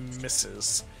 Misses.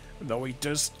 misses. Though he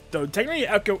does, though technically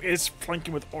Echo is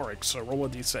flanking with Oryx, so roll a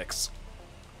d6.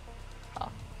 Oh,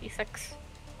 D6.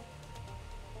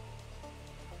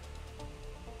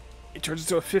 It turns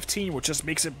into a 15, which just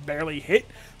makes it barely hit,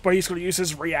 but he's going to use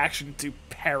his reaction to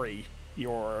parry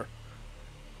your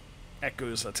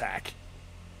Echo's attack.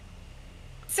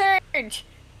 Surge!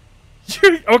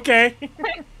 Okay.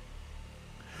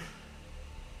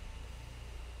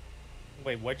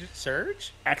 Wait, what'd you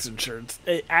surge? Action surge.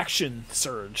 Action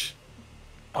surge.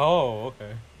 Oh,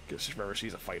 okay. Because remember,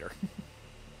 she's a fighter.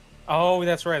 Oh,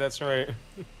 that's right, that's right.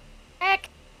 Heck!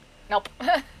 Nope.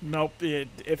 Nope.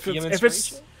 If DM it's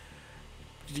inspiration?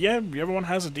 yeah, everyone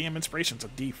has a DM inspiration. It's a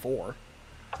D4.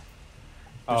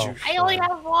 Oh, I only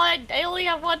have one. I only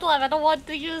have one left. I don't want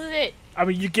to use it. I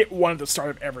mean, you get one at the start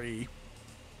of every.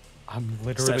 I'm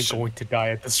literally Session. going to die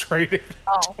at this rate.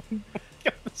 Oh.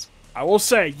 I will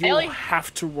say you will only-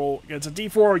 have to roll. It's a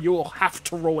D4. You will have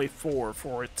to roll a 4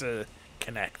 for it to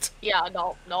connect. Yeah,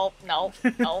 no.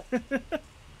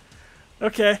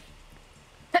 Okay.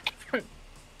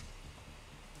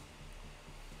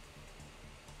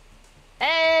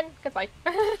 And goodbye.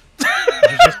 You're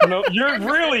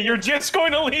just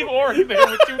going to leave Ori there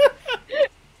with you.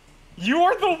 You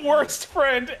are the worst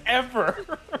friend ever.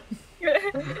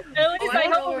 At least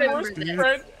I hope Worst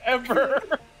friend ever.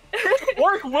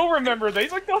 Orc will remember that.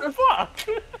 He's like, the fuck?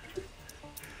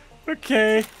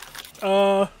 Okay.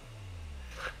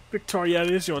 Victoria,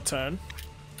 it is your turn.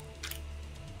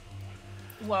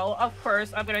 Well, of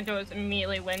course, I'm gonna do is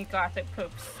immediately when Gothic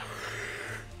poops.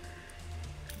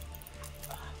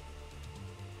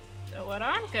 So what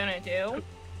I'm gonna do...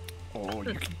 Oh,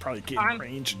 you can probably get in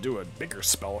range and do a bigger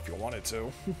spell if you wanted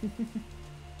to.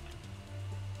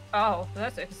 Oh,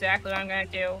 that's exactly what I'm gonna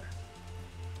do.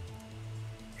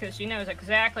 Because she knows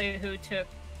exactly who took...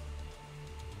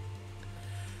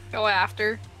 Go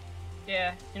after.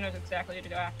 Yeah, she knows exactly who to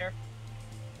go after.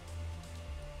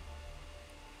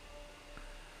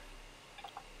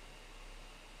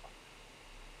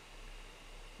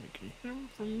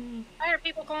 Why are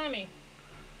people calling me?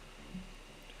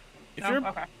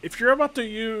 If you're about to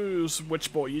use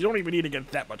Witch Bolt, you don't even need to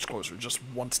get that much closer, just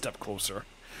one step closer.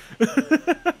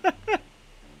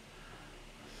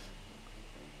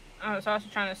 I was also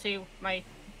trying to see my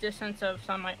distance of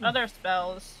some of my other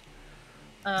spells.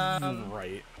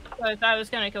 Right. Because I was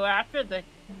gonna go after the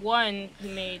one who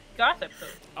made Gothic poop.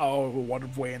 Oh,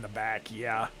 one way in the back,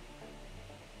 yeah.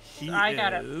 He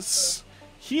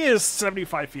is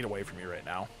 75 feet away from you right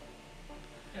now.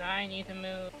 And I need to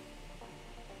move.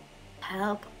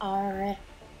 Help, Aura.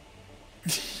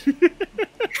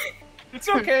 It's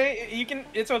okay. You can.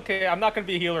 It's okay. I'm not gonna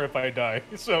be a healer if I die.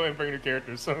 So and bring new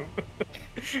characters. So.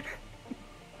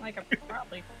 Like, I'm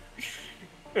probably...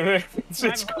 it's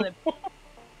really...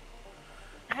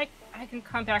 I can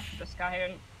come back for this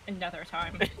guy another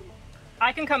time.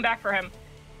 I can come back for him.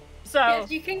 So... Yes,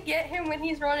 you can get him when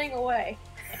he's running away.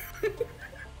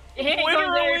 He ain't going very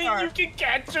Literally, far. you can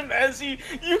catch him as he.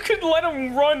 You could let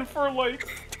him run for like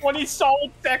 20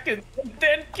 solid seconds and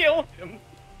then kill him.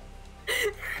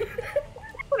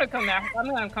 I'm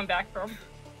gonna come back for him.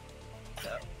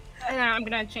 So, and then I'm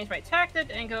gonna change my tactic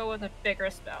and go with a bigger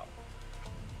spell.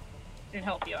 And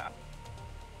help you out.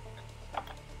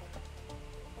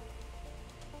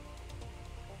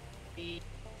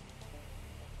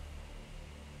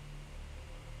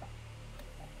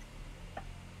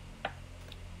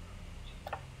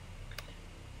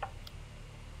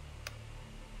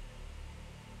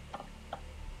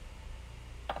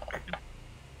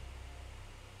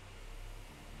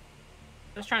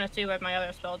 Just trying to see what my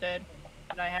other spell did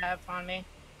that I have on me.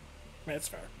 That's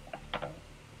fair.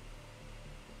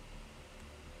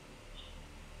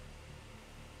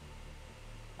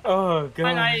 Oh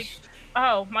god.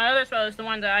 Oh, my other spell is the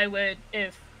one that I would,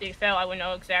 if they fail, I would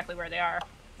know exactly where they are.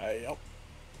 Yep.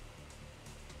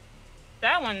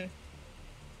 That one.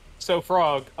 So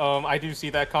Frog, I do see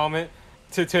that comment.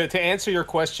 To answer your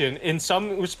question, in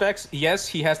some respects, yes,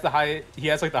 he has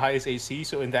like the highest AC,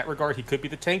 so in that regard he could be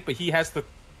the tank, but he has the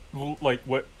like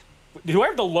what do I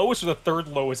have the lowest or the third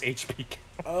lowest HP?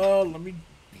 Let me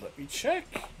check.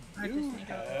 I just You need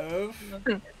to-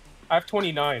 have I have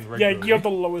 29 regularly. Yeah, you have the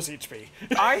lowest HP.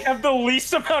 I have the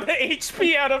least amount of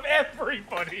HP out of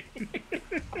everybody.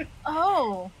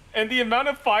 Oh. And the amount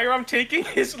of fire I'm taking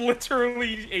is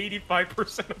literally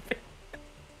 85% of it.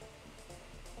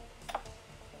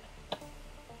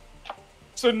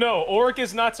 So no, Auric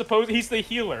is not supposed. He's the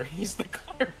healer. He's the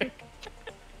cleric.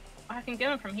 I can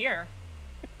get him from here.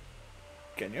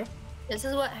 Can you? This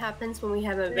is what happens when we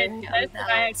have a It very says that I have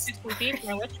unbalanced. 60 feet from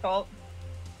a witch bolt.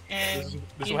 And This is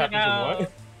even what happens though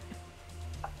with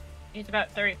what? He's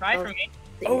about 35 from me.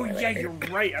 Oh yeah, you're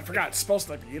right. I forgot. Spell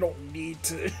sniper. You don't need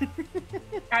to.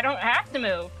 I don't have to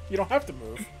move. You don't have to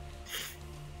move.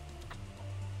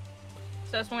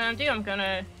 So that's what I'm gonna do. I'm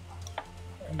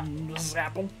gonna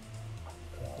Zap him.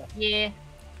 yeah.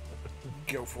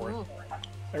 Go for it. Ooh.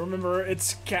 I remember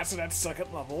it's casted at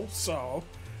 2nd level, so.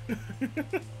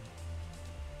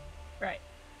 Right.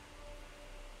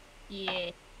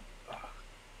 Yeah.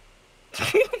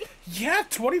 Yeah,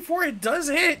 24. It does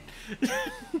hit.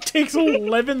 Takes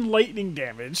 11 lightning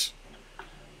damage.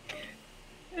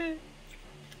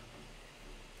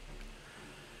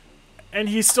 And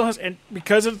he still has, and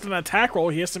because it's an attack roll,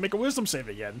 he has to make a wisdom save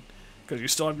again. Because you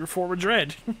still have your forward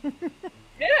dread.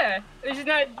 Yeah. It's just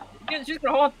not. It's just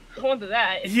gonna hold to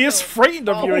that. It's He is still- frightened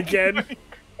of you again.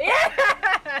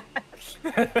 Yeah.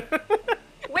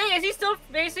 Wait, is he still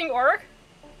facing Orc?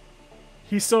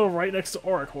 He's still right next to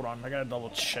Auric. Hold on, I gotta double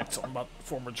check something about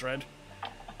former dread.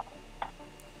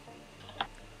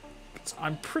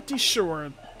 I'm pretty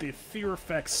sure the fear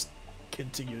effects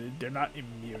continue. They're not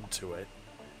immune to it.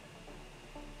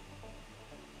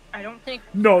 I don't think.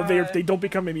 No, they don't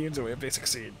become immune to it if they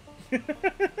succeed.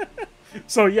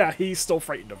 So yeah, he's still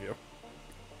frightened of you.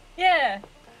 Yeah.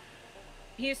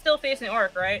 He's still facing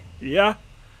Orc, right? Yeah.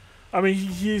 I mean,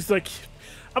 he's like...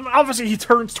 obviously, he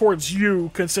turns towards you,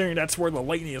 considering that's where the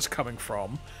lightning is coming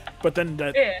from. But then,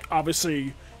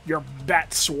 obviously, your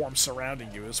bat swarm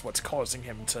surrounding you is what's causing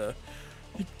him to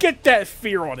get that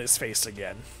fear on his face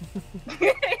again.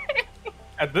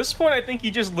 At this point, I think he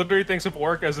just literally thinks of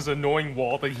Orc as his annoying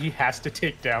wall that he has to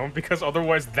take down, because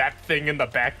otherwise that thing in the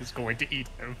back is going to eat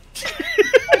him.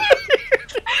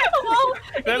 Well,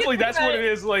 That's what it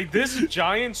is. Like, this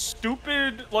giant,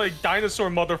 stupid, like, dinosaur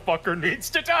motherfucker needs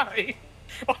to die.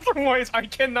 Otherwise, I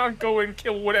cannot go and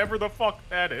kill whatever the fuck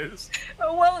that is.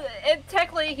 well,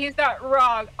 technically, he's not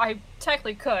wrong. I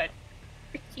technically could.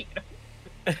 You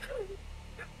know.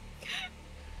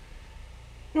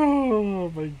 Oh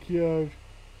my god.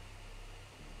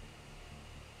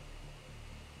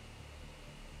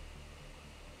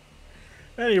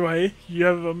 Anyway, you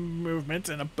have a movement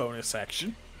and a bonus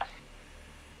action.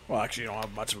 Well, actually, you don't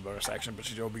have much of a bonus action, but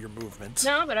you do have your movement.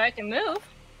 No, but I can move.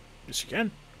 Yes, you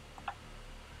can.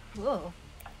 Whoa.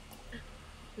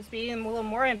 Just being a little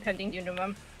more impending doom to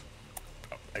him.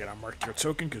 Oh, I gotta mark your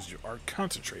token because you are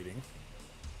concentrating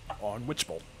on Witch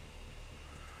Bolt.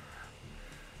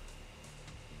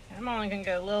 I'm only gonna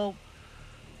go a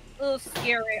little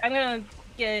scary. I'm gonna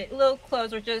get a little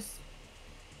closer, just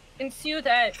ensue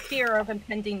that fear of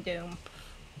impending doom.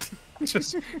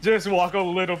 Just walk a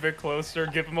little bit closer,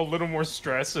 give him a little more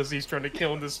stress as he's trying to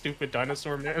kill this stupid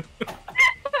dinosaur man.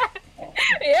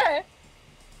 Yeah.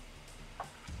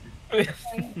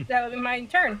 And that would be my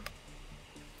turn.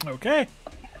 Okay.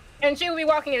 And she will be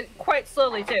walking it quite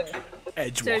slowly too.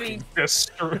 Edge So walking.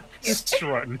 Just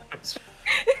strutting.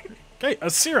 Okay,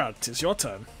 Asira, it is your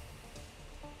turn.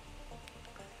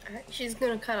 Alright, she's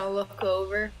gonna kind of look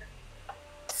over,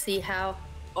 see how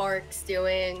Orc's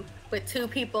doing with 2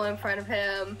 people in front of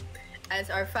him as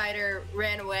our fighter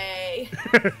ran away.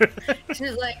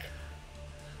 She's like,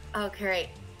 oh great,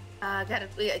 gotta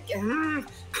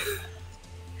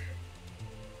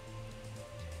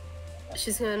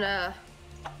she's gonna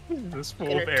This full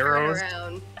gonna of turn arrows.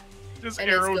 around Just and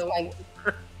arrows.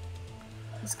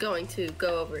 is going to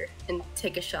go over and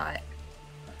take a shot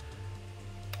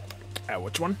At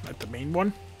which one? At the main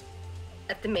one?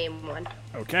 at the main one.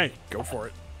 Okay, go for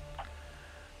it.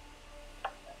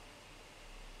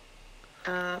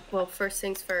 Well, first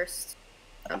things first.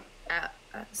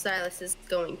 Silas is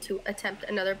going to attempt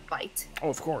another bite. Oh,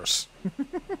 of course.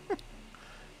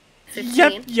 15.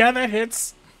 Yep, yeah, that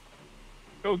hits.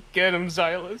 Go get him,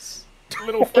 Xylus.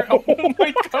 Little friend. Oh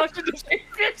my gosh, it just ain't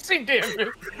fixing damage.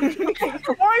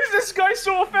 Why is this guy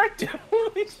so effective?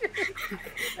 Holy shit.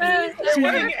 He's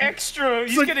getting extra.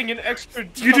 He's like- getting an extra.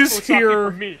 You just taco sake hear-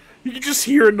 from me. You can just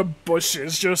hear in the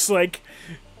bushes, just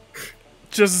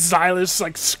Xylus,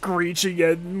 like, screeching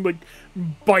and, like,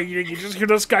 biting. You just hear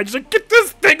this guy just like, get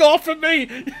this thing off of me!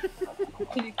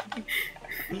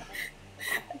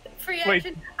 Free Wait.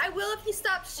 action. I will if you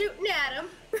stop shooting at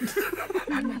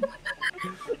him.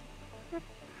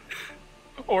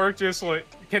 Orc just like,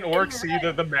 can Orc see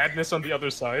the madness on the other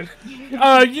side?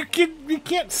 You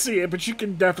can't see it, but you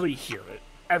can definitely hear it.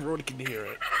 Everyone can hear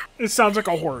it. It sounds like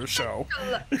a horror show.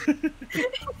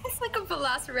 It's like a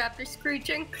velociraptor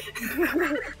screeching.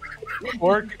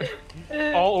 Orc,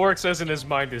 all Orc says in his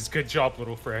mind is, "Good job,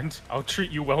 little friend. I'll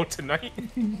treat you well tonight."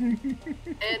 And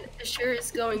Ashura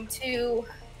is going to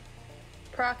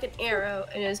proc an arrow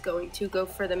and is going to go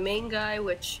for the main guy,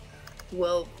 which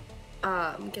will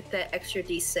get that extra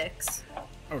d6.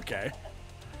 Okay.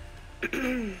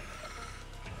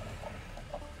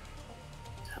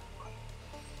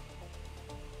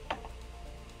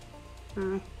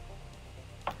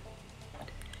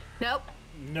 Nope.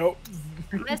 Nope.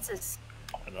 Misses.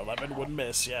 An 11 would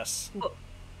miss, yes.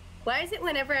 Why is it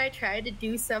whenever I try to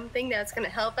do something that's gonna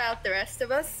help out the rest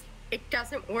of us, it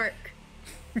doesn't work?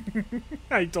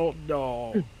 I don't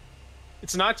know.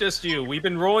 It's not just you. We've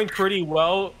been rolling pretty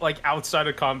well, like, outside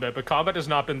of combat, but combat has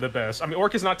not been the best. I mean,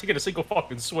 Orc has not taken a single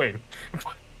fucking swing.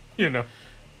 You know.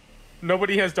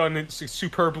 Nobody has done it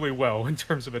superbly well in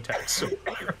terms of attacks so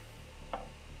far.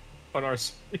 On our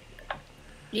side.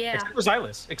 Yeah. Except for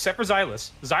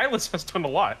Xylus. Xylus has done a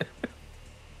lot.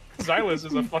 Xylus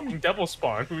is a fucking devil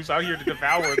spawn who's out here to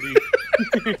devour the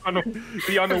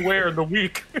unaware and the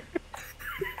weak.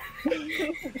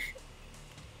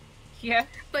 Yeah.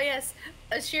 But yes,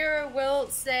 Ashira will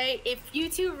say, if you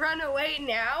two run away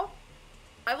now,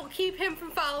 I will keep him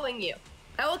from following you.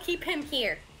 I will keep him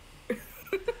here.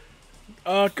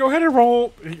 Go ahead and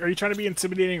roll. Are you trying to be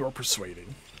intimidating or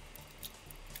persuading?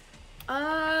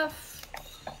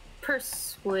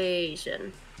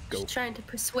 Persuasion. Go. Just trying to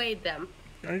persuade them.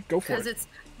 All right, go for Because it. it's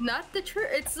not the truth.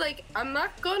 It's like, I'm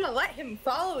not gonna let him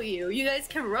follow you. You guys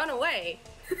can run away.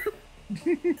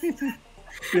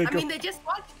 Yeah, I mean, they just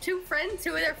watched two of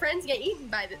their friends get eaten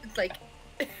by the, like...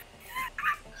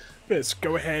 Fizz,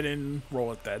 go ahead and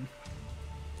roll it then.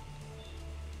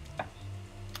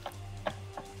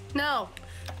 No.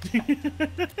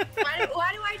 why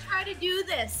do I try to do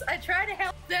this? I try to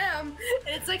help them,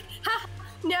 and it's like, ha,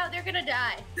 no, they're gonna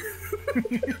die.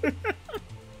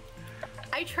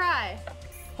 I try.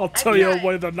 I'll tell you tried.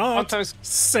 what they're not. Sometimes-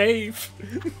 Safe.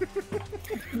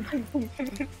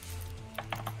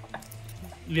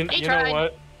 You know tried.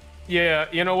 what? Yeah,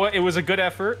 you know what? It was a good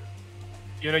effort.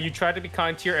 You know, you tried to be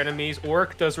kind to your enemies.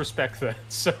 Orc does respect that,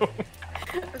 so...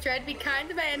 I tried to be kind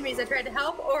to my enemies. I tried to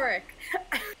help Auric.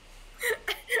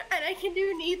 And I can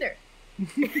do neither.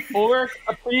 Orc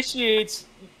appreciates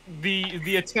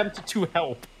the attempt to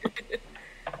help.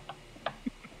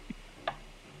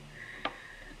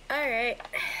 Alright.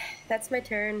 That's my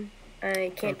turn.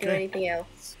 I can't do Okay. anything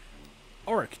else.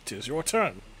 Auric, it is your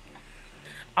turn.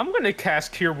 I'm gonna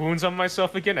cast Cure Wounds on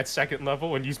myself again at 2nd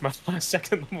level and use my last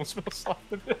 2nd level spell slot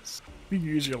for this. You can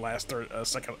use your last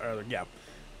second. Yeah.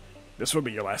 This would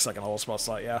be your last second level spell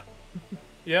slot, yeah.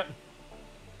 Yep.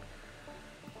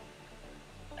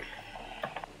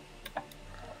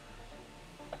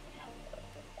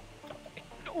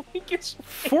 I don't think it's...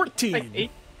 14.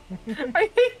 I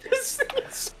hate this thing.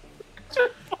 It's so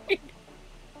fucking...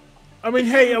 I mean,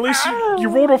 hey, at least you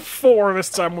rolled a 4 this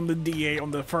time on the D8 on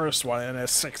the first one and a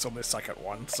 6 on the second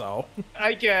one, so.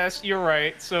 I guess, you're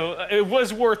right. So it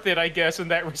was worth it, I guess, in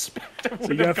that respect. I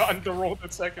would you have got- gotten to roll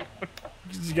the second one.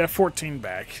 You got 14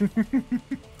 back.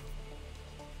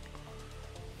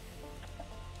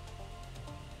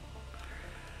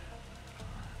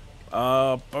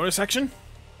 Bonus action?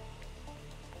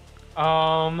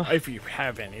 If you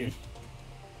have any.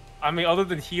 I mean, other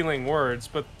than healing words,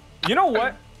 but you know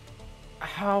what?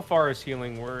 How far is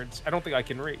healing words? I don't think I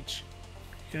can reach.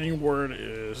 Healing word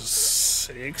is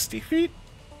 60 feet?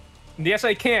 Yes,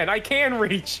 I can. I can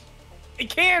reach. I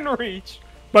can reach.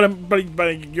 But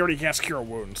you already cast Cure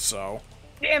Wounds, so.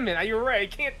 Damn it, you're right. I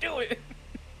can't do it.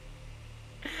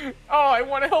 Oh, I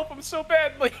want to help him so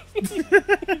badly.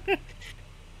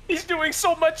 He's doing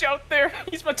so much out there.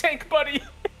 He's my tank buddy.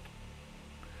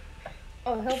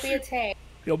 Oh, he'll be a tank.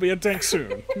 He'll be a tank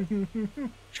soon.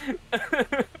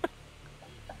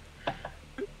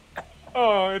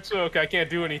 Oh, it's okay. I can't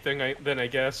do anything then, I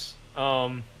guess.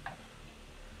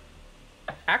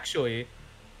 Actually,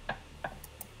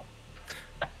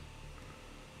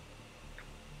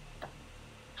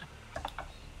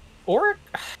 or,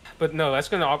 but no, that's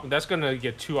gonna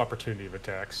get 2 opportunity of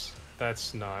attacks.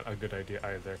 That's not a good idea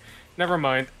either. Never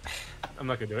mind. I'm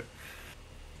not gonna do it.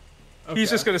 He's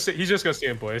just gonna stay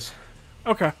in place.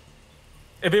 Okay.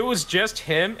 If it was just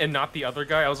him and not the other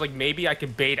guy, I was like, maybe I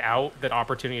could bait out that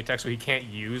opportunity attack so he can't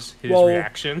use his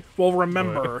reaction. Well,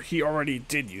 remember, he already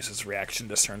did use his reaction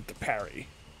this turn to parry.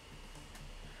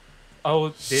 Oh,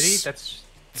 did he? That's...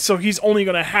 So he's only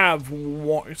going to have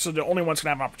one... So the only one's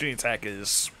going to have an opportunity attack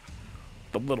is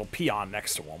the little peon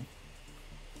next to him.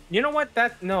 You know what?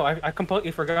 No, I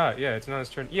completely forgot. Yeah, it's not his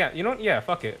turn. Yeah, you know what? Yeah,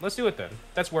 fuck it. Let's do it then.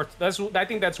 I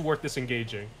think that's worth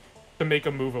disengaging. To make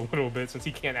him move a little bit, since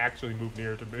he can't actually move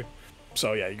near to me.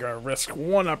 So yeah, you're going to risk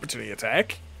 1 opportunity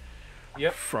attack.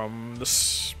 Yep. From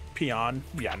this peon.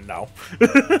 Yeah, no.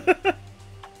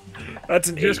 That's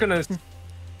an You're 8. just gonna...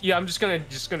 Yeah, I'm just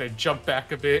gonna jump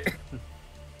back a bit.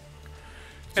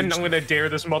 And I'm gonna dare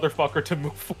this motherfucker to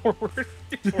move forward.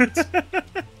 towards-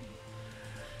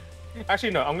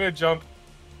 Actually, no. I'm gonna jump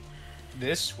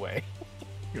this way,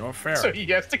 You're fair. so he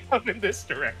has to come in this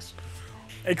direction.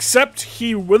 Except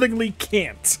he willingly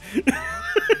can't.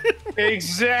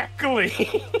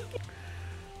 Exactly.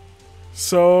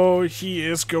 So he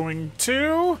is going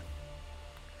to.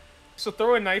 So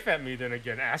throw a knife at me then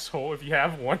again, asshole, if you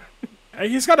have one.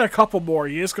 He's got a couple more.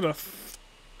 He is gonna.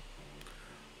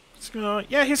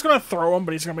 He's gonna throw him,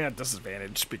 but he's gonna be at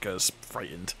disadvantage because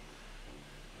frightened.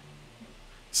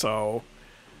 So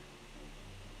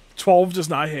 12 does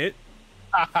not hit,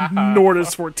 nor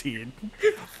does 14.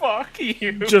 Fuck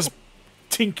you. Just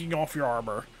tinking off your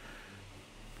armor.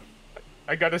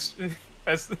 I gotta.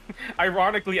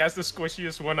 Ironically, as the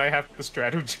squishiest one, I have to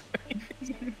strategize.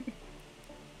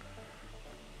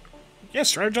 Yeah,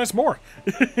 strategize more.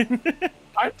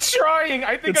 I'm trying.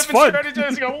 I think It's I've been fun.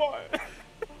 strategizing a lot.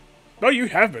 No, you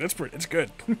have been. It's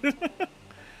good.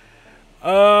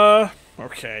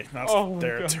 Okay, now it's Oh my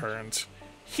their God. turns.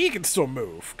 He can still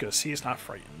move because he's not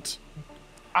frightened.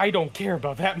 I don't care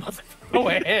about that mother. Go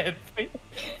ahead.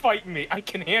 Fight me. I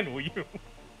can handle you.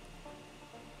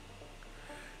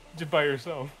 Just by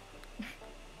yourself.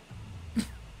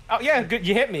 Oh yeah, good.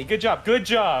 You hit me. Good job. Good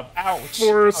job. Ouch.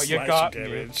 4 Oh, you slashing got me.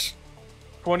 damage.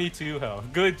 22 health.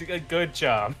 Good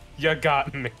job. You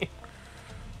got me.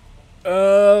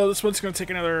 This one's gonna take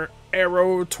another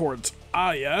arrow towards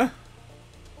Aya.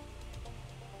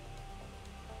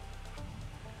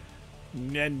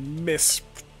 And miss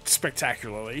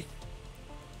spectacularly.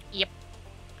 Yep.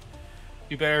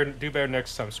 Do better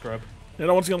next time, scrub. The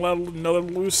other one's gonna let another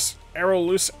arrow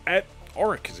loose at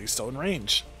Auric because he's still in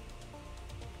range.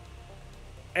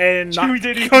 And You not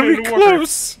didn't coming even work.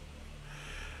 close.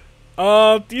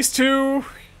 These two.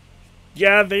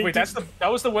 Yeah, they. Wait, that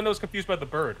was the one that was confused by the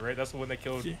bird, right? That's the one that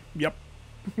killed. Yep.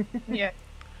 Yeah.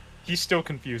 He's still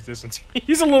confused, isn't he?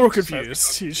 He's a little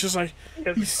confused. He's just like,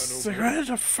 hasn't he's gone like, over what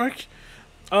the fuck?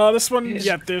 This one,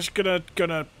 yeah, they're just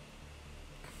gonna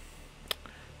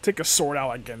take a sword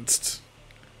out against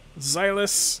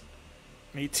Xylus.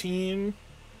 18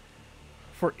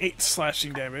 for 8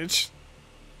 slashing damage.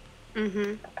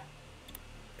 Mm-hmm.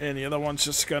 And the other one's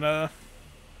just gonna.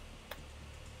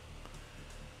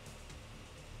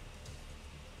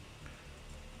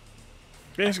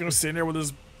 Yeah, he's gonna stand there with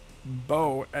his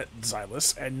bow at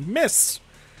Xylus and miss.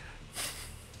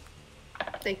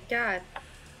 Thank God.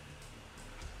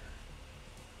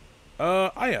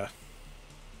 Aya.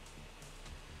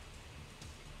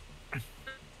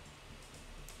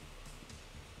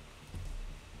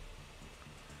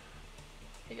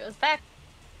 He goes back.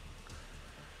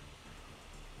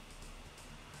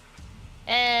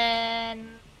 And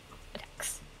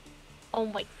attacks. Oh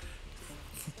my.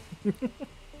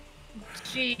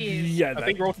 Jeez. Yeah, I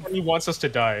think Roll20 wants us to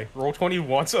die. Roll20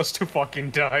 wants us to fucking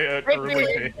die at Right early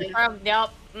there. stage. Yep.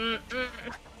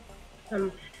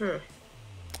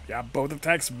 yeah, both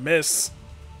attacks miss.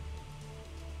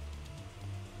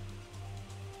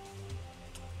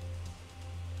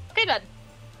 Okay, done.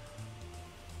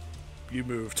 You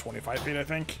move 25 feet, I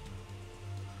think.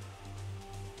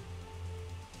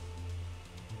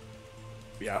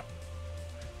 Yeah.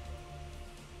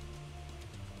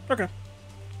 Okay.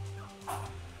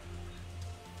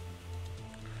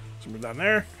 So move down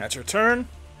there. That's your turn.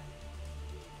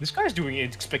 This guy's doing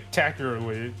it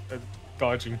spectacularly at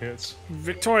dodging hits.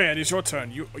 Victoria, it is your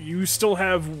turn. You still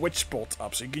have Witch Bolt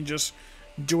up, so you can just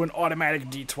do an automatic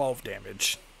D12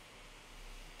 damage.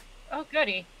 Oh,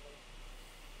 goody.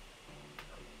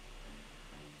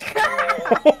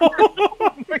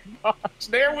 Oh my gosh,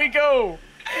 there we go!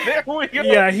 There we go!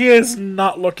 Yeah, he is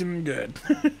not looking good.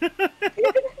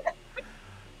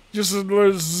 Just a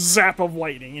little zap of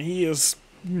lightning, and he is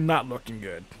not looking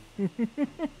good.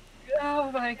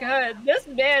 Oh my god. This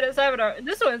man is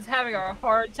this one's having a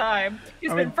hard time.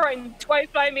 He's I been mean- frightened twice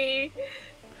by me.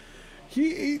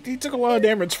 He took a lot of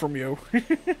damage from you. I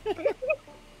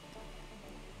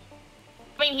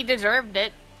mean, he deserved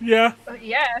it. Yeah.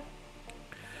 Yeah.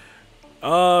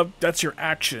 That's your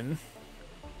action.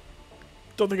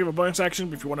 Don't think of a bonus action,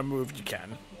 but if you want to move, you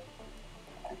can.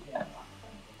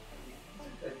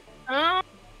 Yeah,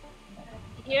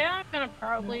 I'm gonna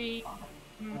probably.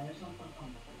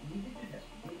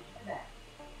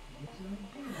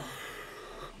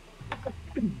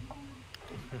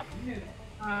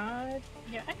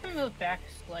 Yeah, I can move back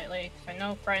slightly because I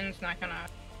know Friend's not gonna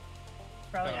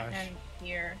probably Gosh. end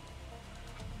here.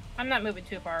 I'm not moving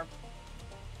too far.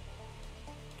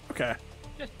 Okay.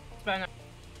 Just about enough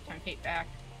 10 feet back.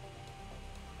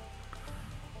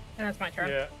 And that's my turn.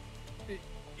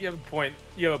 Yeah. You have a point.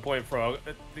 You have a point, Frog.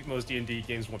 I think most D&D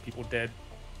games want people dead.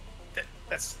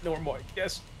 That's normal, I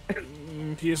guess.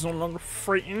 He is no longer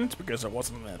frightened because it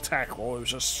wasn't an attack roll, it was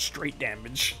just straight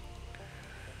damage.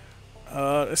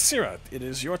 Syrah, it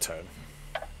is your turn.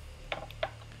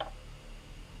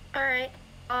 Alright,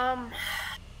 God.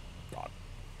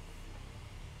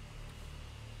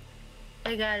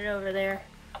 I got it over there.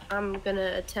 I'm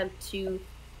gonna attempt to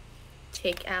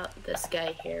take out this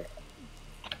guy here.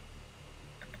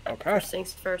 Okay. First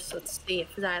things first, let's see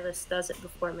if Xylus does it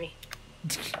before me.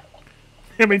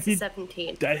 I mean, It's a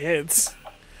 17. that hits.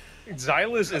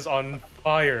 Xylus is on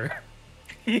fire.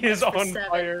 He is on 7.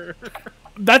 fire.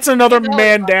 That's another He's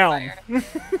man on down.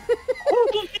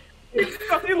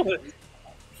 Xylus!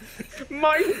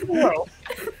 My throat!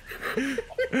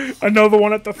 Another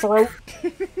one at the throat.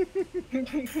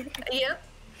 Yep.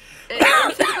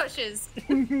 And he pushes.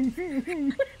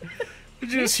 You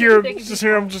just hear him,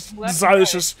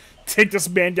 Xylus just take this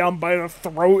man down by the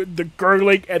throat, the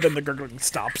gurgling, and then the gurgling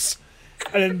stops.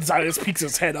 And then Xylus peeks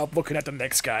his head up, looking at the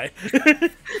next guy.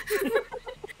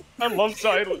 I love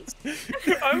Xylus.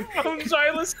 I'm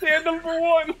Xylus stand number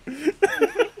 1. He's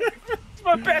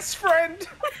my best friend.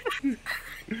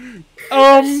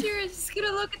 Shira's just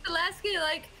gonna look at the last guy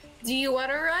like, do you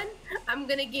want to run? I'm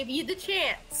gonna give you the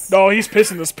chance. No, he's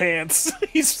pissing his pants.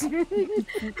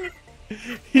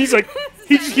 He's like,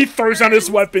 he throws down his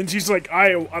weapons. He's like, I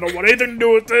don't want anything to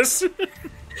do with this.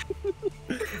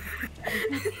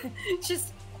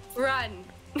 Just run.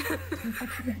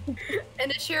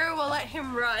 And Ashira will let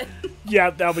him run. Yeah,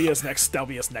 that'll be his next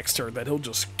turn. Then he'll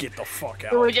just get the fuck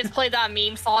out. We just play that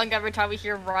meme song every time we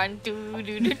hear run. Do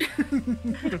do do.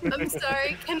 I'm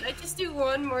sorry, can I just do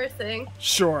one more thing?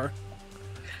 Sure.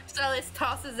 Silas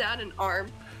tosses out an arm.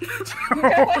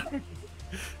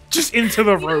 Just into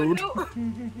the You road. don't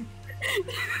know-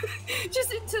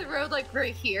 Just into the road, like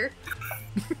right here.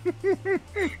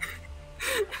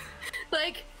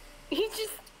 Like, he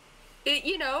just,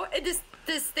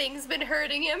 this thing's been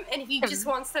hurting him, and he just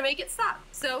wants to make it stop.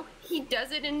 So he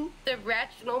does it in the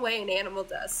rational way an animal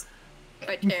does,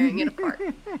 by tearing it apart.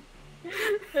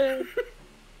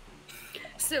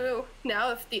 So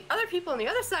now if the other people on the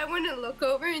other side want to look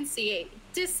over and see a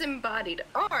disembodied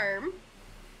arm,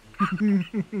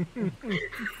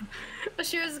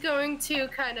 Ashira's going to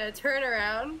kind of turn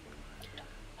around,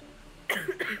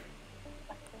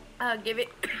 give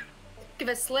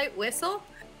a slight whistle,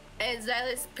 and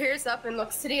Xylus peers up and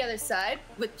looks to the other side,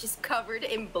 which is covered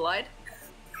in blood.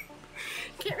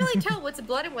 Can't really tell what's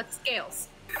blood and what's scales.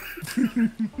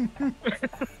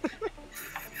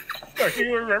 Are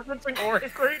you referencing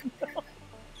Oric right now?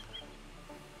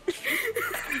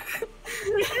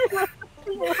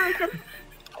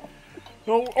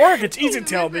 Well, Oric, it's easy to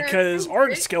tell because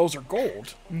Oric's scales are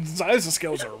gold. Xylus'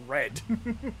 scales are red.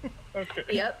 Okay.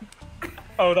 Yep.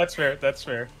 Oh, that's fair. That's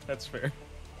fair. That's fair.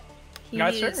 He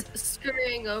Not is sure.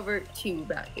 scurrying over to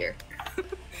about here.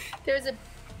 There's a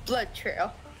blood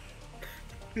trail.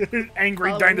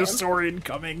 Angry Following him. dinosaur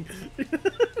incoming.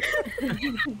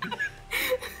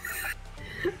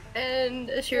 And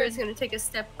Ashira's gonna take a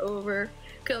step over,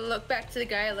 gonna look back to the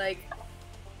guy like,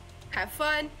 have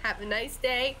fun, have a nice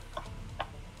day,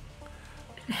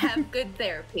 have good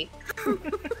therapy.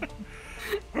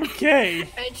 Okay.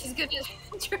 And she's gonna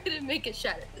try to make a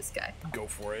shot at this guy. Go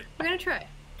for it. We're gonna try.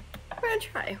 We're gonna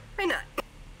try. Why not?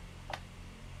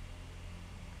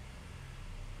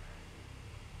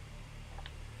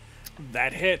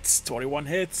 That hits. 21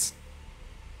 hits.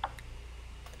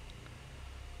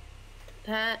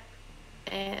 That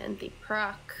and the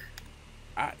proc.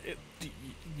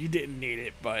 You didn't need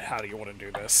it, but how do you want to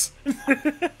do this?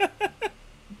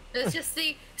 Let's just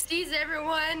sees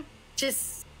everyone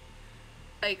just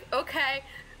like, okay,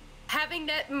 having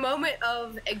that moment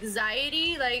of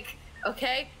anxiety, like,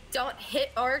 okay, don't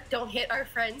hit Ark, don't hit our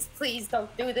friends, please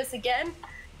don't do this again.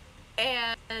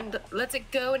 And lets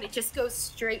it go, and it just goes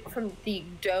straight from the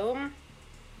dome.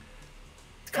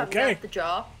 Comes Okay. out the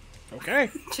jaw. Okay.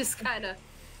 Just kind of.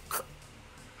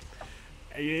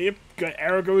 Yep. Good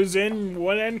arrow goes in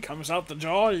one end, comes out the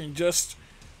jaw, and he just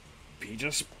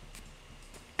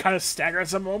kind of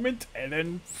staggers a moment and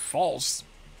then falls.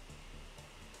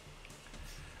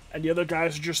 And the other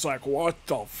guys are just like, what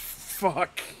the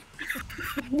fuck?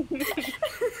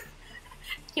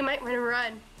 You might want to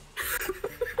run.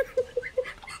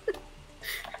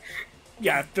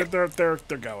 Yeah, they're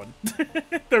going.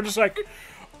 they're just like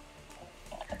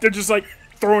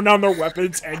throwing down their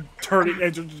weapons and turning,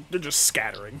 and they're just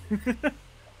scattering.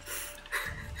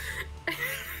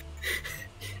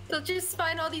 They'll just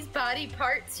find all these body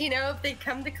parts, if they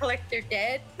come to collect their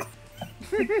dead.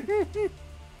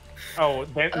 Oh,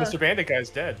 Mr. Bandit guy's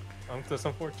dead. That's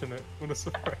unfortunate. What a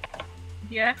surprise.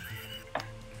 Yeah.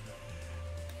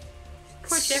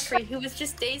 Poor Jeffrey, who was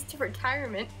just days to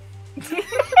retirement.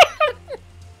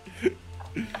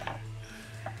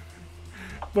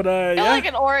 But I feel yeah. like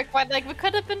an Oric, but like we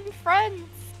could have been friends.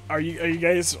 Are you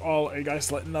guys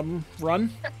letting them run?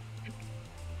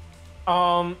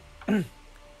 Oric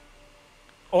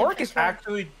is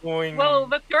actually going. Well,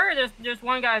 Victoria, there's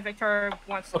one guy Victoria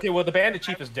wants. Okay, well the bandit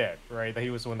chief is dead, right? He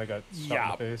was the one that got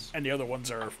shot in the face. And the other ones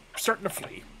are starting to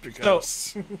flee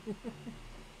because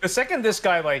The second this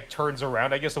guy like turns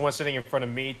around, I guess the one sitting in front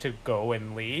of me to go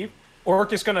and leave,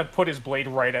 Oric is gonna put his blade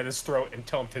right at his throat and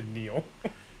tell him to kneel.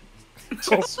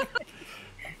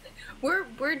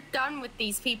 We're done with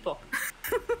these people.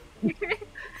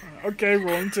 okay,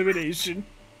 roll intimidation.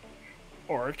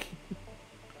 Orc.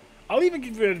 I'll even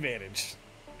give you an advantage.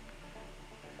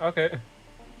 Okay.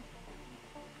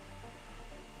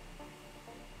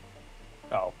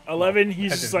 Oh. 11, well,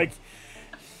 he's just like...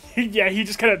 yeah, he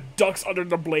just kind of ducks under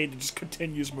the blade and just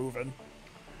continues moving.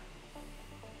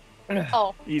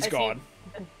 Oh, He's gone.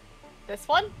 This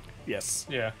one? Yes.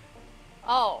 Yeah.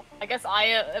 Oh, I guess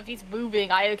Aya, if he's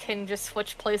moving, Aya can just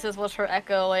switch places with her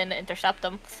Echo and intercept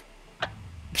him.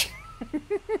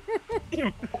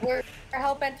 We're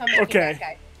hell-bent on making Okay. that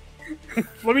guy.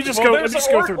 Let me just Well,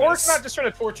 go through Orc's this. not just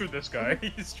trying to torture this guy.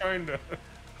 He's trying to...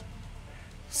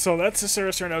 So that's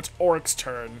Sarah's turn. Now it's Oric's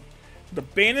turn. The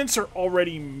bandits are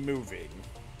already moving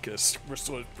because we're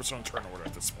still in turn order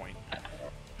at this point.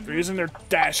 They're using their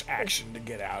dash action to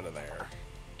get out of there.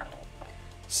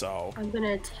 So I'm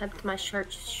gonna attempt my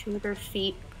sharpshooter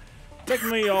feat.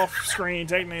 technically off screen,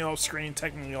 technically off screen,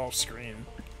 technically off screen.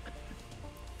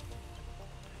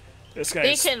 This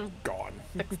guy's gone.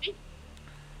 60?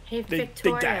 Hey, They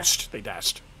Victoria. dashed. They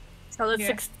dashed. So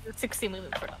that's Yeah. 60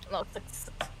 movement for them. No, 6.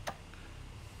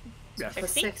 Yeah. For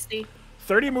 60.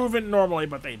 30 movement normally,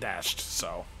 but they dashed.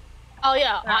 So Oh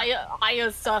yeah,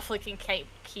 Aya's definitely can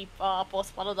keep up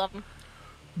with one of them.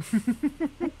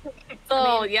 So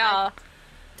I mean, yeah.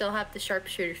 Still have the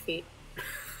sharpshooter feat.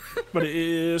 but it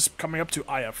is coming up to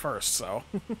Aya first. So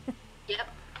Yep.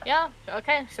 Yeah,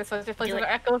 okay. So switches places Do with it.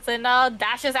 her Echoes and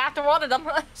dashes after one of them.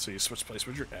 so you switch place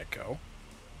with your Echo.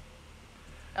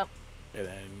 Yep. And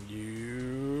then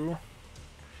you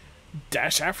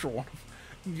dash after one.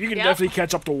 You can Yep. definitely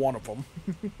catch up to one of them.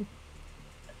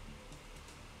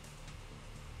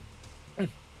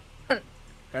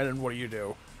 And then what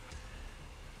do?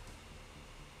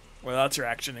 Well, that's your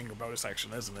action and your bonus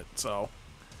action, isn't it? So,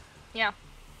 Yeah.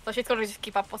 So she's gonna just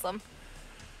keep up with them.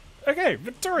 okay,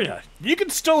 Victoria, you can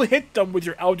still hit them with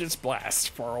your Eldritch Blast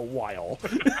for a while.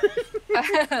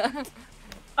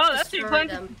 Oh, that's what you Destroy plan.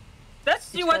 them.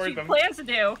 That's what Destroy you them. plan to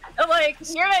do. I'm like,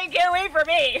 you're gonna get away from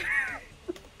me.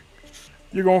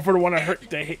 You're going for the one that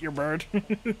hit your bird?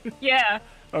 Yeah.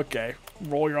 Okay,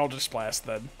 roll your Eldritch Blast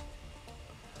then.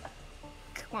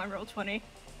 Come on, roll 20.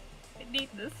 I need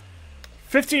this.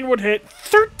 15 would hit,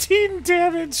 13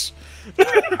 damage!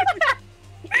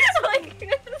 Like,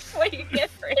 this is what you get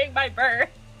for hitting my bird.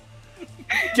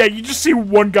 Yeah, you just see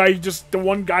one guy the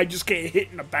one guy just get hit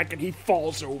in the back and he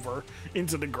falls over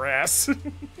into the grass.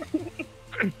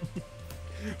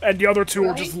 And the other two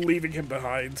are just leaving him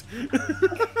behind.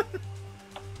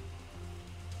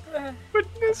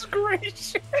 Goodness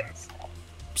gracious.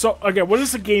 So, okay, what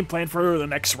is the game plan for the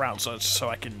next round so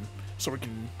we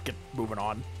can get moving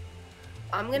on?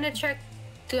 I'm gonna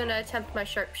attempt my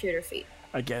sharpshooter feat.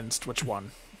 Against which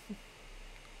one?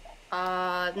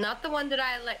 Not the one that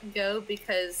I let go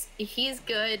because he's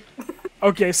good.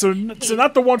 Okay, so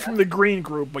not the one from the green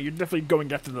group, but you're definitely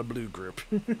going after the blue group.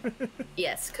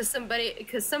 Yes, because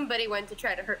somebody went to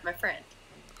try to hurt my friend.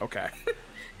 Okay.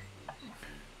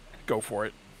 Go for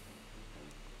it.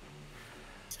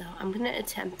 So I'm gonna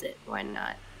attempt it. Why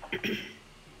not?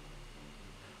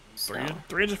 So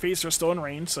 300 feet, so they're still in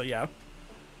range, so yeah.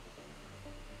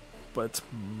 But it's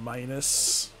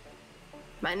minus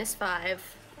 -5,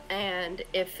 and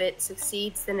if it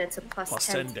succeeds, then it's a plus Plus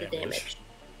 10 10 to the damage.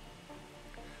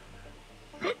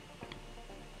 damage.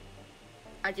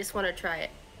 I just want to try it.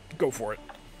 Go for it.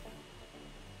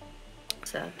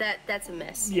 So that's a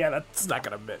miss. Yeah, that's not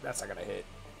gonna hit.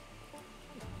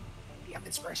 You have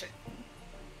inspiration.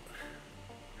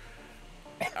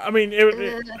 I mean,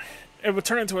 it would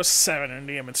turn into a 7 in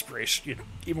DM Inspiration.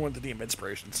 Even with the DM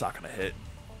Inspiration, it's not gonna hit.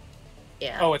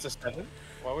 Yeah. Oh, it's a 7?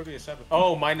 Why would it be a 7?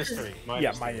 Oh, -3.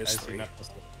 Yeah, -3. I see, -3.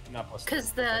 Not plus 3.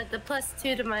 Because the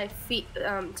 +2 to my feet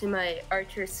to my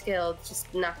archer skill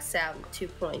just knocks out 2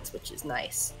 points, which is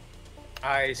nice.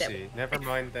 I see. Never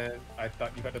mind then. I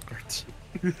thought you got a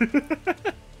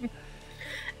 13.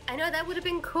 I know that would have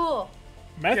been cool.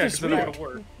 Math Yeah, is 'cause then it weird. would've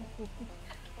worked.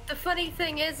 The funny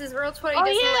thing is Roll20 Oh,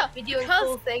 doesn't yeah, like me doing because-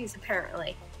 cool things,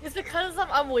 apparently. It's because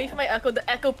I'm away from my echo. The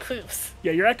echo poofs.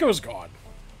 Yeah, your echo's gone.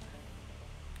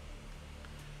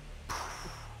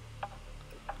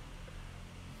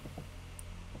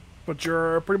 But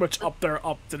you're pretty much up there,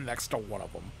 up to next to one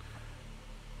of them.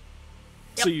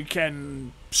 So Yep. you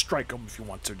can strike them if you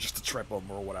want to, just to trip them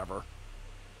or whatever.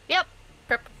 Yep.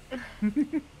 Trip.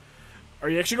 Are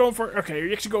you actually going for? Okay, are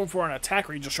you actually going for an attack,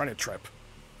 or are you just trying to trip?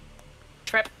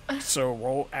 Trip. So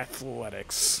roll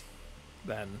athletics,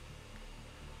 then.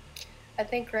 I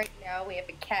think right now we have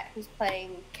a cat who's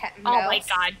playing cat and Oh mouse. my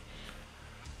god.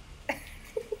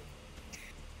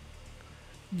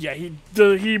 Yeah,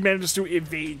 he manages to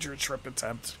evade your trip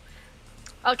attempt.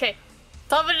 Okay.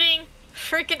 Summoning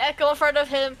freaking echo in front of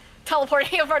him,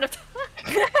 teleporting in front of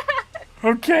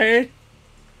Okay.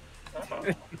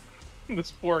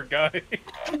 This poor guy.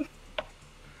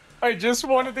 I just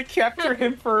wanted to capture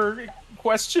him for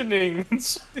questioning.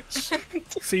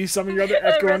 See some of your other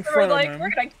echo in We're front like, of him, we're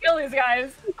gonna kill these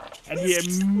guys. and he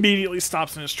immediately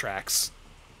stops in his tracks.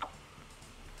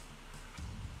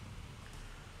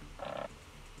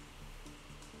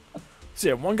 So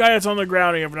yeah, one guy that's on the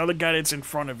ground, and you have another guy that's in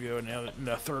front of you, and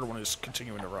the third one is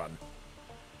continuing to run.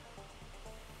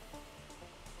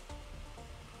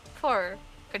 For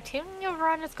continuing your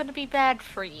run is going to be bad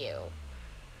for you.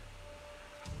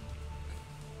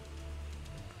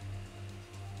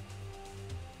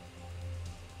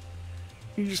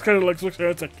 He just kind of like looks at it,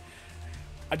 it's like,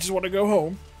 I just want to go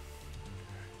home.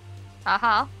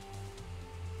 Uh-huh.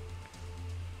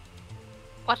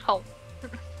 What home?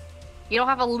 You don't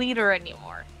have a leader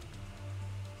anymore.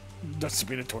 Doesn't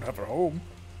mean I don't have a home.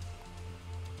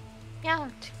 Yeah,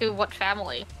 to what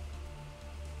family?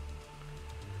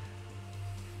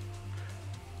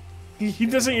 He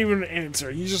doesn't even answer.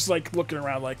 He's just like looking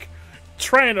around, like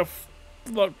trying to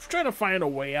find a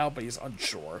way out, but he's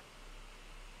unsure.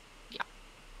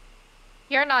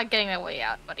 You're not getting a way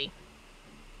out, buddy.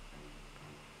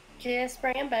 Just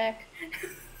bring him back.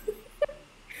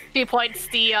 She points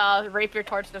the rapier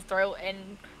towards his throat and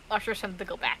ushers him to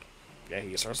go back. Yeah,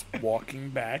 he starts walking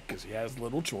back because he has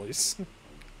little choice.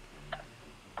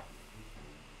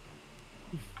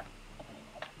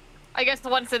 I guess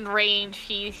once in range,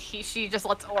 she just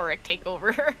lets Auric take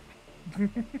over.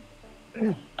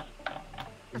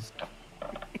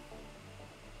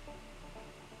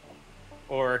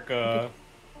 Auric,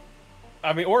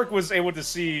 I mean, Auric was able to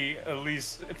see, at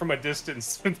least from a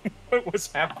distance, what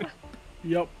was happening.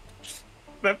 Yep.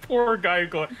 That poor guy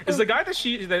going. Is the guy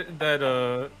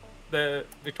that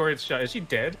Victoria shot, is he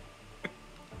dead? Is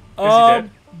he dead?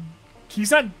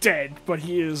 He's not dead, but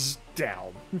he is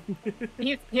down.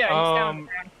 He's down.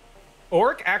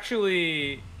 Auric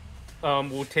actually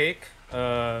will take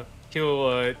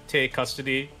he'll take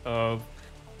custody of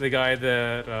the guy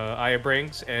that Aya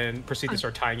brings and proceed to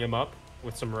start tying him up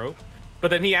with some rope. But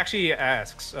then he actually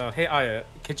asks, "Hey Aya,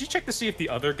 could you check to see if the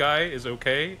other guy is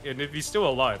okay and if he's still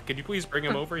alive? Could you please bring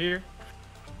him over here?"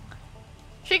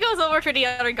 She goes over to the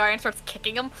other guy and starts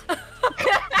kicking him.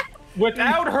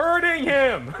 Without hurting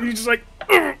him. He's just like,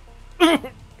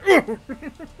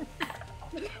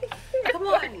 Come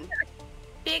on.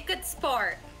 Be a good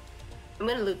sport. I'm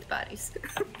gonna loot the bodies.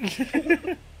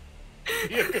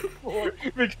 Yeah,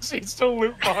 because he's still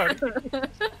loot behind.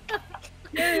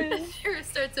 Sure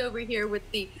starts over here with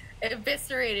the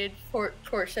eviscerated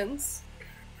portions.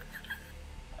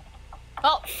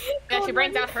 Oh, yeah, she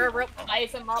brings out her rope,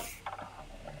 ties him up,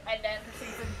 and then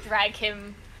proceeds to drag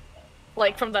him,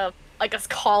 like, from the, like, his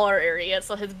collar area,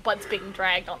 so his butt's being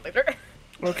dragged on there.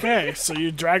 okay, so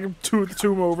you drag him two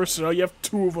over, so now you have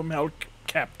two of them held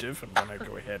captive. I'm gonna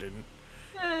go ahead and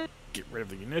get rid of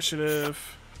the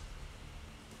initiative.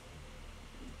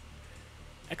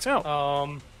 XL.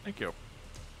 Thank you.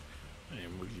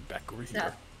 And move you back over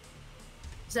here.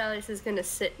 Xalis is gonna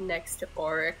sit next to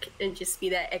Auric and just be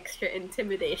that extra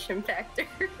intimidation factor.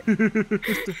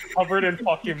 Covered in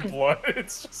fucking blood.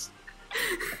 It's just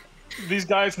these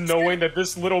guys knowing that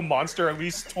this little monster at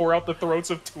least tore out the throats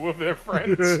of two of their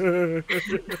friends.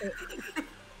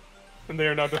 And they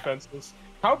are now defenseless.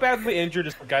 How badly injured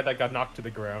is the guy that got knocked to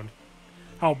the ground?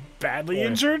 How badly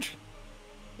injured?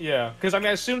 Yeah, because I mean,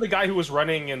 I assume the guy who was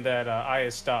running and that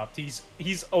Aya stopped. He's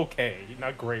okay,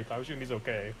 not great. I assume he's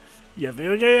okay. Yeah, the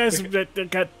other guy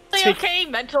that got Okay,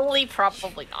 mentally,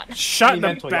 probably not. shot in the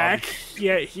Mentally, back.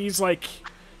 Yeah, he's like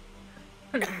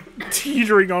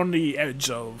teetering on the edge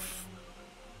of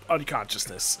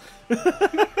unconsciousness.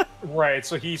 Right,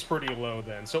 so he's pretty low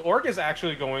then. So Orc is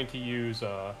actually going to use.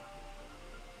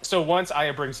 So once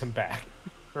Aya brings him back,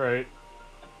 right?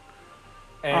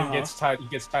 and gets tied. He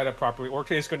gets tied up properly.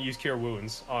 Orc is going to use Cure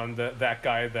Wounds on that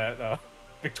guy that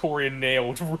Victoria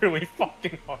nailed really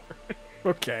fucking hard.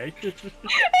 Okay.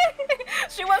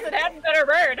 She wasn't having better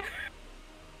bird.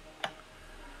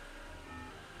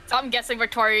 So I'm guessing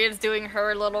Victoria is doing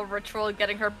her little ritual,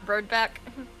 getting her bird back.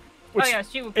 Which Oh yeah,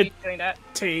 she would be doing that.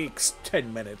 takes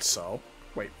 10 minutes, so...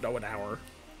 Wait, no, an hour.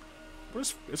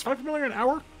 Is 5 familiar an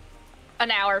hour?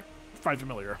 An hour. 5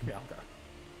 familiar, yeah, okay.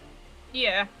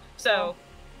 Yeah. So,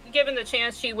 given the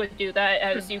chance, she would do that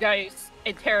as you guys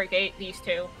interrogate these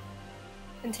two.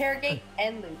 Interrogate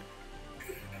and loot.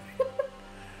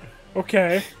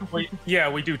 Okay.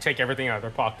 We do take everything out of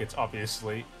their pockets,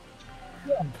 obviously.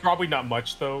 Probably not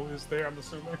much, though, is there, I'm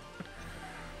assuming?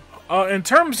 In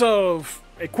terms of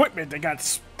equipment, they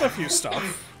got a few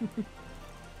stuff.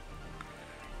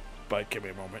 But give me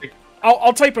a moment.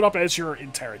 I'll type it up as you're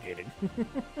interrogating.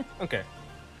 Okay.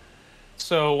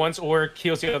 So once Orc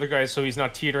heals the other guy so he's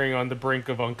not teetering on the brink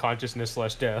of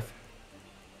unconsciousness/death,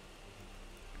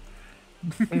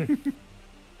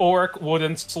 Orc will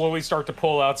then slowly start to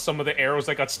pull out some of the arrows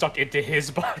that got stuck into his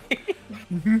body.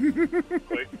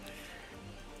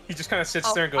 He just kind of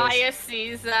sits there and goes... Aya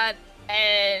sees that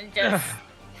and just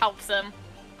helps him.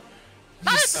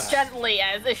 Not as gently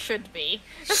as it should be.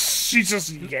 She's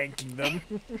just yanking them.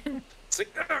 It's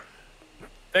like,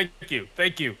 thank you.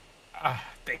 Thank you.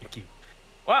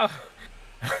 Wow.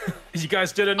 You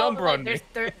guys did a number on me.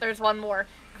 There's one more.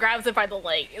 Grabs it by the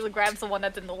leg. It grabs the one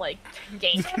that's in the leg.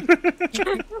 Yank.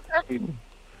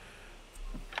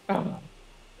 A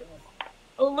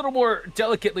little more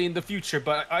delicately in the future,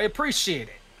 but I appreciate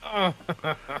it.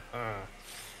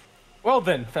 Well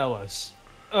then, fellas.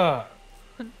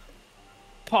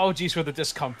 Apologies for the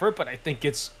discomfort, but I think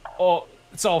it's all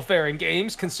fair in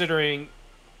games considering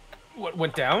what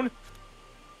went down.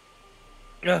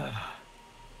 Now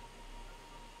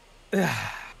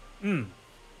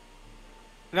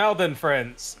then,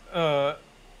 friends.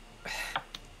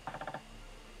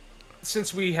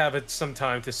 Since we have some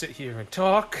time to sit here and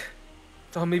talk,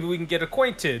 thought maybe we can get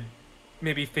acquainted.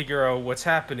 Maybe figure out what's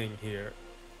happening here.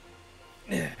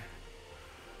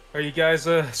 Are you guys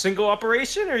a single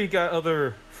operation, or you got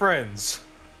other friends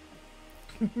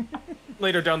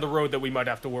later down the road that we might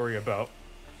have to worry about?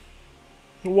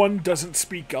 One doesn't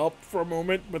speak up for a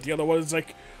moment, but the other one is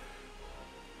like,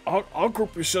 our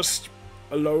group is just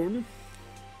alone.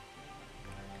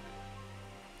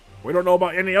 We don't know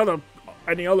about any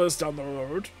others down the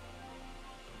road.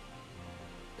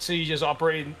 So you just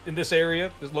operate in this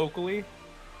area, just locally?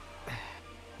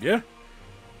 Yeah.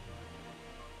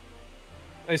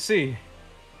 I see.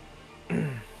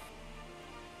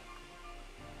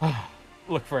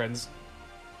 Look, friends,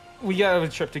 we have a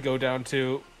trip to go down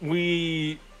to.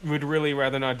 We would really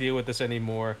rather not deal with this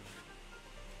anymore.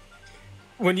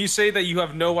 When you say that you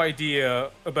have no idea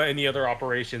about any other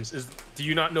operations, do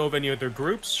you not know of any other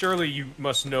groups? Surely you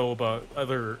must know about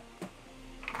other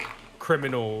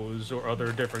criminals or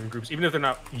other different groups, even if they're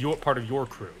not part of your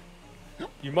crew.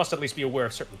 You must at least be aware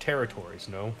of certain territories,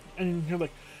 no? And you're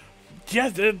like, yeah,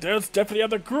 there's definitely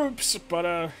other groups, but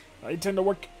I tend to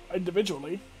work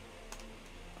individually.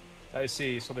 I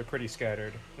see. So they're pretty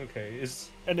scattered. Okay.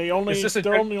 And they're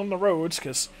only on the roads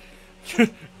because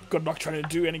good luck trying to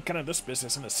do any kind of this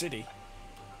business in the city.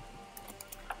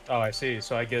 Oh, I see.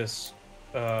 So I guess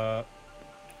the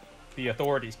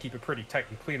authorities keep it pretty tight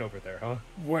and clean over there, huh?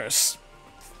 Worse.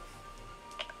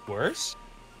 Worse?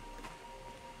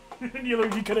 You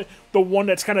kind of the one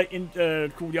that's kind of in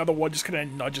the other one just kind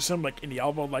of nudges him like in the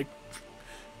elbow, like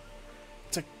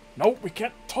it's like, no, we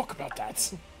can't talk about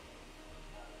that.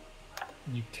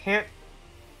 You can't.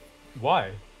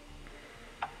 Why?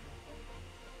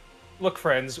 Look,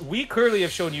 friends, we clearly have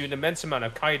shown you an immense amount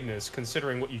of kindness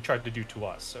considering what you tried to do to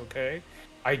us, okay?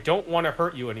 I don't want to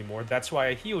hurt you anymore. That's why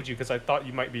I healed you, because I thought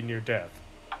you might be near death.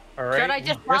 Alright? Should I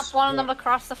just slap one of them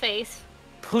across the face?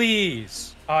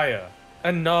 Please, Aya.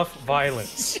 Enough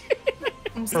violence.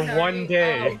 I'm For sorry. one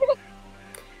day.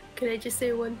 Can I just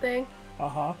say one thing?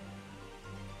 Uh-huh.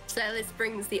 Silas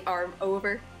brings the arm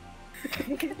over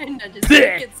and nudges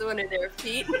gets one of their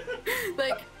feet.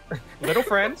 Like, Little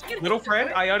friend,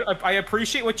 I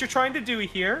appreciate what you're trying to do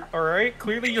here, alright?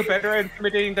 Clearly you're better at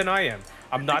intimidating than I am.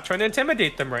 I'm not trying to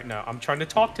intimidate them right now. I'm trying to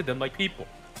talk to them like people,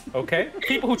 okay?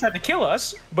 People who tried to kill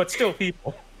us, but still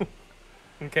people.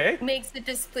 Okay? makes a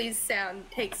displeased sound,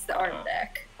 takes the arm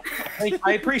back.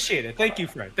 I appreciate it. Thank you,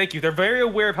 friend. Thank you. They're very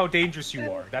aware of how dangerous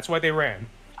you are. That's why they ran.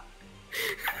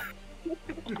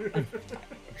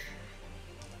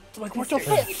 Like, what the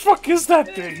fuck is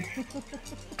that thing?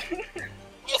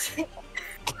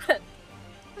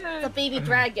 The baby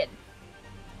dragon.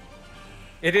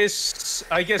 It is,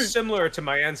 I guess, similar to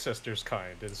my ancestors'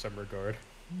 kind in some regard.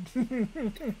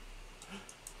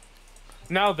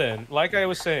 Now then, like I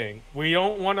was saying, we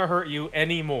don't want to hurt you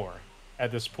anymore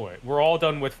at this point. We're all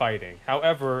done with fighting.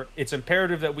 However, it's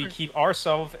imperative that we keep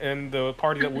ourselves and the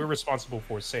party that we're responsible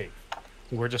for safe.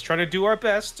 We're just trying to do our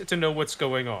best to know what's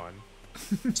going on.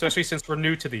 Especially since we're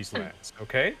new to these lands,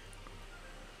 okay?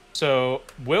 So,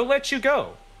 we'll let you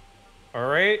go.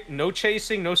 Alright? No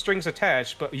chasing, no strings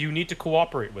attached, but you need to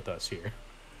cooperate with us here.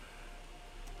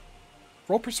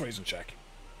 Roll persuasion check.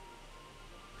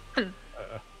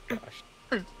 Gosh.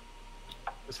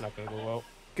 It's not gonna go well.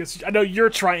 Because I know you're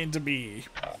trying to be...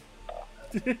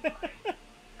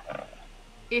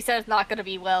 He said it's not gonna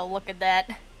be well. Look at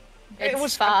that. It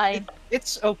was fine.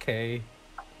 It's okay.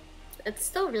 It's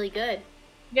still really good.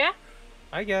 Yeah.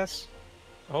 I guess.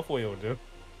 Hopefully it'll do.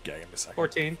 Yeah, give me a second.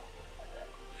 14.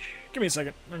 Give me a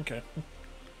second. Okay.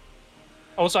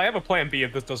 Also, I have a plan B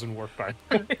if this doesn't work, by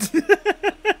the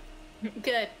way.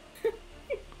 Good.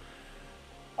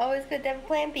 Always good to have a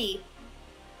plan B.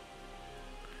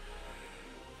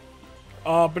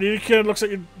 But he kind of looks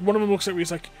like... One of them looks at me,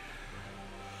 he's like...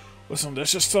 Listen,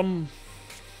 there's just some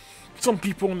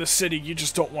people in the city you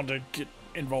just don't want to get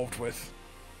involved with.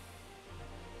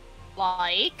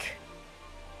 Like?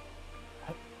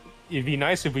 It'd be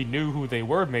nice if we knew who they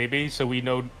were, maybe, so we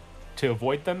know to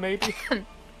avoid them, maybe? He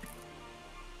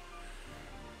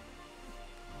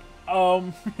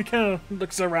kind of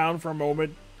looks around for a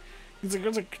moment. He's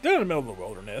like, they're in the middle of the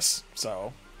wilderness,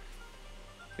 so...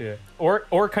 Yeah.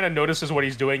 Or kind of notices what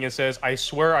he's doing and says, I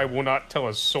swear I will not tell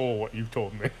a soul what you've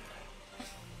told me.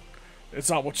 It's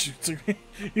not what you...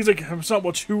 He's like, it's not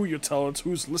what who you tell, it's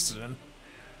who's listening.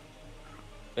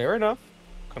 Fair enough.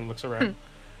 Kind of looks around.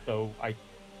 So I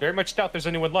very much doubt there's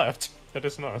anyone left that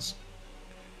isn't us.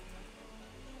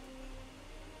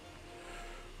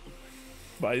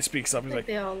 But he speaks up, he's like,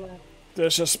 They all left.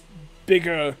 there's just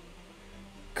bigger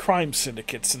crime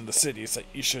syndicates in the cities that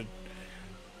you should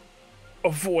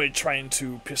avoid trying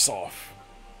to piss off.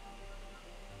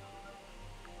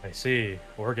 I see.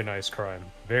 Organized crime.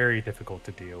 Very difficult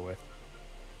to deal with.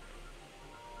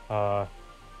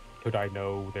 Could I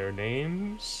know their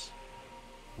names?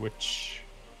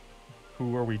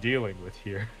 Who are we dealing with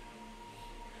here?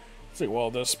 It's like, well,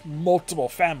 there's multiple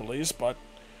families, but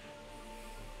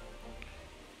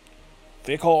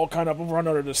they all kind of run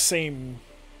under the same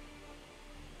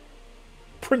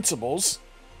principles.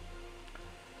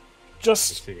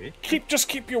 Just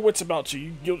keep your wits about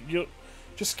you. You'll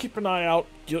just keep an eye out.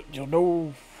 You'll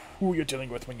know who you're dealing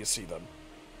with when you see them.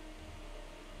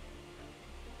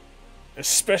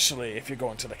 Especially if you're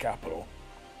going to the capital.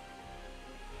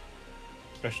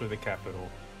 Especially the capital.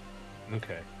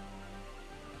 Okay.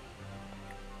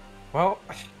 Well,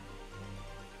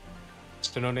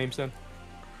 still no names then?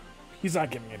 He's not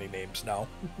giving any names now.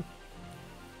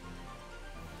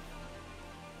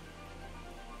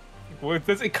 Well,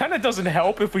 it kind of doesn't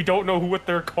help if we don't know what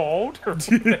they're called or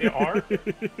what they are.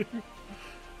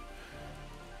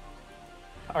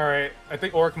 Alright, I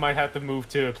think Orc might have to move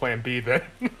to plan B then.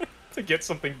 To get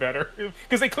something better.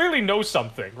 Because they clearly know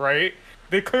something, right?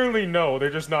 They clearly know, they're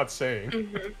just not saying.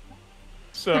 Mm-hmm.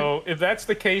 So, if that's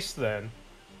the case then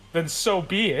so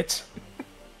be it.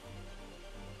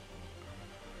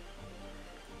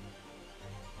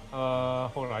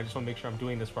 Hold on, I just want to make sure I'm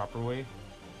doing this properly.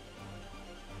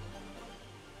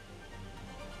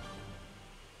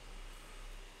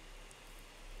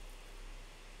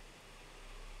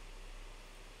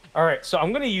 Alright, so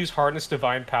I'm going to use Harness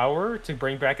Divine Power to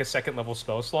bring back a second level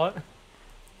spell slot.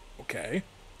 Okay.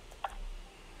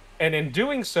 And in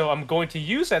doing so, I'm going to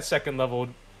use that second level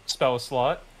spell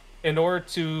slot in order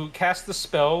to cast the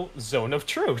spell Zone of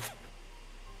Truth.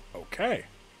 Okay.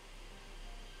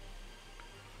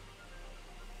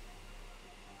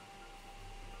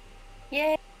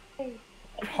 Yay!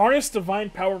 Harness Divine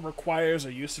Power requires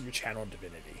a use of your channel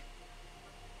divinity.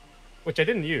 Which I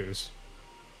didn't use.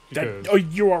 Oh,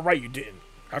 you are right, you didn't.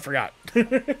 I forgot.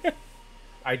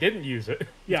 I didn't use it.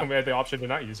 Yeah. You told me I had the option to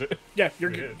not use it. Yeah, you're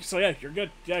good. So yeah, you're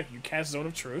good. Yeah, you cast Zone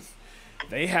of Truth.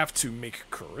 They have to make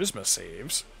charisma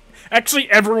saves. Actually,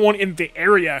 everyone in the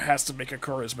area has to make a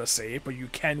charisma save, but you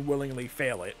can willingly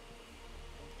fail it.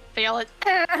 Fail it,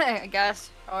 I guess.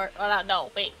 Or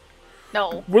no, wait.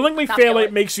 No. Willingly not fail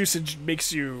it makes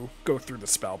you go through the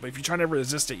spell, but if you try to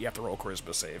resist it, you have to roll a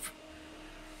charisma save.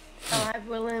 Oh, I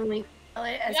willingly fail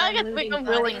it as Yeah, I I'm guess moving I'm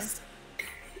willing. bodies.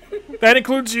 That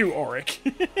includes you, Auric.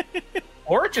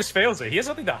 Or it just fails it. He has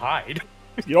nothing to hide.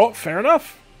 You know, fair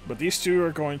enough. But these two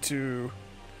are going to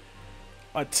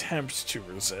attempt to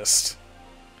resist.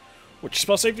 What's your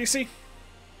spell save DC?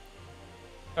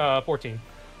 14.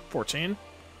 14.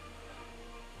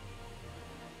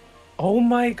 Oh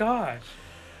my gosh.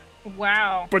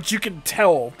 Wow. But you can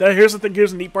tell. Here's the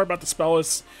neat part about the spell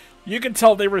is you can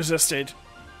tell they resisted,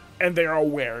 and they are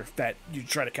aware that you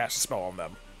try to cast a spell on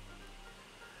them.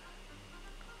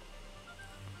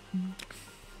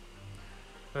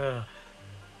 Roll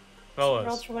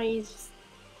Fellas. 20 is just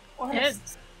want to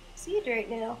Yes. succeed right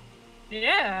now.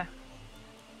 Yeah.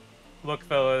 Look,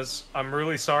 fellas, I'm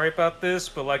really sorry about this,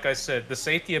 but like I said, the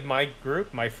safety of my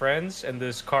group, my friends, and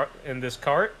this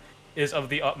cart is of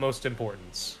the utmost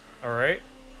importance. All right.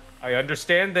 I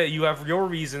understand that you have your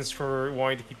reasons for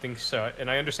wanting to keep things shut, and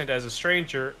I understand as a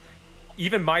stranger,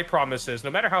 even my promises,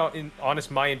 no matter how honest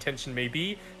my intention may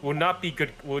be, would not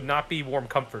be warm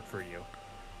comfort for you.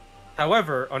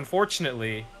 However,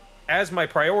 unfortunately, as my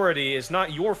priority is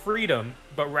not your freedom,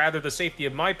 but rather the safety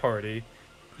of my party,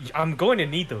 I'm going to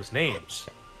need those names.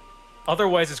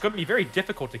 Otherwise, it's going to be very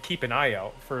difficult to keep an eye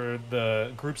out for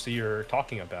the groups that you're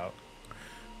talking about.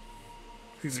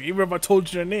 He's like, even if I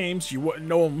told you their names, you wouldn't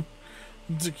know them.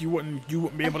 It's like you wouldn't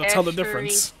be able to tell the History.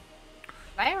 difference.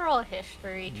 Can I roll a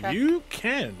history check? You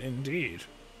can, indeed.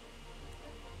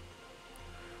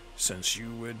 Since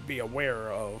you would be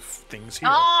aware of things here.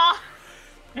 Ah!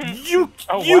 You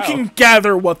Oh, you wow. can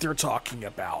gather what they're talking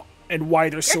about and why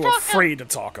they're so talking- afraid to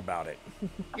talk about it.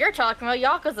 You're talking about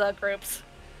Yakuza groups.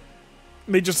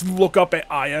 They just look up at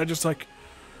Aya, just like,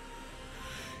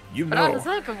 you But on the know.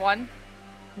 second one,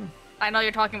 I know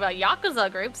you're talking about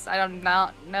Yakuza groups. I do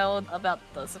not know about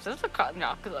the specific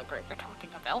Yakuza group you're talking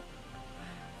about.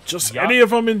 Just any of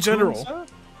them in general.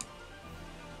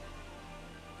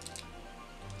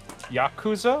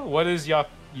 Yakuza? What is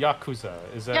Yakuza?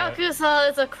 Is that Yakuza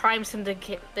is a crime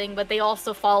syndicate thing, but they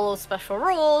also follow special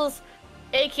rules,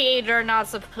 aka they're not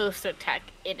supposed to attack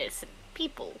innocent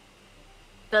people.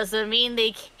 Doesn't mean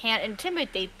they can't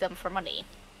intimidate them for money.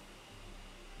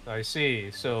 I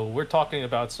see. So we're talking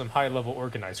about some high-level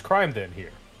organized crime then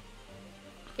here.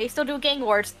 They still do gang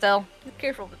wars, though. Be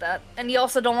careful with that. And you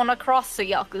also don't want to cross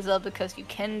the Yakuza because you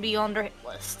can be on their hit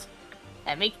list.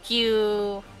 And make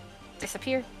you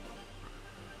disappear.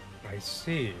 I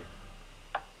see.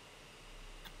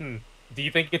 Do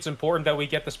you think it's important that we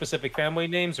get the specific family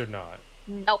names or not?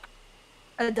 Nope.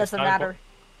 It doesn't not matter.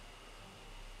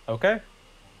 Okay.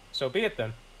 So be it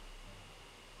then.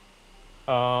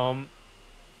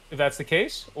 If that's the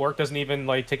case, Orc doesn't even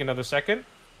take another second.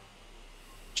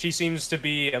 She seems to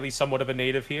be at least somewhat of a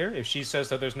native here. If she says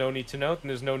that there's no need to know, then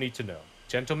there's no need to know.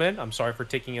 Gentlemen, I'm sorry for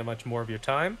taking up much more of your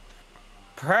time.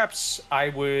 Perhaps I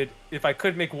would, if I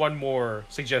could make one more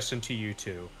suggestion to you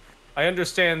two. I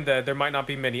understand that there might not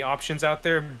be many options out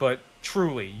there, but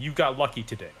truly, you got lucky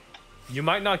today. You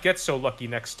might not get so lucky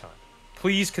next time.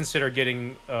 Please consider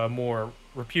getting a more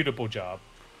reputable job.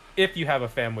 If you have a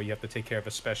family you have to take care of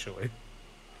especially.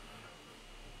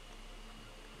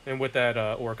 And with that,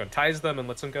 Orc unties them and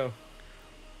lets them go.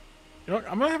 You know what?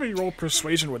 I'm gonna have you roll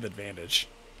persuasion with advantage.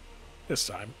 This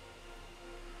time.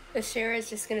 Ashira's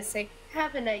just gonna say,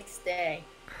 "Have a nice day."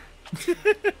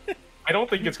 I don't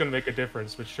think it's going to make a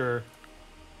difference, but sure.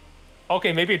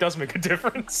 Okay, maybe it does make a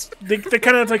difference. They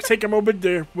kind of take a moment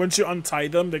there once you untie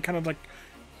them. They kind of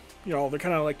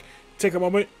take a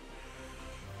moment,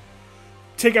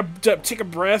 take a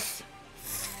breath,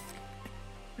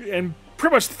 and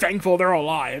pretty much thankful they're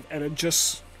alive, and then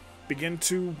just begin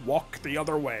to walk the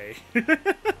other way. I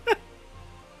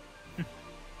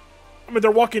mean, they're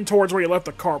walking towards where you left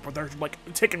the cart, but they're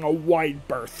taking a wide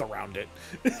berth around it.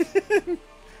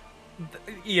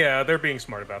 Yeah, they're being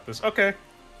smart about this. Okay.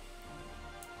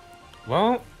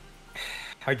 Well,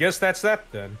 I guess that's that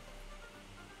then.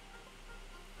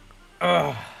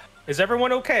 Is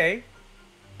everyone okay?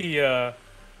 He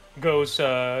goes.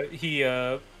 He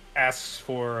asks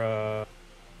for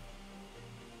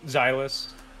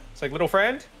Xylus. It's like, little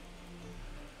friend.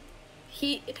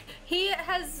 He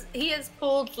has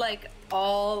pulled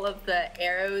all of the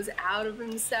arrows out of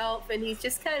himself, and he's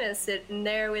just kind of sitting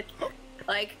there with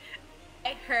I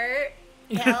hurt.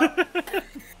 Help.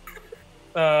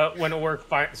 When Orc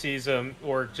sees him,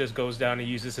 Orc just goes down and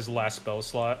uses his last spell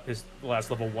slot, his last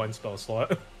level 1 spell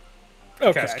slot.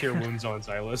 Cast Cure Wounds on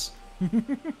Xylus.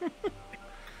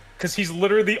 Because he's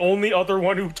literally the only other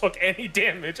one who took any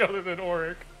damage other than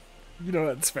Orc. You know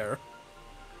that's fair.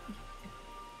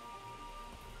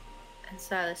 And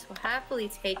Silas will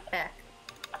happily take back.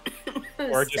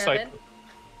 Or just 7.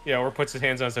 or puts his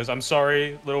hands on and says, "I'm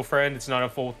sorry, little friend, it's not a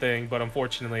full thing, but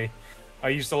unfortunately, I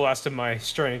used the last of my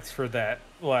strength for that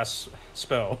last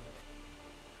spell."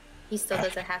 He still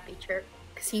does a happy chirp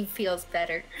because he feels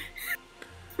better.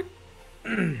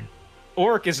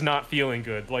 Orc is not feeling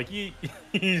good.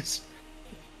 He's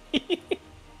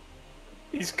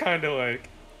He's kind of like,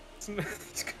 he's kind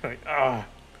of like, ah.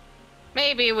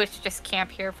 Maybe we should just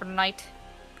camp here for the night.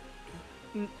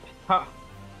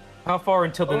 How far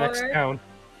until the next Or- town?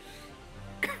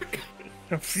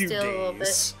 A few Still a little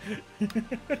days.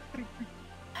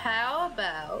 How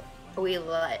about we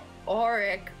let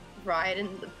Auric ride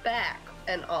in the back,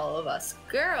 and all of us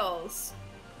girls,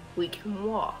 we can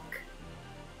walk.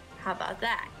 How about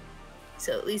that?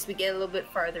 So at least we get a little bit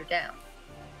farther down.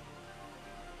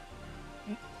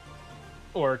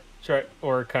 Or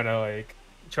kind of like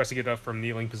tries to get up from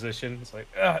kneeling position. It's like,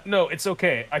 no, it's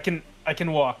okay. I can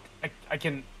walk. I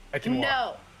can walk.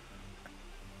 No.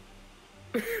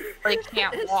 They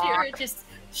can't walk. Shira just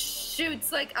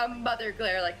shoots like a mother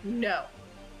glare, like, no.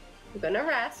 We're gonna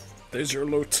rest. There's your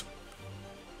loot.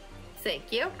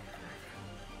 Thank you.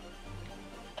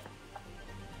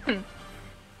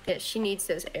 Yeah, she needs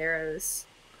those arrows.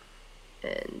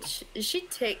 And she'd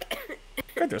take...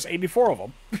 God, there's 84 of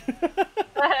them.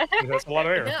 That's a lot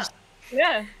of arrows. Yeah,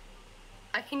 Yeah.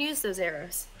 I can use those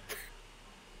arrows.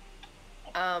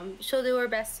 She'll do her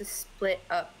best to split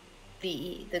up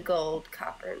the gold,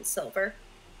 copper, and silver.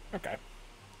 Okay.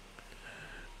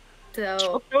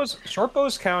 So, Short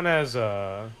bows count as They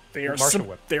are martial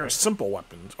weapons. They are simple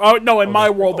weapons. Oh no, in my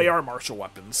they're world simple. they are martial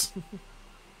weapons.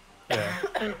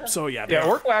 Yeah. So yeah, Yeah,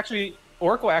 Orc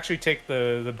will actually take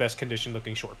the best condition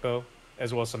looking short bow,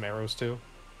 as well as some arrows too.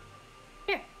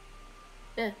 here.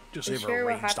 Yeah. Just I'm leave her a sure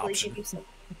we'll ranged happily option. give you some.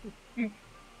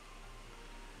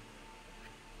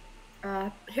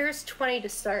 Here's 20 to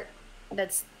start.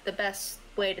 That's the best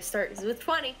way to start, is with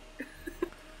 20.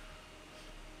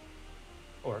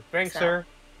 Or thanks, So- sir,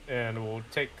 and we'll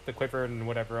take the quiver and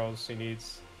whatever else he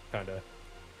needs. Kinda.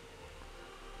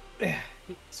 He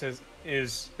says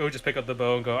he'll just pick up the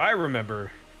bow and go. I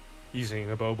remember using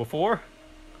the bow before.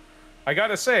 I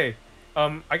gotta say,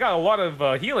 I got a lot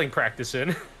of healing practice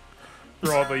in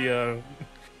for all the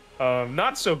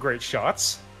not so great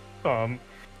shots. I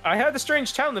had a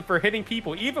strange talent for hitting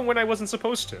people even when I wasn't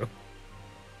supposed to.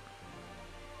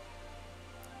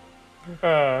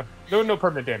 There was no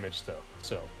permanent damage though,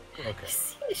 so okay.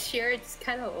 Shira just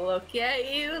kind of look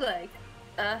at you like,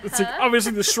 It's like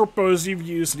obviously the short bows you've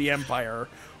used in the Empire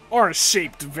are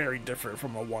shaped very different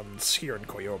from the ones here in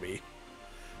Koyomi.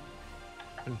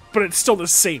 But it's still the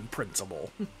same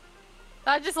principle.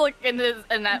 I just look in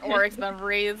that Oryx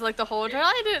memory. It's like the whole time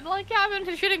I didn't like having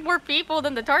to shooting more people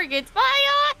than the targets.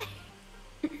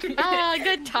 Good times.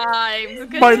 Good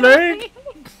My times. leg!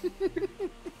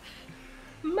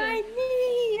 My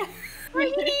knee! My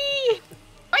knee!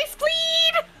 My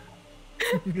spleen!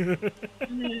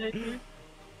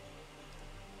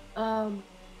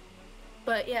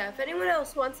 But yeah, if anyone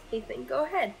else wants anything, go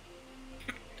ahead.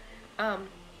 I'm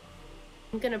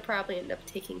gonna probably end up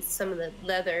taking some of the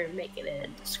leather and making it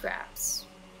into scraps.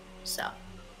 So.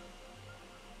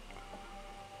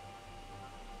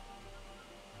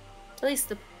 At least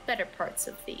the better parts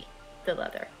of the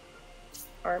leather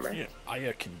armor. Yeah,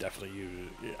 Aya can definitely use.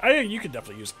 Aya, you can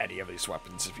definitely use any of these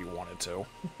weapons if you wanted to.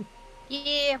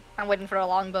 Yeah, I'm waiting for a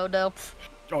longbow though.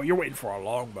 Oh, you're waiting for a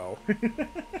longbow.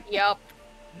 Yup.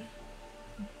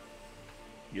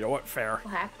 You know what? Fair.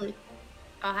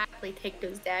 I'll happily take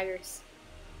those daggers.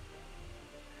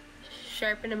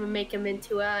 Sharpen them and make them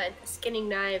into skinning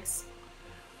knives.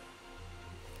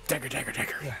 Dagger, dagger,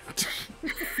 dagger.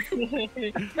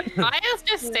 I was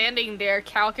just standing there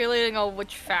calculating on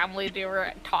which family they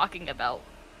were talking about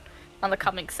on the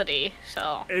coming city,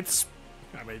 so It's.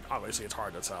 I mean, obviously it's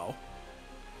hard to tell.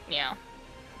 yeah.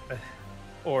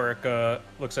 Oric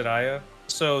looks at Aya.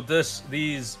 So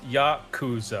these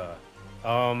Yakuza,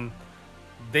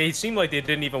 they seem like they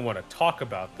didn't even want to talk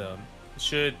about them.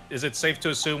 Is it safe to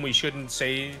assume we shouldn't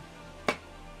say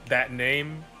that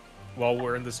name while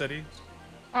we're in the city?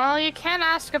 Well, you can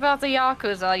ask about the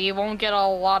Yakuza. You won't get a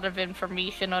lot of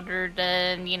information other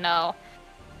than,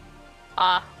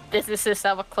 businesses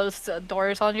that have closed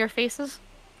doors on your faces.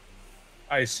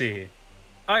 I see.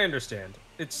 I understand.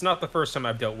 It's not the first time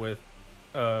I've dealt with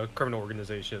criminal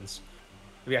organizations.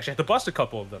 We actually had to bust a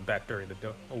couple of them back during the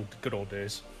good old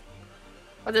days.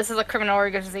 But this is a criminal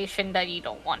organization that you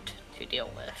don't want to deal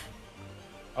with.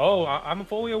 Oh, I'm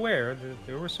fully aware.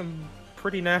 There were some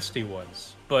pretty nasty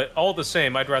ones. But all the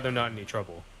same, I'd rather not any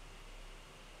trouble.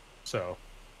 So.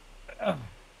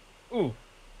 Ooh.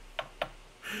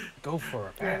 Go for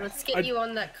it. Yeah, let's get you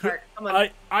on that cart. Come on.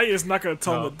 Aya's not going to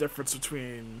tell No. the difference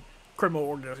between criminal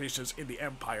organizations in the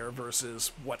Empire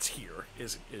versus what's here,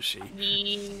 is she?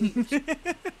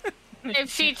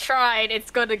 If she tried, it's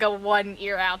gonna go one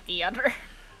ear out the other.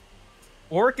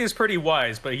 Orc is pretty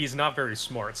wise, but he's not very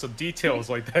smart, so details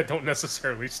like that don't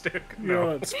necessarily stick.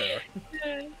 No. Yeah, that's fair.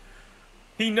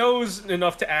 He knows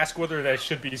enough to ask whether that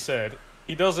should be said.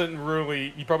 He doesn't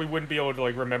really. He probably wouldn't be able to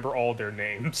like remember all their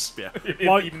names. Yeah.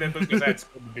 Even if it was at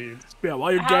school beans. Yeah,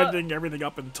 while you're How- gathering everything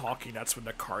up and talking, that's when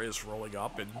the car is rolling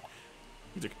up, and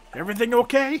he's like, "Everything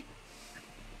okay?"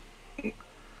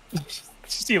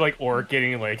 See like Orc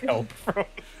getting like help from.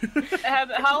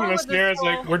 How long was Masnera's this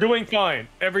like, all... we're doing fine.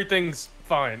 Everything's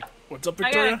fine. What's up, I got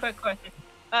a Victoria? quick question.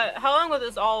 How long will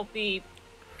this all be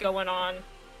going on?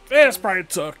 Yeah, this probably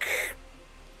took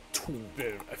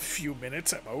a few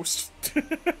minutes at most.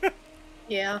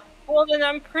 Yeah. Well, then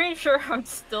I'm pretty sure I'm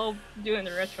still doing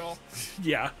the ritual.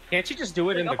 Yeah, Can't you just do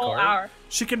it Like in a the whole car? hour.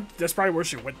 she can. That's probably where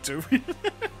she went to.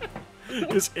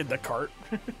 Is in the cart.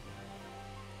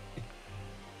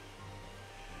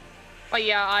 But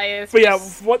yeah, But yeah,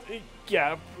 what?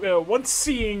 Yeah, once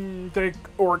seeing the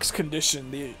orc's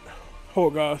condition, the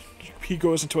Hoga, he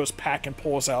goes into his pack and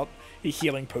pulls out a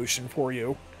healing potion for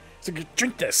you. He's like,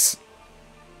 drink this.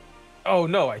 Oh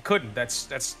no, I couldn't. That's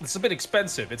a bit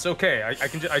expensive. It's okay. I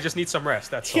can. I just need some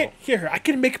rest. That's all. Here, I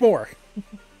can make more.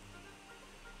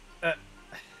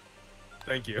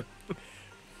 Thank you.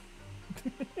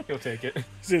 He'll take it.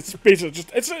 It's basically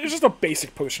just it's just a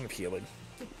basic potion of healing.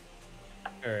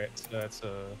 All right, so that's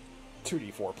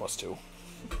 2d4 plus 2.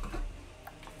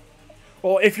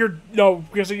 Well, if you're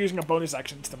because you're using a bonus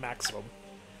action, it's the maximum.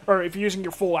 Or if you're using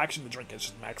your full action to drink, it's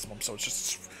just the maximum. So it's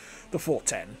just the full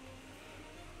 10,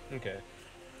 okay.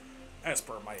 as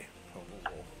per my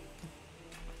rule.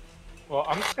 Well,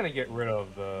 I'm just gonna get rid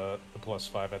of the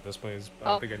 +5 at this point. I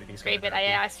don't think anything's gonna Raven, I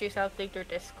happen. asked you something through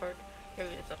Discord. Maybe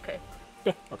it's okay.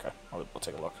 Yeah, okay. I'll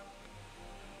take a look.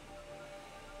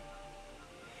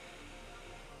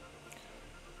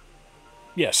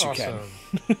 Yes, you Awesome.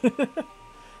 can.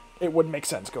 It wouldn't make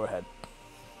sense. Go ahead.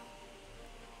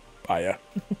 Aya.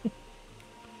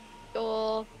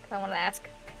 Cool. I want to ask.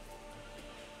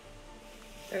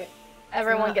 Okay.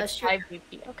 Everyone gets sure. 5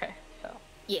 BP. Okay, so.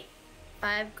 Yeah.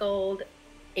 5 gold,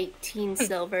 18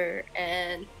 silver,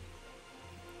 and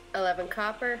 11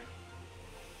 copper.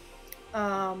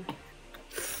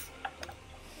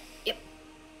 Yep.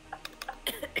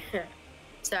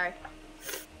 Sorry.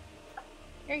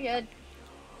 You're good.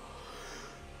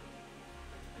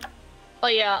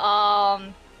 But yeah,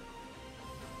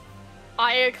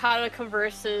 Aya kind of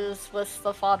converses with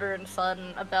the father and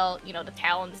son about, the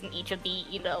towns and each of the,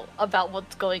 about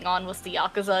what's going on with the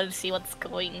Yakuza and see what's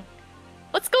going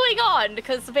on,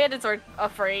 because the bandits are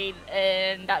afraid,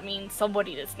 and that means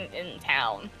somebody is in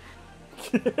town.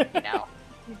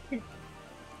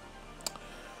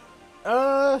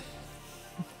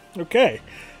 Okay.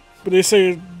 But they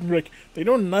say, like, they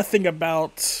know nothing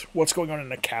about what's going on in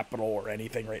the capital or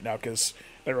anything right now, because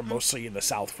they were mostly in the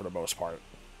south for the most part.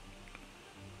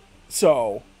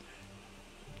 So,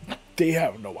 they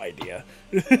have no idea.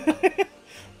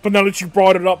 But now that you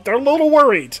brought it up, they're a little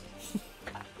worried.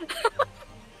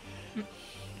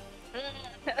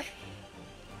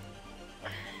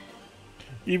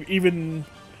 Even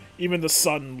the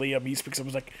son, Liam, he speaks up,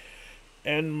 he's like,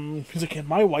 and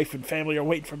my wife and family are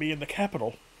waiting for me in the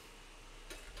capital.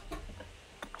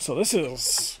 So this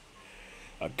is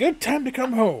a good time to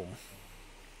come home.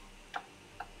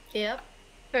 Yep.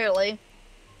 Clearly.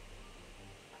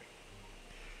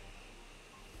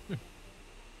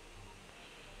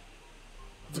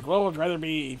 It's like, well, I'd rather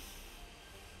be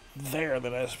there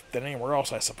than anywhere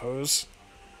else, I suppose.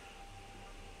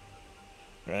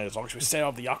 As long as we stay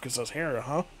off the Yakuza's hair,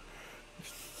 huh?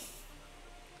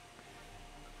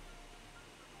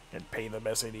 And pay them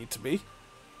as they need to be.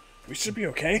 We should be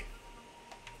okay.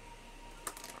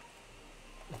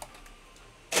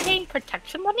 Paying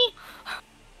protection money?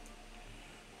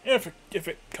 If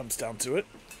it comes down to it.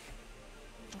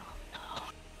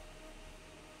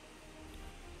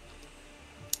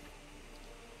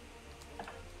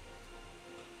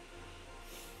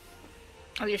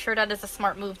 Are you sure that is a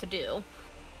smart move to do?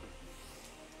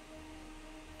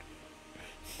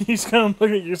 He's kind of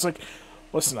looking at you, he's like,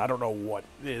 listen, I don't know what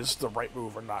is the right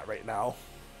move or not right now.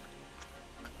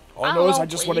 All I know is I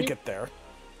just want to get there.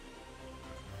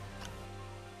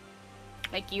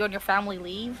 Like, you and your family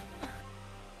leave?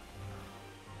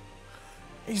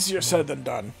 Easier said than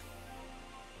done.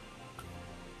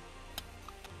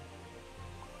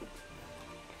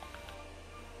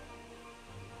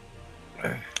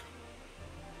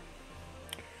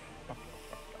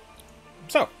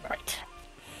 So, Right.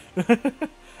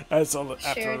 as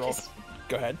after Sure, all, just-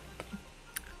 go ahead.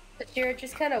 Jared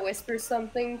just kind of whispers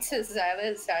something to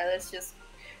Silas. Silas just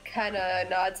kind of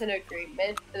nods in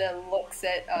agreement and then looks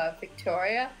at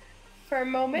Victoria. for a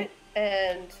moment,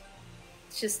 and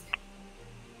it's just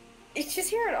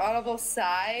hear an audible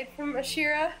sigh from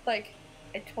Ashira. Like,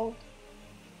 I told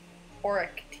Oric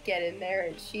to get in there,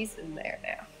 and she's in there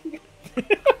now.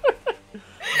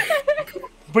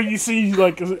 But you see,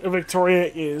 like, Victoria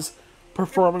is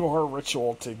performing her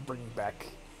ritual to bring back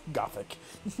Gothic.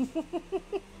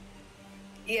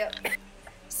 Yep.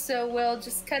 So we'll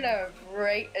just kind of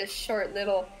write a short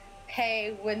little,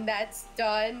 hey, when that's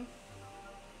done,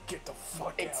 Get the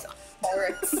fuck it's out.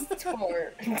 Oric's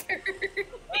turn.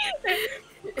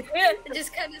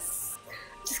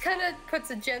 just kind of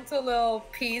puts a gentle little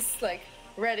piece, like,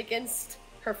 right against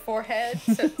her forehead,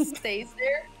 so it stays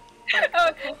there.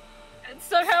 Oh,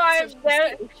 somehow I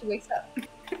She wakes up.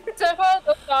 somehow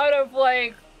the thought of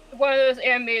like one of those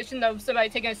animations of somebody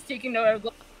taking a sticky note of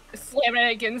like, slamming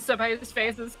it against somebody's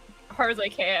face as hard as I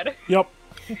can. Yep.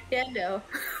 Yeah, no.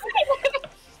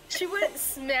 She wouldn't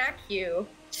smack you.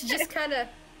 She just kind of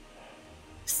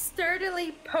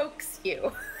sturdily pokes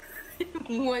you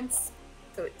once,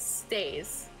 so it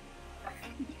stays.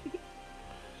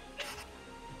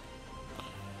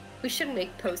 We should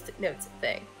make post-it notes a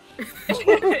thing.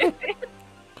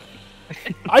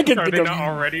 I can Are think they of not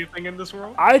already a thing in this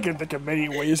world? I can think of many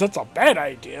ways that's a bad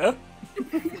idea.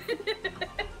 Yeah,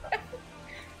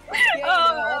 you know,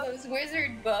 all those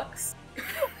wizard books.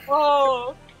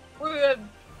 Oh,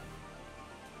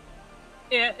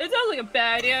 yeah, it sounds like a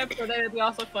bad idea, but then it'd be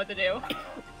also fun to do.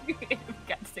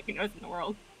 Got sticky notes in the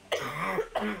world.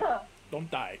 Don't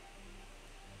die.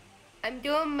 I'm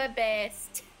doing my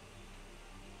best.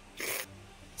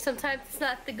 Sometimes it's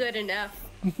not the good enough.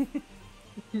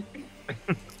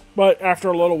 But after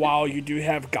a little while, you do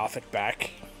have Gothic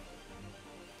back.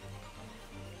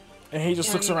 And he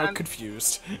just looks And around I'm-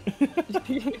 confused.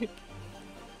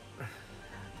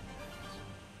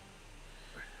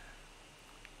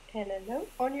 And a note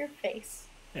on your face.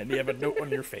 And you have a note on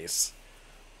your face.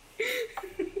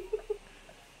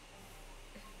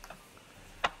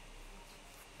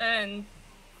 And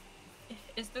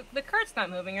is the cart's not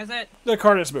moving, is it? The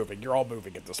cart is moving. You're all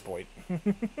moving at this point.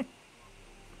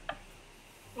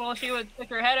 Well, she would stick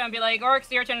her head out and be like, "Oryx,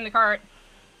 your turn in the cart."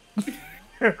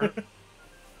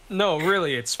 No,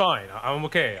 really, it's fine. I'm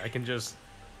okay. I can just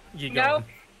keep No, going.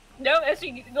 no, as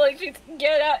she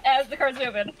get out as the cart's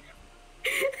moving.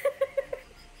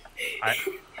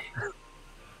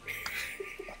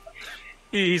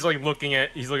 He's like looking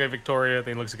at Victoria,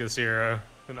 then he looks at Kasira,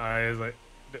 and I is like,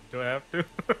 do I have to?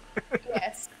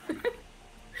 Yes.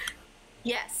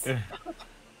 Yes.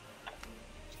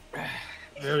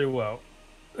 Very well.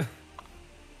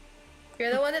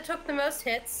 You're the one that took the most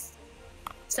hits.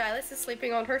 Silas is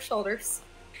sleeping on her shoulders.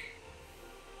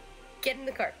 Get in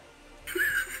the cart.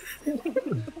 Very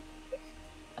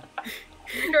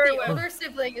The well. older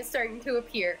sibling is starting to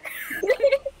appear.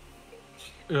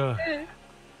 Yeah.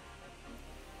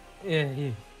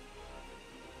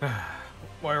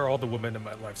 Why are all the women in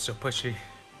my life so pushy?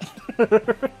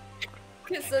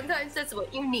 Because sometimes that's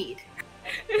what you need.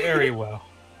 Very well.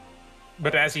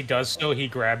 But as he does so, he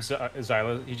grabs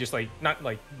Xylas. He just like, not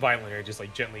like violently, or just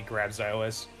like gently grabs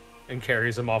Xylas and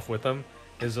carries him off with him.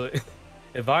 Is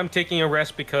if I'm taking a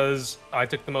rest because I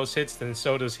took the most hits, then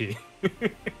so does he.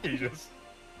 He just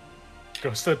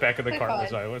goes to the back of the cart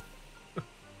with Xylas.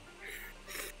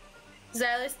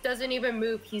 Xylas doesn't even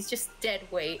move. He's just dead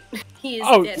weight. He is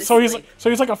Oh, dead so asleep.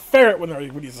 he's like a ferret when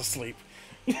he's asleep.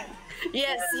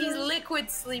 Yes, he's liquid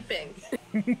sleeping.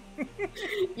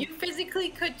 You physically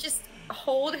could just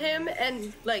hold him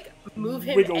and like move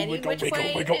him Wiggle, any wiggle, which wiggle,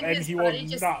 way, wiggle, and and his he will body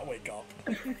just not wake up.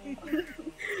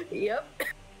 Yep.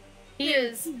 He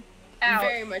is Out.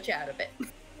 very much out of it.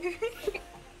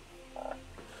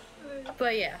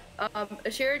 But yeah,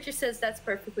 Ashira just says that's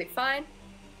perfectly fine.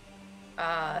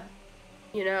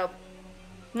 You know,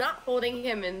 not holding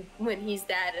him in when he's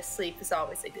dead asleep is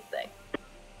always a good thing.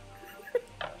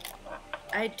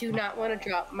 I do not want to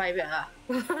drop my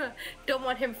don't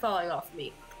want him falling off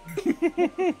me.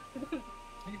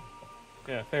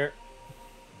 Yeah, fair.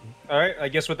 All right, I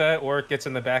guess with that, Oric gets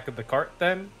in the back of the cart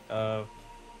then.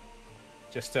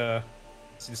 Just he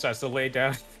decides to lay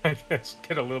down, I guess,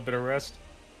 get a little bit of rest,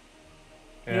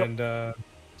 and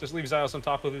just leaves Xylas on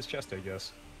top of his chest, I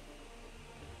guess.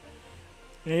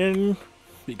 And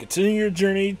you continue your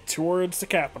journey towards the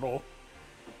capital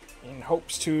in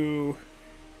hopes to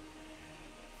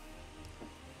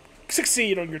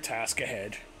succeed on your task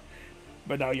ahead.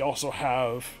 But now you also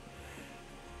have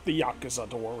the Yakuza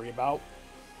to worry about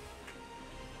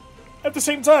at the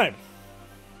same time.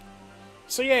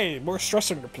 So yay, more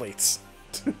stress on your plates.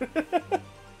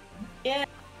 Yeah.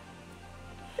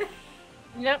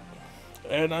 Yep.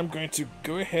 And I'm going to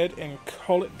go ahead and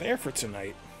call it there for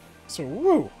tonight. So,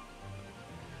 woo!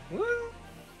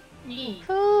 Yee.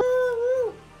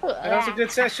 That was a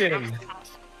good session,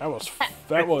 That was,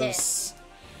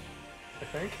 I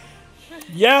think.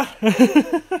 yeah.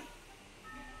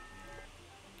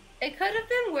 It could have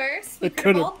been worse. We It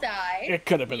could have could've- all died. It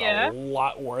could have been Yeah. a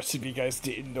lot worse if you guys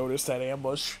didn't notice that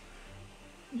ambush.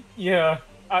 Yeah,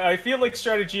 I feel like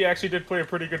strategy actually did play a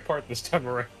pretty good part this time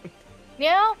around.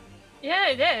 Yeah. Yeah,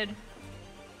 I did.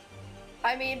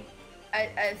 I mean,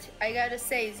 I gotta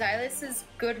say, Xylus's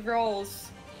good rolls.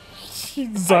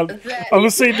 So, I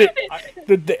would say that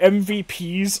the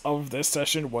MVPs of this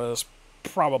session was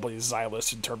probably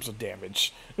Xylus in terms of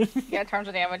damage. Yeah, in terms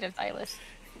of damage, it's Silas.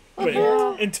 But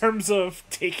in terms of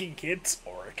taking hits,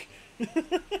 Auric.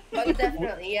 Oh,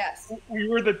 definitely, yes. We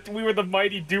were the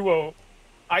mighty duo.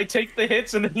 I take the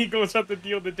hits and then he goes up to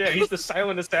deal the damage. He's the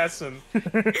silent assassin.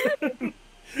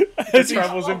 He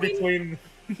travels in between.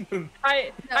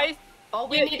 I All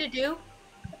we need to do,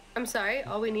 I'm sorry,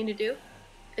 all we need to do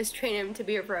is train him to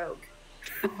be a rogue.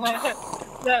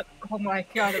 that, oh my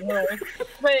god, it was.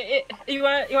 But you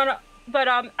wanna. But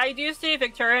I do see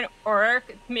Victoria and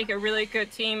Auric make a really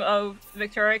good team of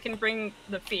Victoria can bring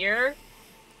the fear,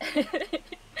 and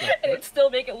it still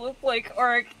make it look like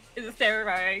Auric is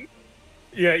terrifying.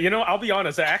 Yeah, you know, I'll be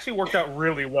honest, that actually worked out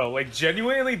really well. Like,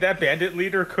 genuinely, that bandit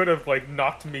leader could have, like,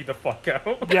 knocked me the fuck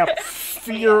out. Yeah,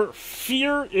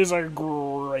 fear is a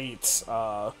great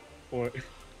What?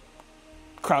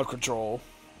 crowd control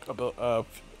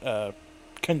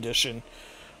condition.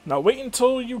 Now wait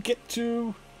until you get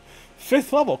to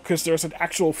 5th level, because there's an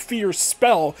actual fear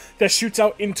spell that shoots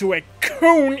out into a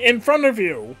cone in front of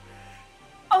you.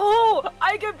 Oh,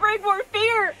 I can bring more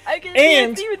fear. I can.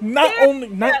 And see even not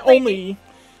fear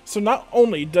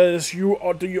only does you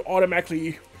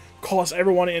automatically cause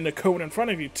everyone in the cone in front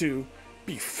of you to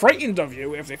be frightened of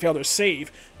you if they fail their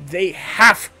save, they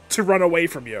have to run away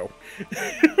from you.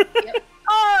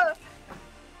 Oh.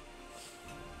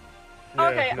 Yeah,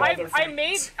 Okay, no, I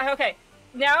made. Okay,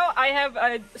 now I have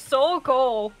a sole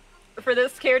goal for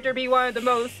this character to be one of the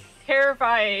most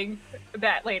terrifying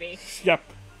bat lady. Yep,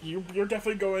 you're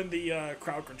definitely going the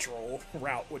crowd control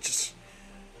route, which is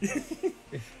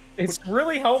It's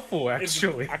really helpful, is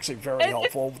actually. actually very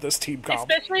helpful with this team comp.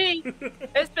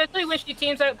 Especially when she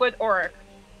teams up with Auric.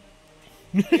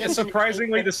 Yeah,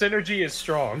 surprisingly, the synergy is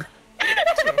strong.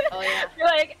 Oh yeah. You're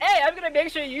like, hey, I'm gonna make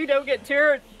sure you don't get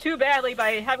too badly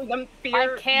by having them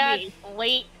fear I can't me.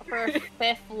 wait for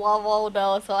 5th level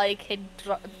though, so I can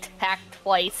attack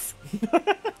twice.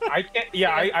 I can't.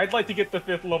 Yeah, I'd like to get the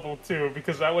 5th level too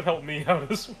because that would help me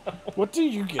out as well. What do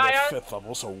you get at 5th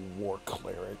level? So war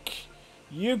cleric.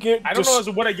 You get. I don't know as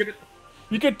what I get.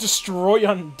 You get destroy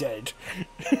undead.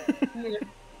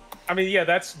 I mean, yeah,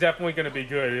 that's definitely going to be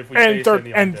good if we And face third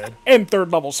any undead. and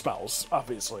 3rd level spells,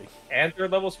 obviously. And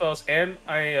 3rd level spells, and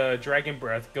Dragon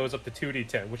Breath goes up to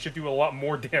 2d10, which should do a lot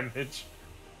more damage.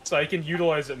 So I can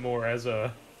utilize it more as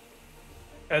a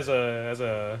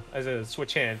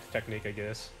switch hand technique, I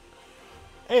guess.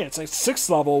 Hey, it's like 6th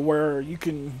level where you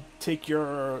can take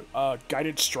your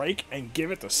guided strike and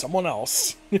give it to someone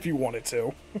else if you wanted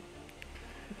to.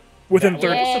 Within That would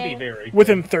 30 also be very good.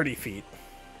 within 30 feet.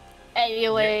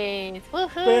 Anyways,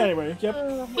 woohoo! But anyway, yep.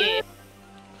 Yeah.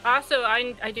 Also,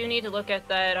 I do need to look at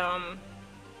that. I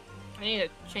need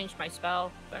to change my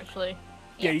spell actually.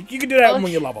 Yeah, you can do that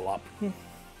when you level up.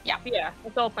 Yeah,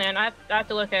 that's the whole plan. I have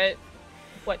to look at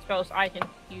what spells I can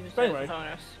use Anyway. as a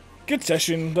bonus. Good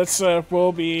session.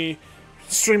 We'll be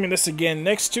streaming this again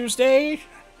next Tuesday.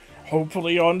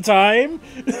 Hopefully on time.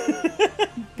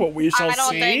 But we shall I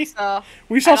don't see. think so.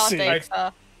 We shall I don't see. think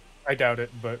so. I doubt it,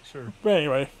 but sure. But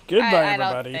anyway, goodbye, I don't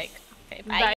everybody. think. Okay, bye. Bye.